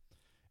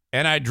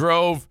 And I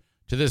drove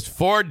to this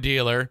Ford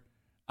dealer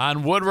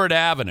on Woodward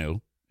Avenue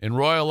in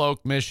Royal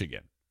Oak,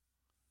 Michigan.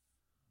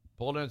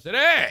 Pulled in and said,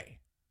 "Hey,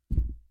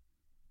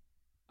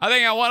 I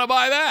think I want to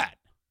buy that."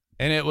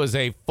 And it was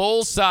a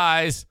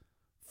full-size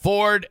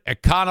Ford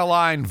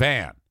Econoline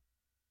van.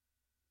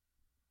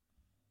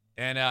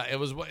 And it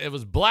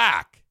was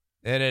black.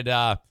 And it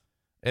had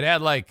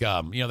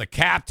the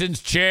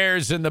captain's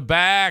chairs in the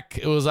back.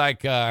 It was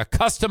like a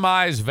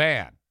customized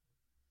van.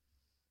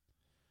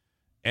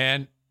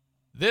 And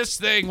this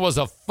thing was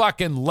a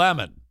fucking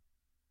lemon.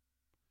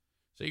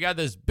 So you got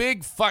this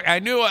big I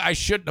knew I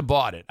shouldn't have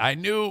bought it. I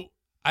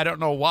don't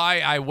know why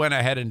I went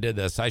ahead and did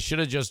this. I should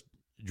have just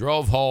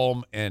drove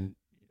home and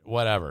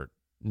whatever.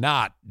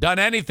 Not done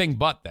anything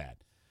but that.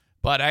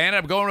 But I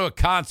ended up going to a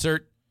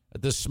concert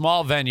at this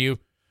small venue,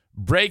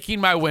 breaking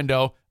my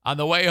window, on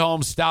the way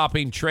home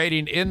stopping,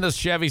 trading in the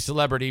Chevy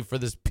Celebrity for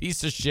this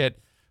piece of shit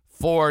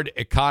Ford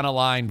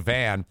Econoline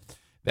van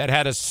that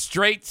had a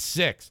straight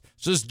 6.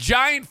 So this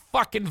giant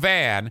fucking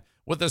van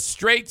with a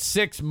straight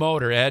 6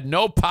 motor. It had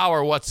no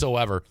power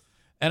whatsoever.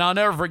 And I'll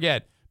never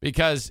forget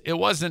because it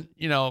wasn't,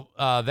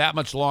 that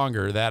much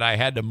longer that I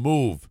had to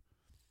move.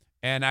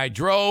 And I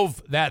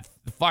drove that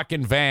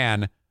fucking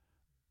van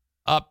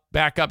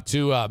back up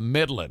to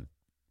Midland.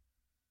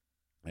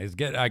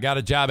 I got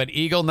a job at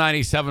Eagle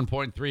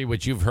 97.3,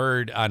 which you've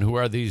heard on Who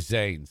Are These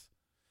Zanes?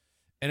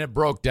 And it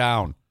broke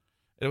down.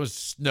 It was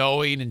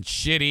snowing and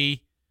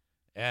shitty.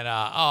 And,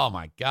 oh,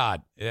 my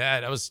God.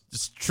 Yeah, I was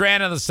just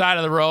stranded on the side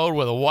of the road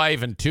with a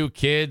wife and 2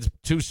 kids,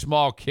 2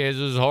 small kids.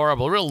 It was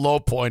horrible. A real low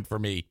point for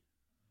me.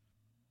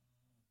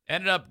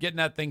 Ended up getting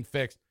that thing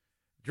fixed.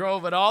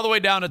 Drove it all the way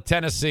down to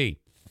Tennessee.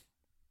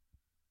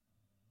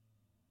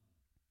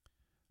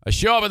 I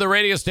show up at the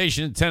radio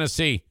station in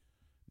Tennessee,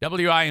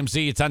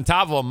 WIMZ. It's on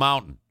top of a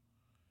mountain.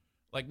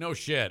 Like, no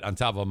shit, on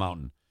top of a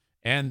mountain.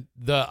 And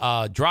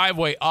the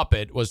driveway up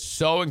it was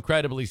so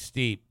incredibly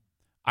steep.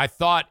 I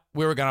thought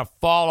we were going to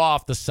fall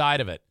off the side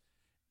of it.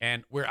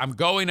 And I'm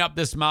going up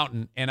this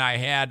mountain, and I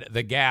had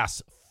the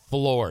gas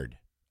floored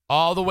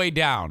all the way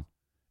down,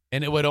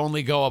 and it would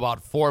only go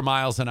about 4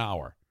 miles an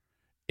hour.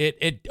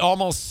 It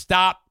almost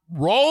stopped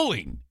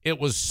rolling. It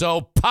was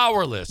so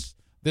powerless,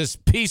 this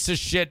piece of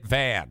shit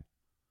van.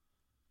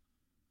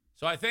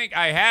 So I think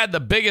I had the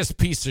biggest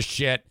piece of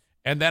shit,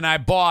 and then I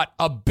bought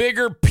a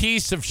bigger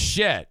piece of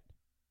shit.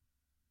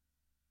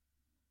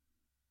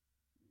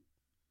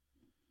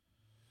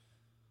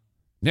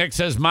 Nick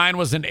says, mine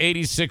was an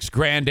 86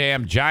 Grand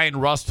Am, giant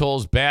rust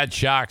holes, bad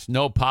shocks,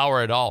 no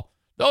power at all.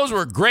 Those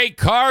were great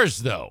cars,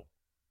 though.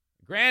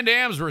 Grand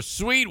Ams were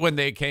sweet when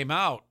they came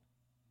out.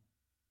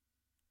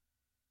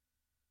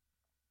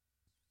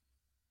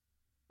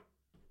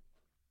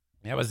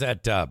 That was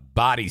that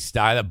body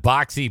style, the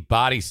boxy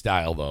body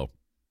style, though.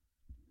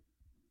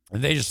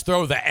 And they just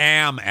throw the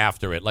Am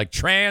after it, like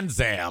Trans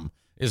Am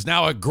is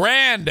now a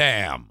Grand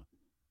Am.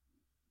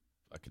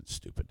 Fucking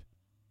stupid.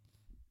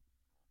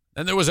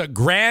 Then there was a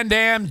Grand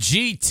Am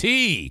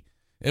GT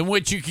in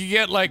which you could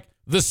get like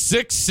the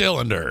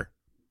 6-cylinder.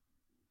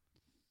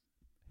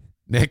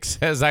 Nick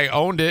says, I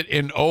owned it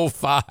in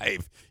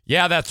 05.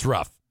 Yeah, that's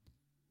rough.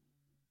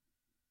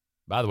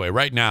 By the way,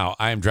 right now,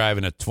 I am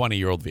driving a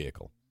 20-year-old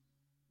vehicle.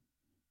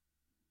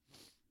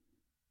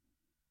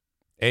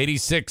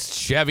 86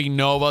 Chevy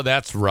Nova,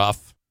 that's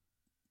rough.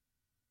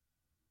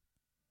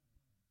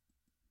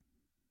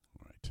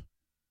 All right.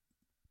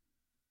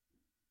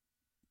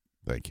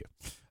 Thank you.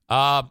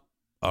 All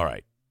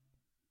right.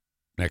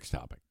 Next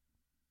topic.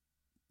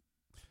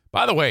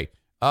 By the way,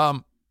 I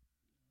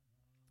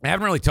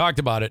haven't really talked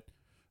about it,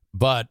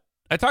 but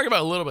I talked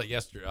about it a little bit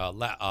yesterday,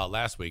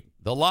 last week.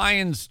 The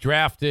Lions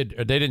drafted,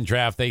 or they didn't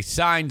draft, they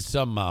signed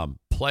some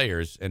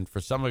players. And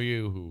for some of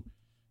you who,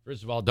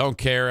 first of all, don't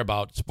care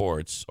about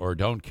sports or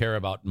don't care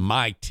about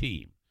my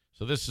team,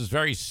 so this is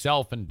very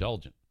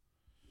self-indulgent.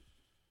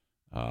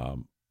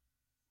 The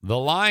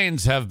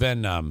Lions have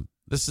been,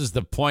 this is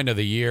the point of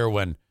the year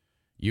when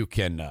you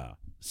can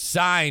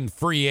sign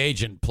free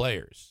agent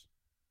players.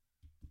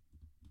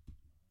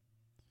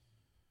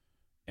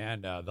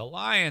 And the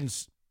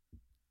Lions,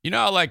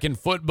 like in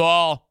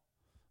football,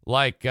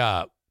 like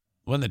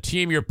when the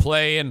team you're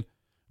playing,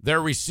 their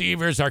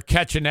receivers are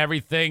catching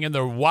everything and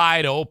they're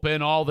wide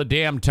open all the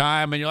damn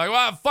time. And you're like,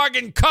 well,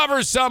 fucking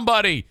cover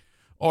somebody.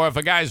 Or if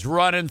a guy's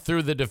running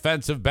through the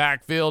defensive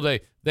backfield,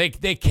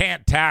 they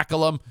can't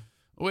tackle him.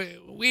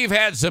 We've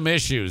had some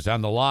issues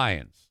on the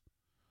Lions.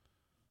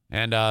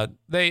 And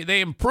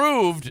they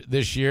improved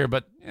this year,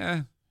 but,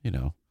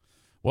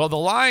 Well, the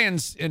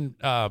Lions,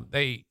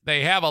 they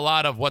have a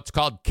lot of what's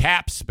called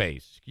cap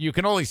space. You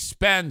can only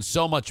spend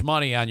so much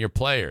money on your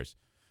players.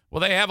 Well,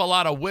 they have a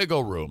lot of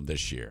wiggle room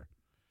this year.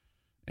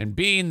 And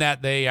being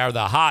that they are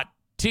the hot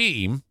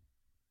team,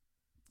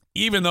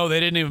 even though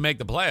they didn't even make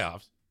the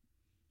playoffs,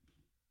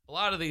 a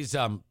lot of these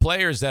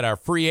players that are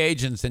free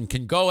agents and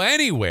can go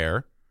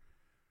anywhere,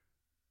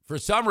 for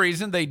some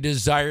reason, they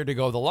desire to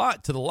go to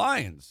the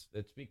Lions.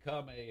 It's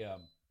become a,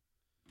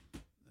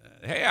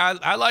 hey,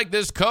 I like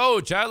this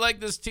coach. I like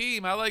this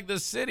team. I like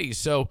this city.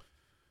 So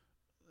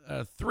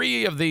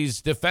 3 of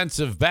these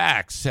defensive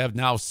backs have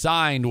now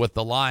signed with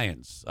the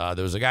Lions.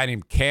 There was a guy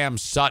named Cam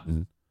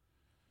Sutton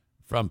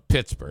from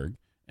Pittsburgh,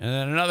 and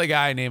then another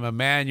guy named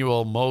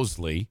Emmanuel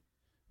Mosley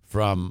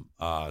from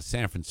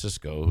San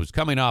Francisco, who's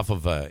coming off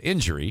of an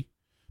injury.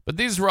 But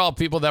these were all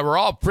people that were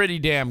all pretty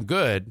damn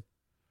good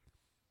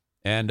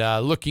and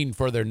looking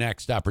for their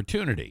next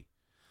opportunity.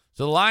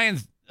 So the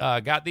Lions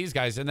got these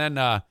guys, and then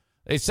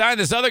they signed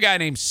this other guy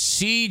named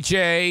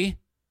C.J.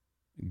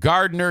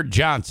 Gardner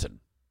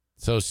Johnson.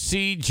 So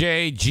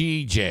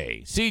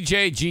CJGJ.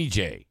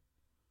 CJGJ.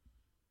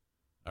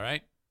 All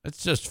right?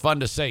 It's just fun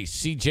to say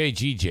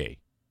CJGJ.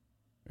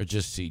 Or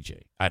just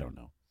CJ. I don't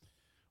know.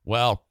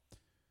 Well,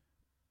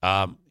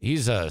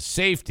 he's a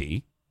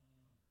safety,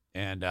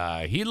 and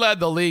he led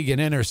the league in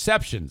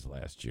interceptions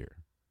last year.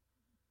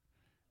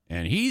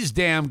 And he's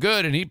damn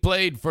good, and he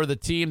played for the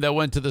team that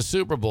went to the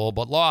Super Bowl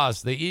but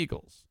lost, the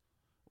Eagles.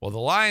 Well, the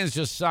Lions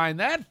just signed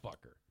that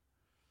fucker.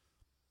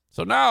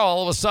 So now,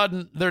 all of a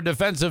sudden, their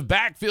defensive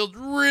backfield's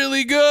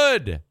really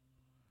good.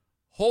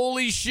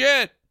 Holy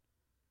shit.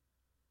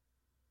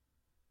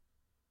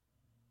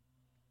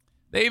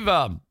 They've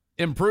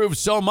improved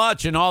so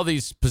much in all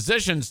these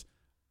positions.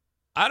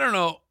 I don't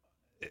know.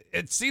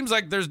 It seems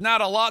like there's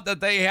not a lot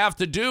that they have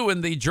to do in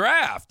the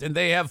draft, and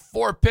they have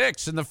 4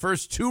 picks in the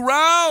first 2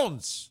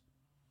 rounds.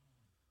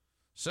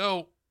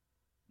 So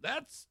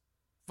that's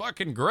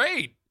fucking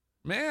great,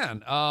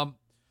 man.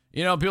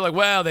 People are like,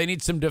 well, they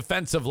need some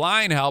defensive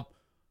line help.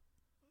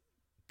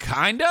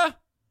 Kinda.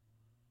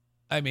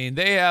 I mean,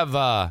 they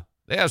have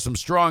some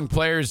strong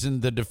players in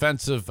the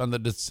defensive on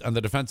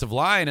the defensive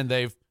line, and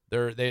the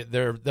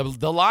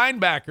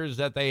linebackers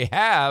that they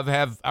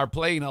are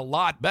playing a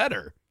lot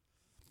better.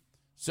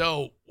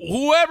 So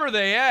whoever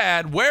they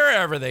add,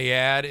 wherever they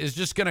add, is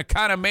just going to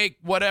kind of make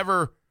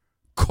whatever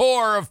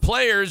core of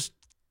players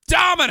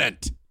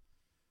dominant.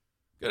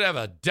 Could have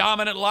a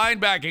dominant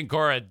linebacking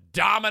core, a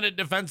dominant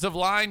defensive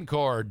line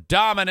core,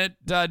 dominant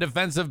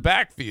defensive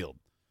backfield.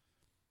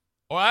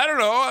 Or I don't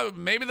know,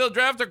 maybe they'll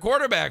draft a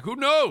quarterback. Who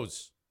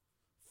knows?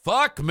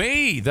 Fuck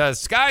me. The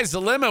sky's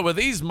the limit with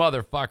these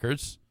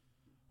motherfuckers.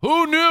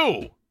 Who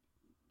knew?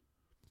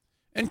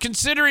 And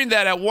considering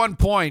that at one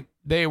point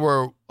they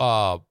were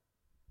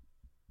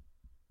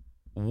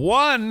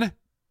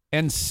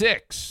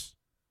 1-6,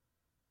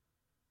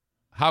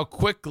 how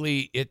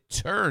quickly it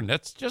turned.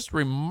 That's just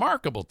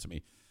remarkable to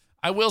me.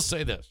 I will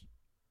say this.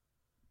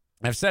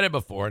 I've said it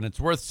before, and it's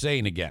worth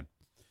saying again.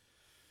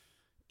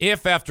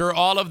 if after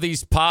all of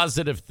these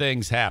positive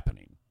things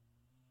happen,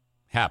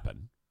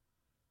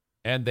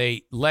 and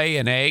they lay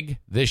an egg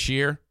this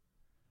year,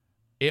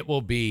 it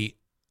will be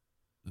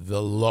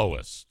the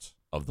lowest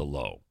of the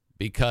low,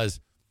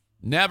 because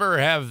never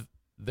has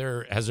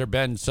there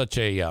been such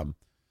a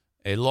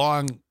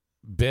long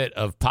bit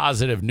of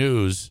positive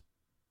news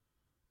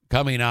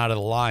coming out of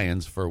the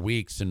Lions for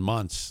weeks and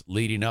months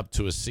leading up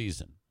to a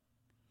season.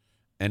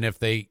 And if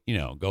they,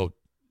 go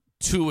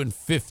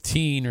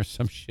 2-15 or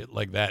some shit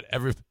like that,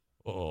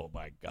 oh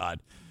my God,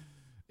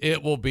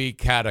 it will be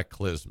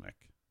cataclysmic.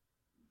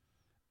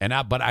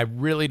 But I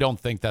really don't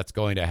think that's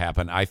going to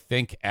happen. I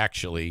think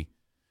actually,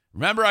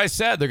 remember I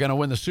said they're going to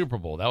win the Super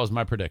Bowl. That was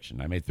my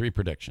prediction. I made 3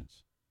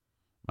 predictions.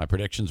 My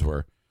predictions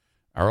were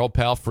our old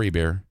pal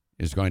Freebeer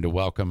is going to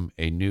welcome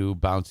a new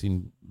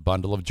bouncing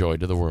bundle of joy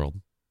to the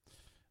world.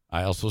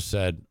 I also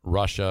said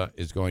Russia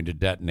is going to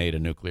detonate a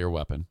nuclear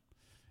weapon.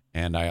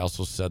 And I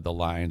also said the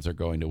Lions are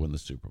going to win the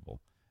Super Bowl.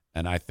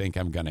 And I think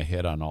I'm going to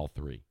hit on all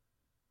 3.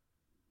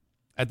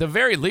 At the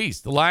very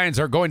least, the Lions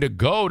are going to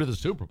go to the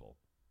Super Bowl.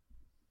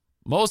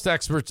 Most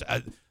experts,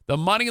 the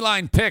money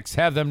line picks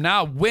have them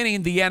now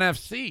winning the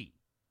NFC.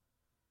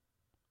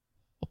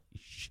 Holy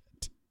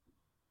shit.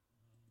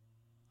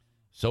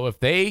 So if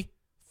they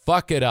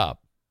fuck it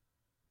up,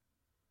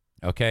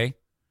 okay,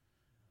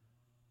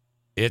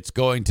 it's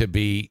going to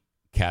be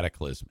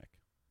cataclysmic.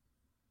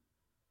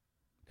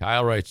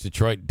 Kyle writes,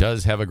 Detroit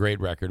does have a great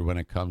record when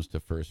it comes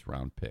to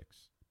first-round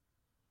picks.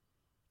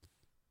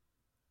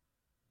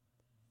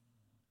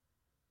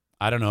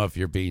 I don't know if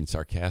you're being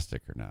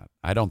sarcastic or not.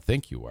 I don't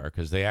think you are,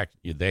 because they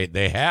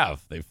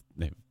have.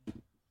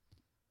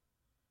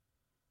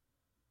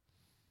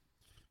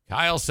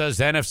 Kyle says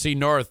NFC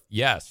North.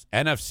 Yes,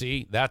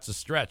 NFC, that's a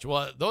stretch.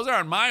 Well, those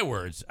aren't my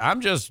words.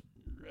 I'm just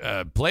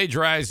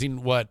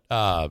plagiarizing what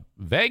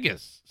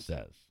Vegas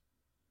says.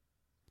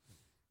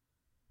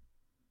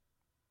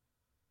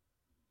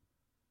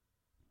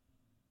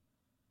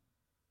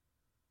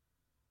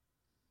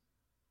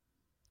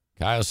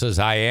 Kyle says,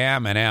 I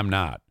am and am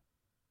not.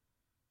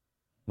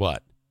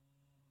 What?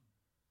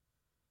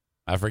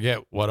 I forget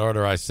what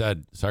order I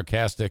said,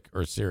 sarcastic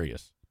or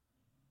serious.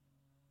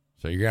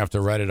 So you're going to have to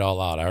write it all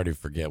out. I already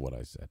forget what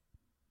I said.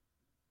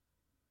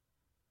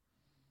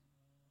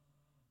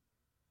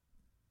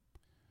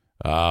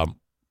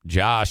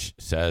 Josh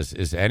says,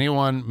 is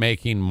anyone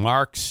making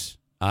marks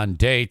on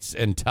dates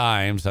and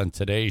times on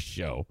today's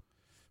show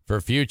for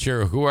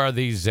future Who Are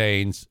These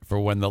Zanes for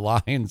when the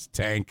Lions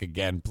tank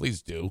again?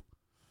 Please do.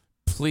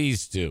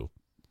 Please do.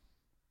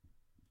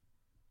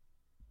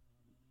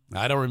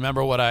 I don't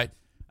remember what I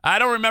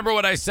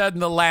said in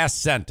the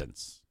last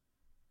sentence.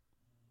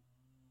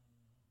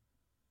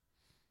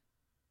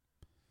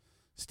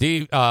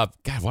 Steve, God,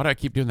 why do I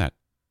keep doing that?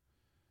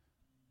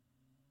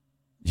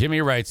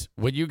 Jimmy writes,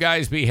 would you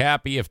guys be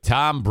happy if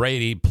Tom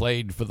Brady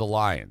played for the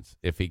Lions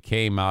if he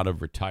came out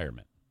of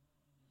retirement?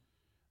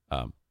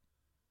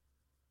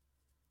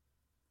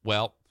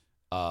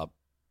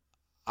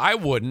 I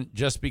wouldn't,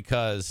 just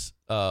because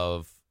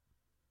of,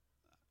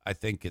 I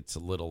think he's a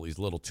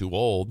little too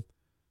old.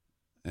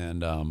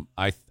 And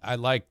I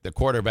like the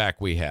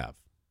quarterback we have.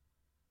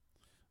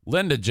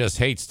 Linda just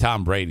hates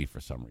Tom Brady for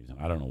some reason.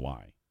 I don't know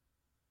why.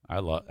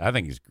 I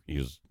think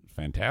he's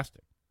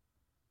fantastic.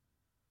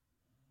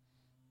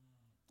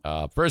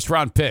 First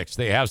round picks.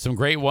 They have some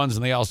great ones,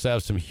 and they also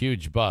have some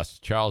huge busts.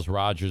 Charles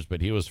Rogers, but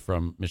he was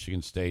from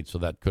Michigan State, so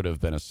that could have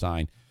been a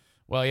sign.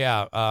 Well,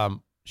 yeah,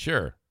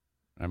 sure.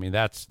 I mean,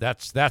 that's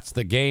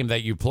the game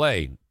that you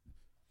play.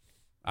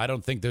 I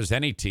don't think there's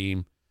any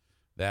team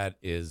that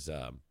is.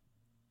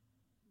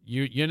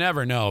 You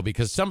never know,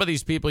 because some of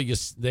these people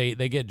they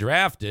get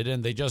drafted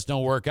and they just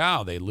don't work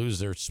out. They lose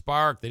their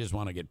spark. They just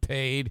want to get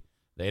paid.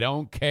 They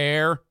don't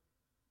care.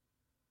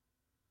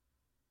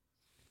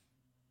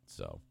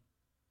 So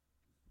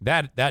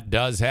that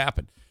does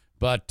happen.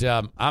 But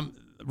I'm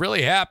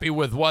really happy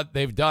with what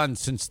they've done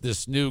since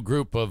this new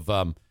group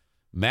of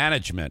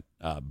management.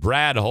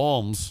 Brad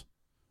Holmes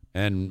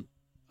and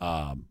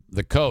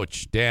the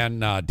coach,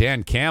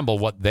 Dan Campbell,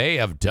 what they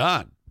have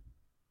done.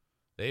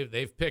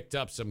 They've picked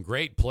up some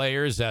great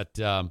players that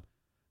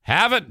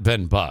haven't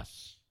been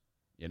busts,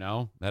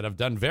 that have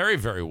done very,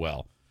 very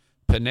well.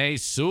 Penei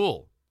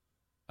Sewell,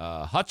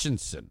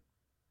 Hutchinson.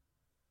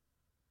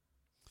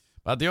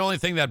 But the only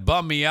thing that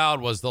bummed me out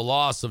was the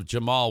loss of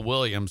Jamal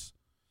Williams.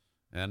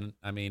 And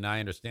I mean, I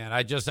understand.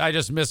 I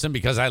just miss him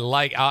because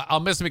I'll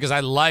miss him because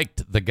I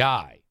liked the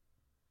guy.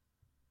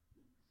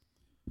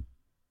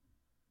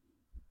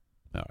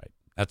 All right.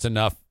 That's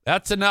enough.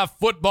 That's enough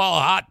football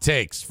hot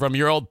takes from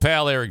your old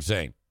pal Eric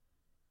Zane.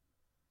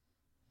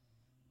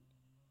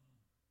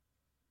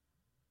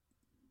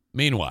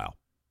 Meanwhile,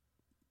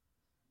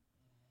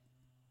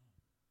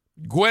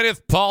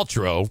 Gwyneth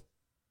Paltrow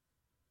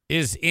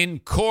is in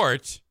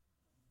court.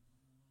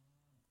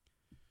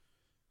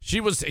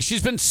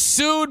 She's been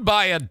sued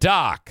by a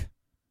doc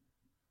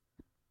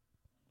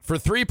for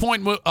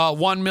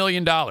 $3.1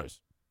 million.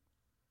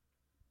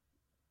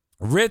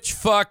 Rich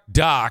fuck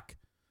doc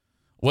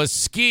was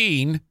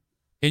skiing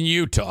in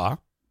Utah,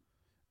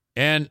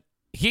 And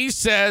he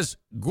says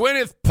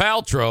Gwyneth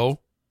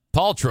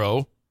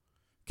Paltrow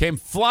came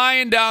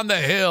flying down the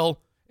hill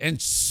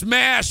and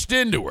smashed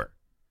into her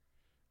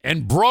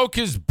and broke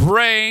his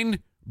brain,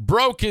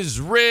 broke his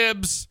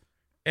ribs,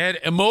 and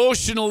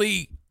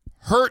emotionally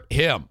hurt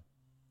him.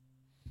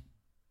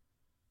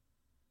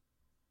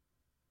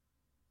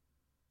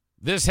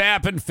 This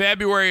happened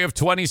February of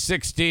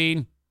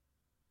 2016.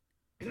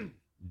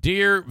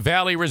 Deer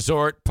Valley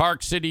Resort,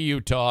 Park City,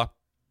 Utah.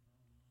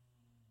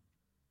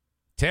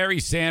 Terry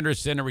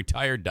Sanderson, a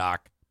retired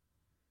doc.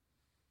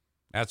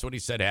 That's what he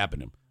said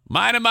happened to him.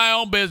 Minding my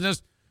own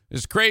business.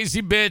 This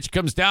crazy bitch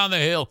comes down the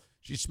hill.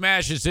 She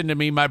smashes into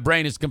me. My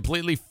brain is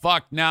completely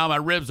fucked now. My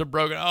ribs are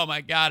broken. Oh,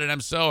 my God, and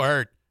I'm so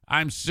hurt.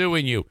 I'm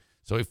suing you.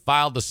 So he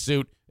filed the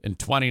suit in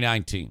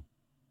 2019.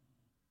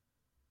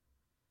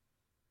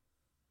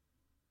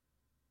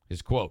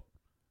 His quote,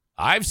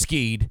 I've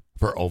skied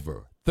for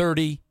over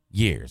 30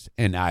 years,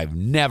 and I've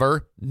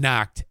never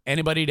knocked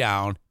anybody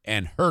down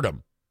and hurt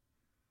them,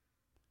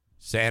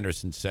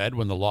 Sanderson said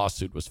when the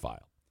lawsuit was filed.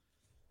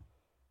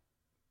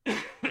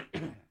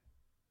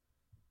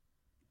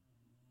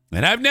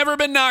 And I've never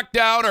been knocked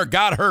down or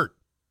got hurt.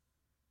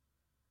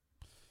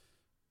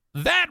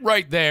 That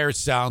right there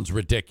sounds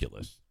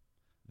ridiculous.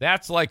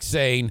 That's like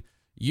saying,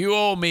 you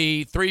owe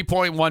me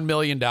 $3.1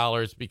 million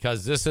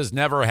because this has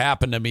never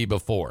happened to me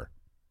before.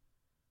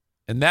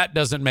 And that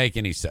doesn't make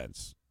any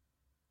sense.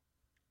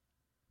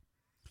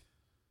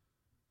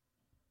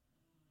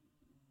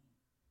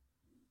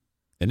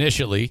 He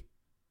initially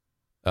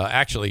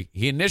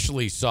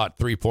sought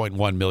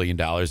 $3.1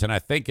 million, and I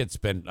think it's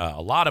been,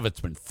 a lot of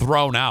it's been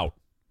thrown out.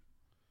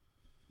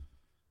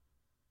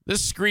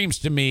 This screams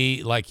to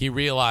me like he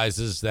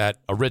realizes that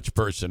a rich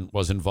person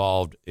was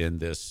involved in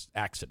this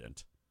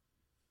accident,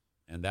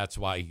 and that's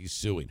why he's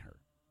suing her.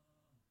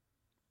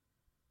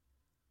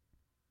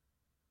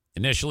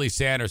 Initially,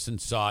 Sanderson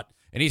sought,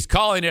 and he's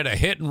calling it a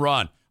hit and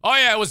run. Oh,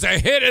 yeah, it was a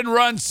hit and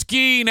run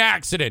skiing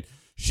accident.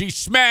 She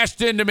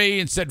smashed into me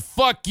and said,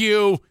 fuck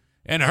you,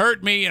 and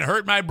hurt me and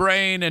hurt my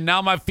brain, and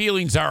now my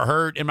feelings are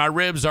hurt and my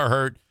ribs are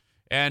hurt,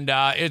 and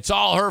it's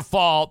all her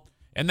fault.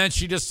 And then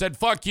she just said,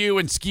 fuck you,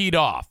 and skied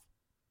off.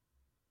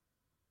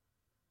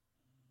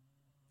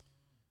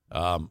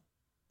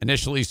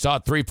 Initially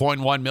sought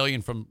 $3.1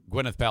 million from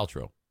Gwyneth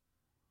Paltrow.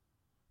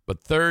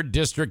 But 3rd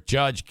District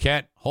Judge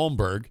Kent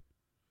Holmberg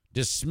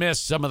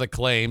dismissed some of the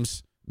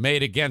claims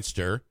made against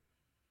her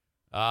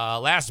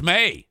last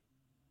May.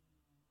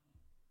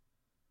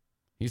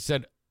 He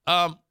said,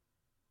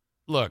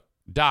 look,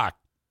 Doc,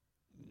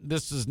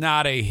 this is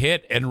not a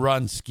hit and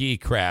run ski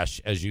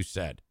crash, as you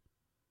said.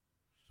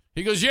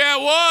 He goes, yeah,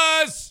 it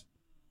was.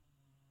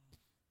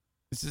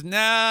 He says,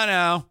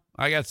 no.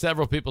 I got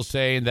several people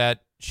saying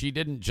that she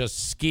didn't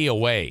just ski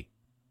away.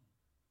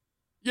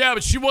 Yeah,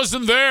 but she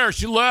wasn't there.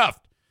 She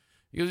left.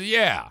 He goes,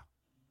 yeah,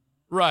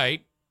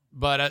 right.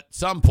 But at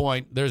some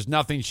point, there's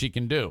nothing she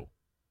can do.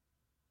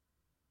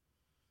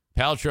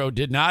 Paltrow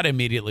did not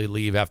immediately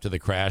leave after the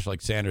crash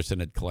like Sanderson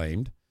had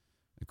claimed,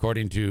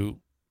 according to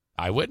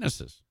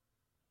eyewitnesses.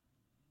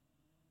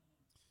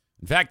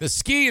 In fact, the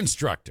ski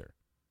instructor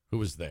who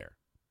was there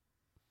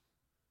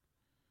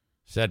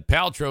said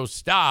Paltrow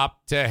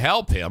stopped to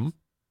help him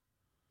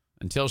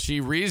until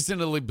she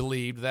reasonably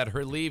believed that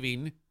her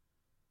leaving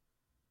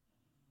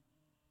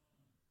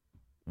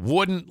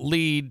wouldn't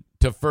lead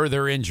to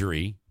further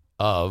injury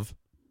of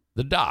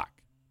the doc.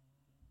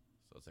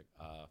 So it's like,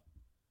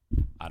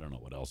 I don't know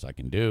what else I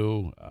can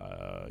do.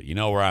 You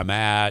know where I'm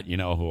at. You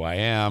know who I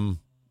am.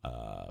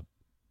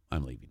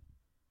 I'm leaving.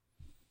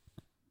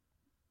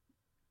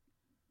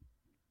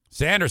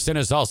 Sanderson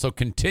has also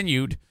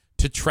continued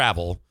to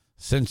travel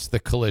since the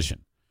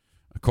collision,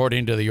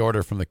 according to the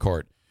order from the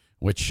court,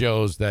 which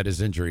shows that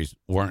his injuries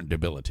weren't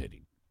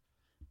debilitating.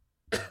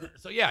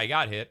 So, yeah, he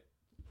got hit.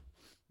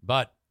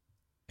 All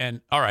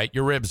right,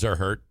 your ribs are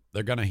hurt.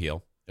 They're going to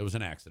heal. It was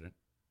an accident.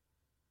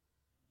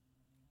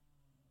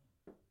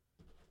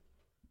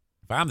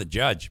 If I'm the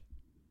judge,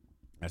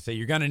 I say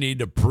you're going to need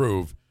to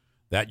prove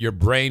that your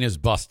brain is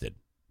busted.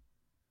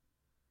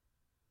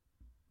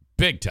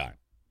 Big time.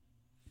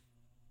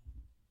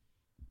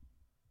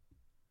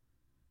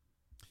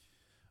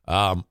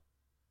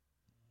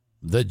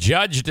 The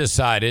judge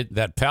decided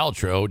that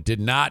Paltrow did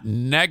not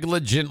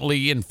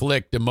negligently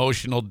inflict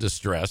emotional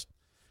distress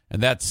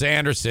and that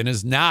Sanderson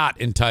is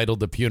not entitled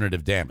to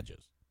punitive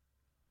damages.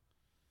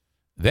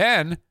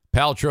 Then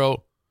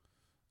Paltrow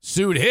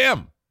sued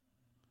him,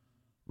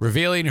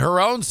 revealing her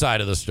own side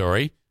of the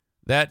story,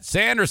 that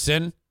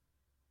Sanderson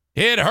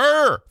hit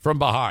her from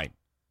behind.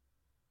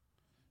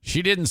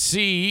 She didn't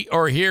see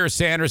or hear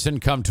Sanderson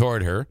come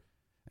toward her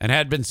and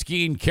had been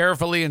skiing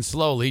carefully and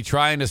slowly,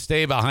 trying to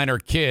stay behind her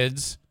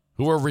kids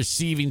who were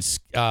receiving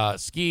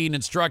skiing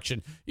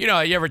instruction. You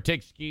know, you ever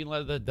take skiing?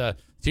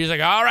 She's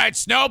like, all right,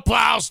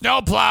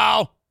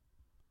 snowplow.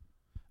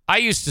 I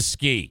used to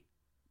ski.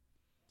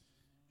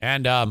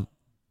 And,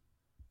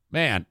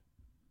 man,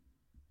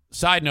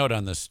 side note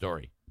on this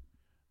story.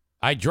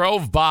 I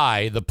drove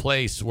by the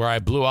place where I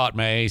blew out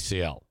my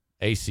ACL.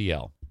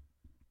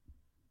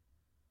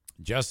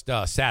 just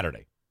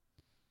Saturday.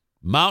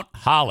 Mount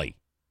Holly.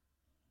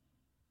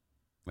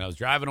 When I was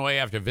driving away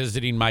after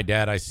visiting my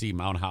dad, I see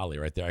Mount Holly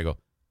right there. I go,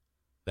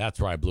 that's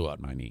where I blew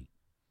out my knee.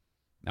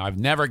 Now, I've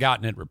never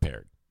gotten it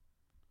repaired.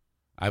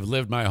 I've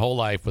lived my whole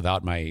life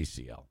without my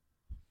ACL.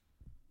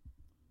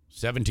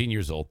 17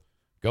 years old,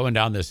 going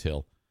down this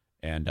hill,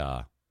 and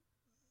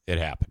it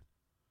happened.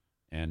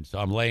 And so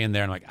I'm laying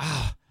there, and I'm like,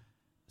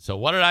 So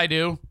what did I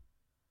do?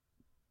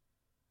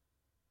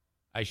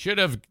 I should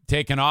have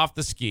taken off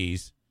the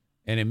skis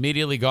and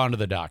immediately gone to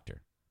the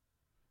doctor.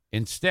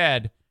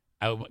 Instead,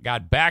 I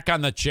got back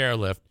on the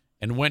chairlift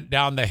and went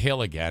down the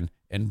hill again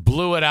and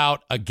blew it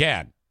out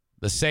again,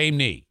 the same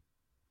knee,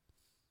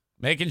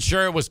 making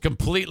sure it was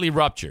completely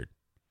ruptured.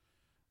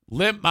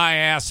 Limped my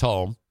ass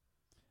home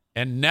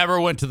and never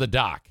went to the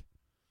doc.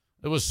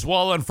 It was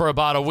swollen for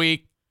about a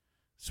week.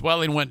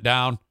 Swelling went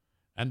down.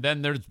 And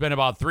then there's been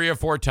about 3 or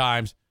 4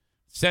 times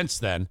since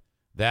then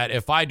that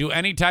if I do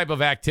any type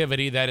of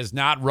activity that is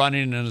not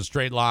running in a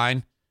straight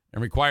line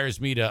and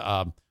requires me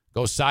to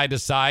go side to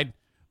side,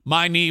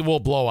 my knee will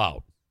blow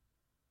out.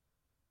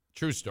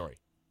 True story.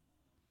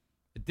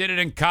 I did it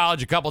in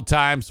college a couple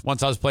times.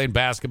 Once I was playing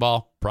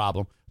basketball,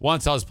 problem.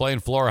 Once I was playing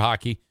floor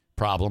hockey,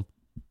 problem.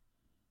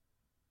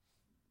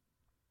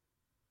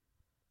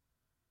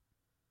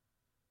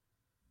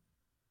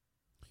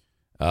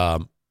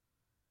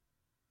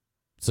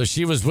 So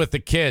she was with the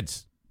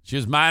kids. She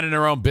was minding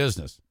her own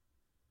business.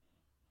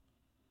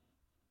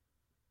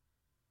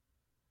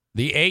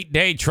 The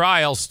 8-day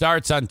trial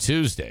starts on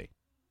Tuesday.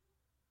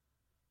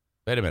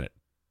 Wait a minute.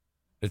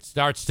 It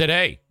starts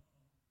today.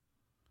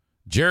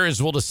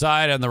 Jurors will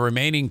decide on the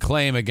remaining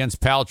claim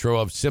against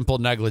Paltrow of simple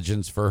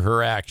negligence for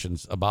her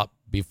actions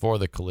before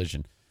the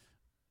collision.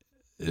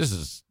 This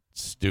is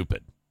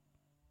stupid.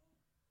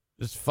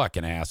 This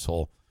fucking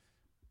asshole.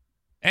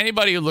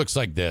 Anybody who looks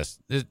like this,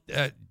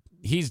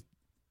 he's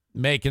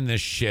making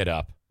this shit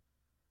up.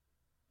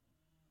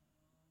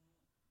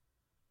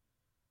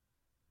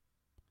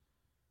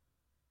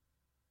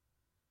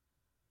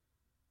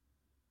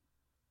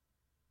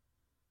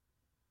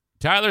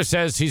 Tyler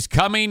says he's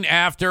coming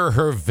after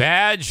her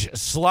vag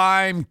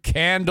slime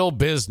candle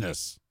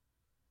business.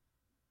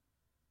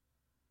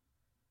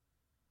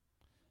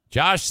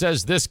 Josh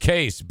says this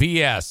case,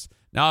 BS.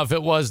 Now, if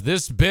it was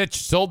this bitch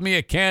sold me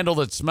a candle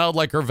that smelled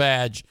like her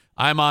vag,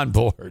 I'm on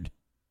board.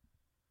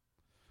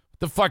 What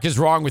the fuck is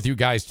wrong with you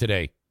guys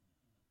today?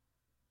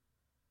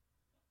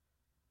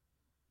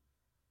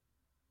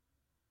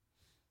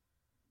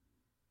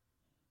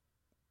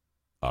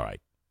 All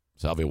right.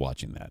 So I'll be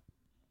watching that.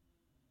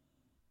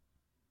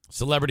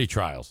 Celebrity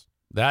trials.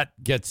 That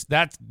gets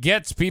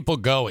people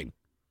going.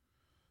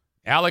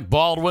 Alec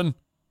Baldwin,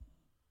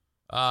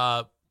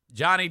 Johnny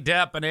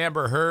Depp and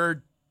Amber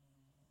Heard,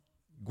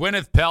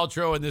 Gwyneth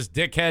Paltrow and this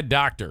dickhead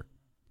doctor.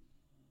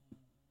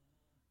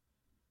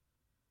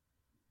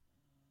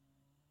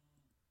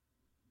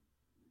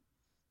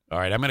 All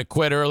right, I'm going to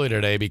quit early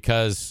today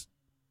because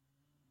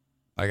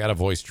I got a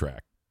voice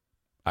track.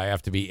 I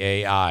have to be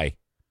AI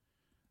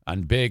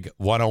on Big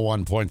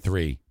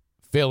 101.3,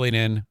 filling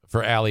in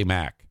for Allie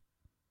Mack.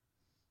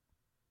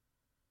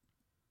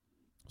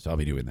 So I'll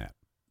be doing that.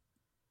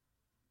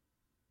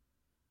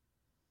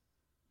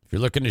 If you're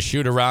looking to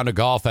shoot a round of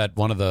golf at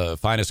one of the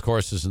finest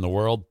courses in the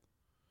world,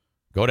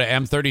 go to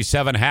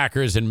M37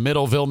 Hackers in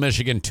Middleville,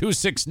 Michigan,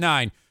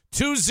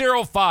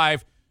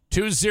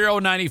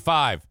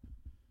 269-205-2095.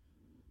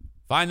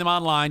 Find them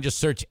online. Just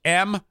search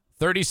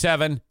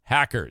M37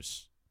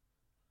 Hackers.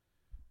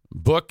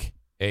 Book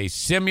a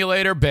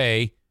simulator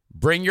bay.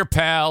 Bring your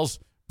pals.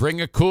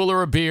 Bring a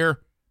cooler of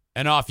beer.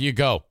 And off you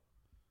go.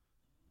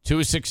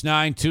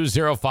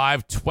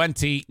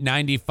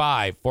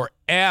 269-205-2095 for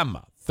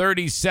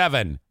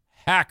M37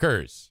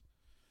 Hackers.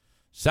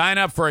 Sign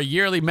up for a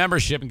yearly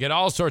membership and get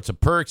all sorts of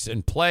perks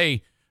and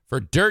play for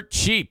dirt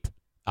cheap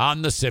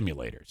on the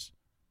simulators.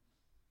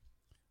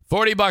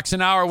 $40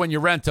 an hour when you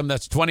rent them.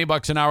 That's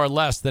 $20 an hour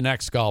less than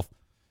X Golf.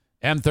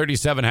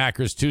 M37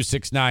 Hackers,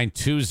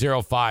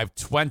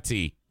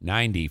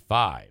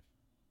 269-205-2095.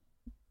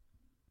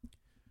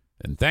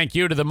 And thank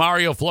you to the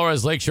Mario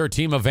Flores Lakeshore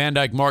team of Van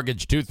Dyke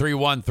Mortgage,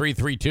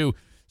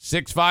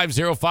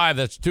 231-332-6505.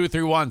 That's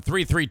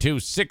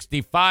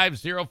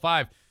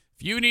 231-332-6505.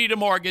 If you need a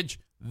mortgage,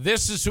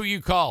 this is who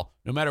you call.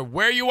 No matter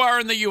where you are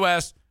in the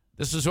U.S.,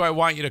 this is who I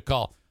want you to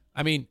call.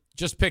 I mean,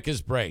 just pick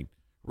his brain.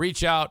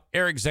 Reach out.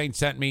 Eric Zane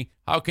sent me.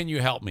 How can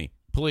you help me?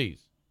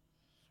 Please.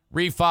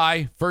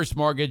 Refi, first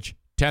mortgage,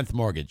 10th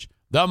mortgage.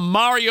 The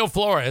Mario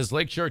Flores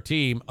Lakeshore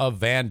team of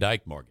Van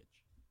Dyke Mortgage.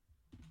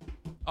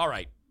 All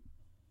right.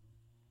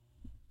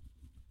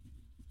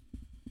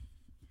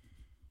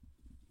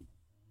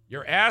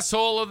 Your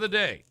asshole of the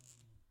day.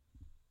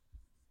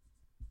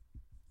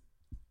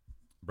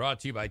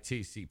 Brought to you by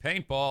TC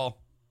Paintball.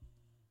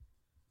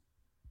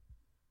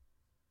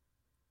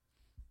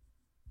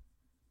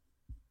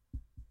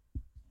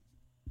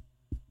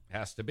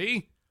 Has to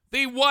be.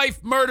 The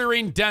wife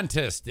murdering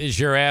dentist is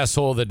your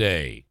asshole of the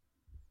day.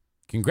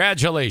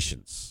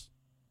 Congratulations.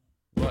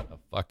 What a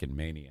fucking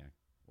maniac.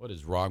 What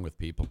is wrong with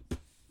people?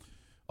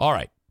 All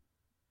right.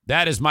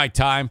 That is my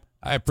time.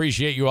 I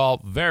appreciate you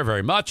all very,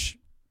 very much.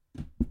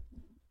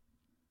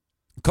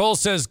 Cole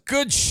says,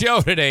 good show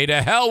today.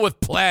 To hell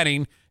with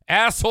planning.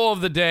 Asshole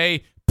of the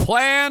day.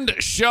 Planned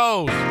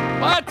shows.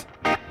 What?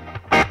 All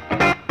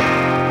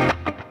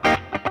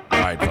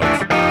right, folks.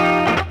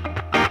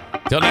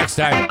 Till next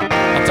time,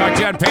 I'll talk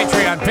to you on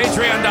Patreon.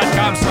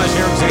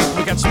 Patreon.com/Eric Zane.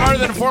 We got Smarter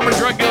Than a Former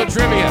Drug Dealer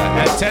trivia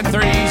at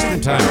 10:30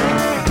 Eastern Time.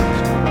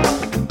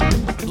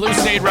 Blue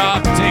State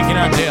Rob taking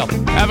on Dale.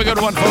 Have a good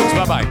one, folks.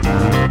 Bye-bye.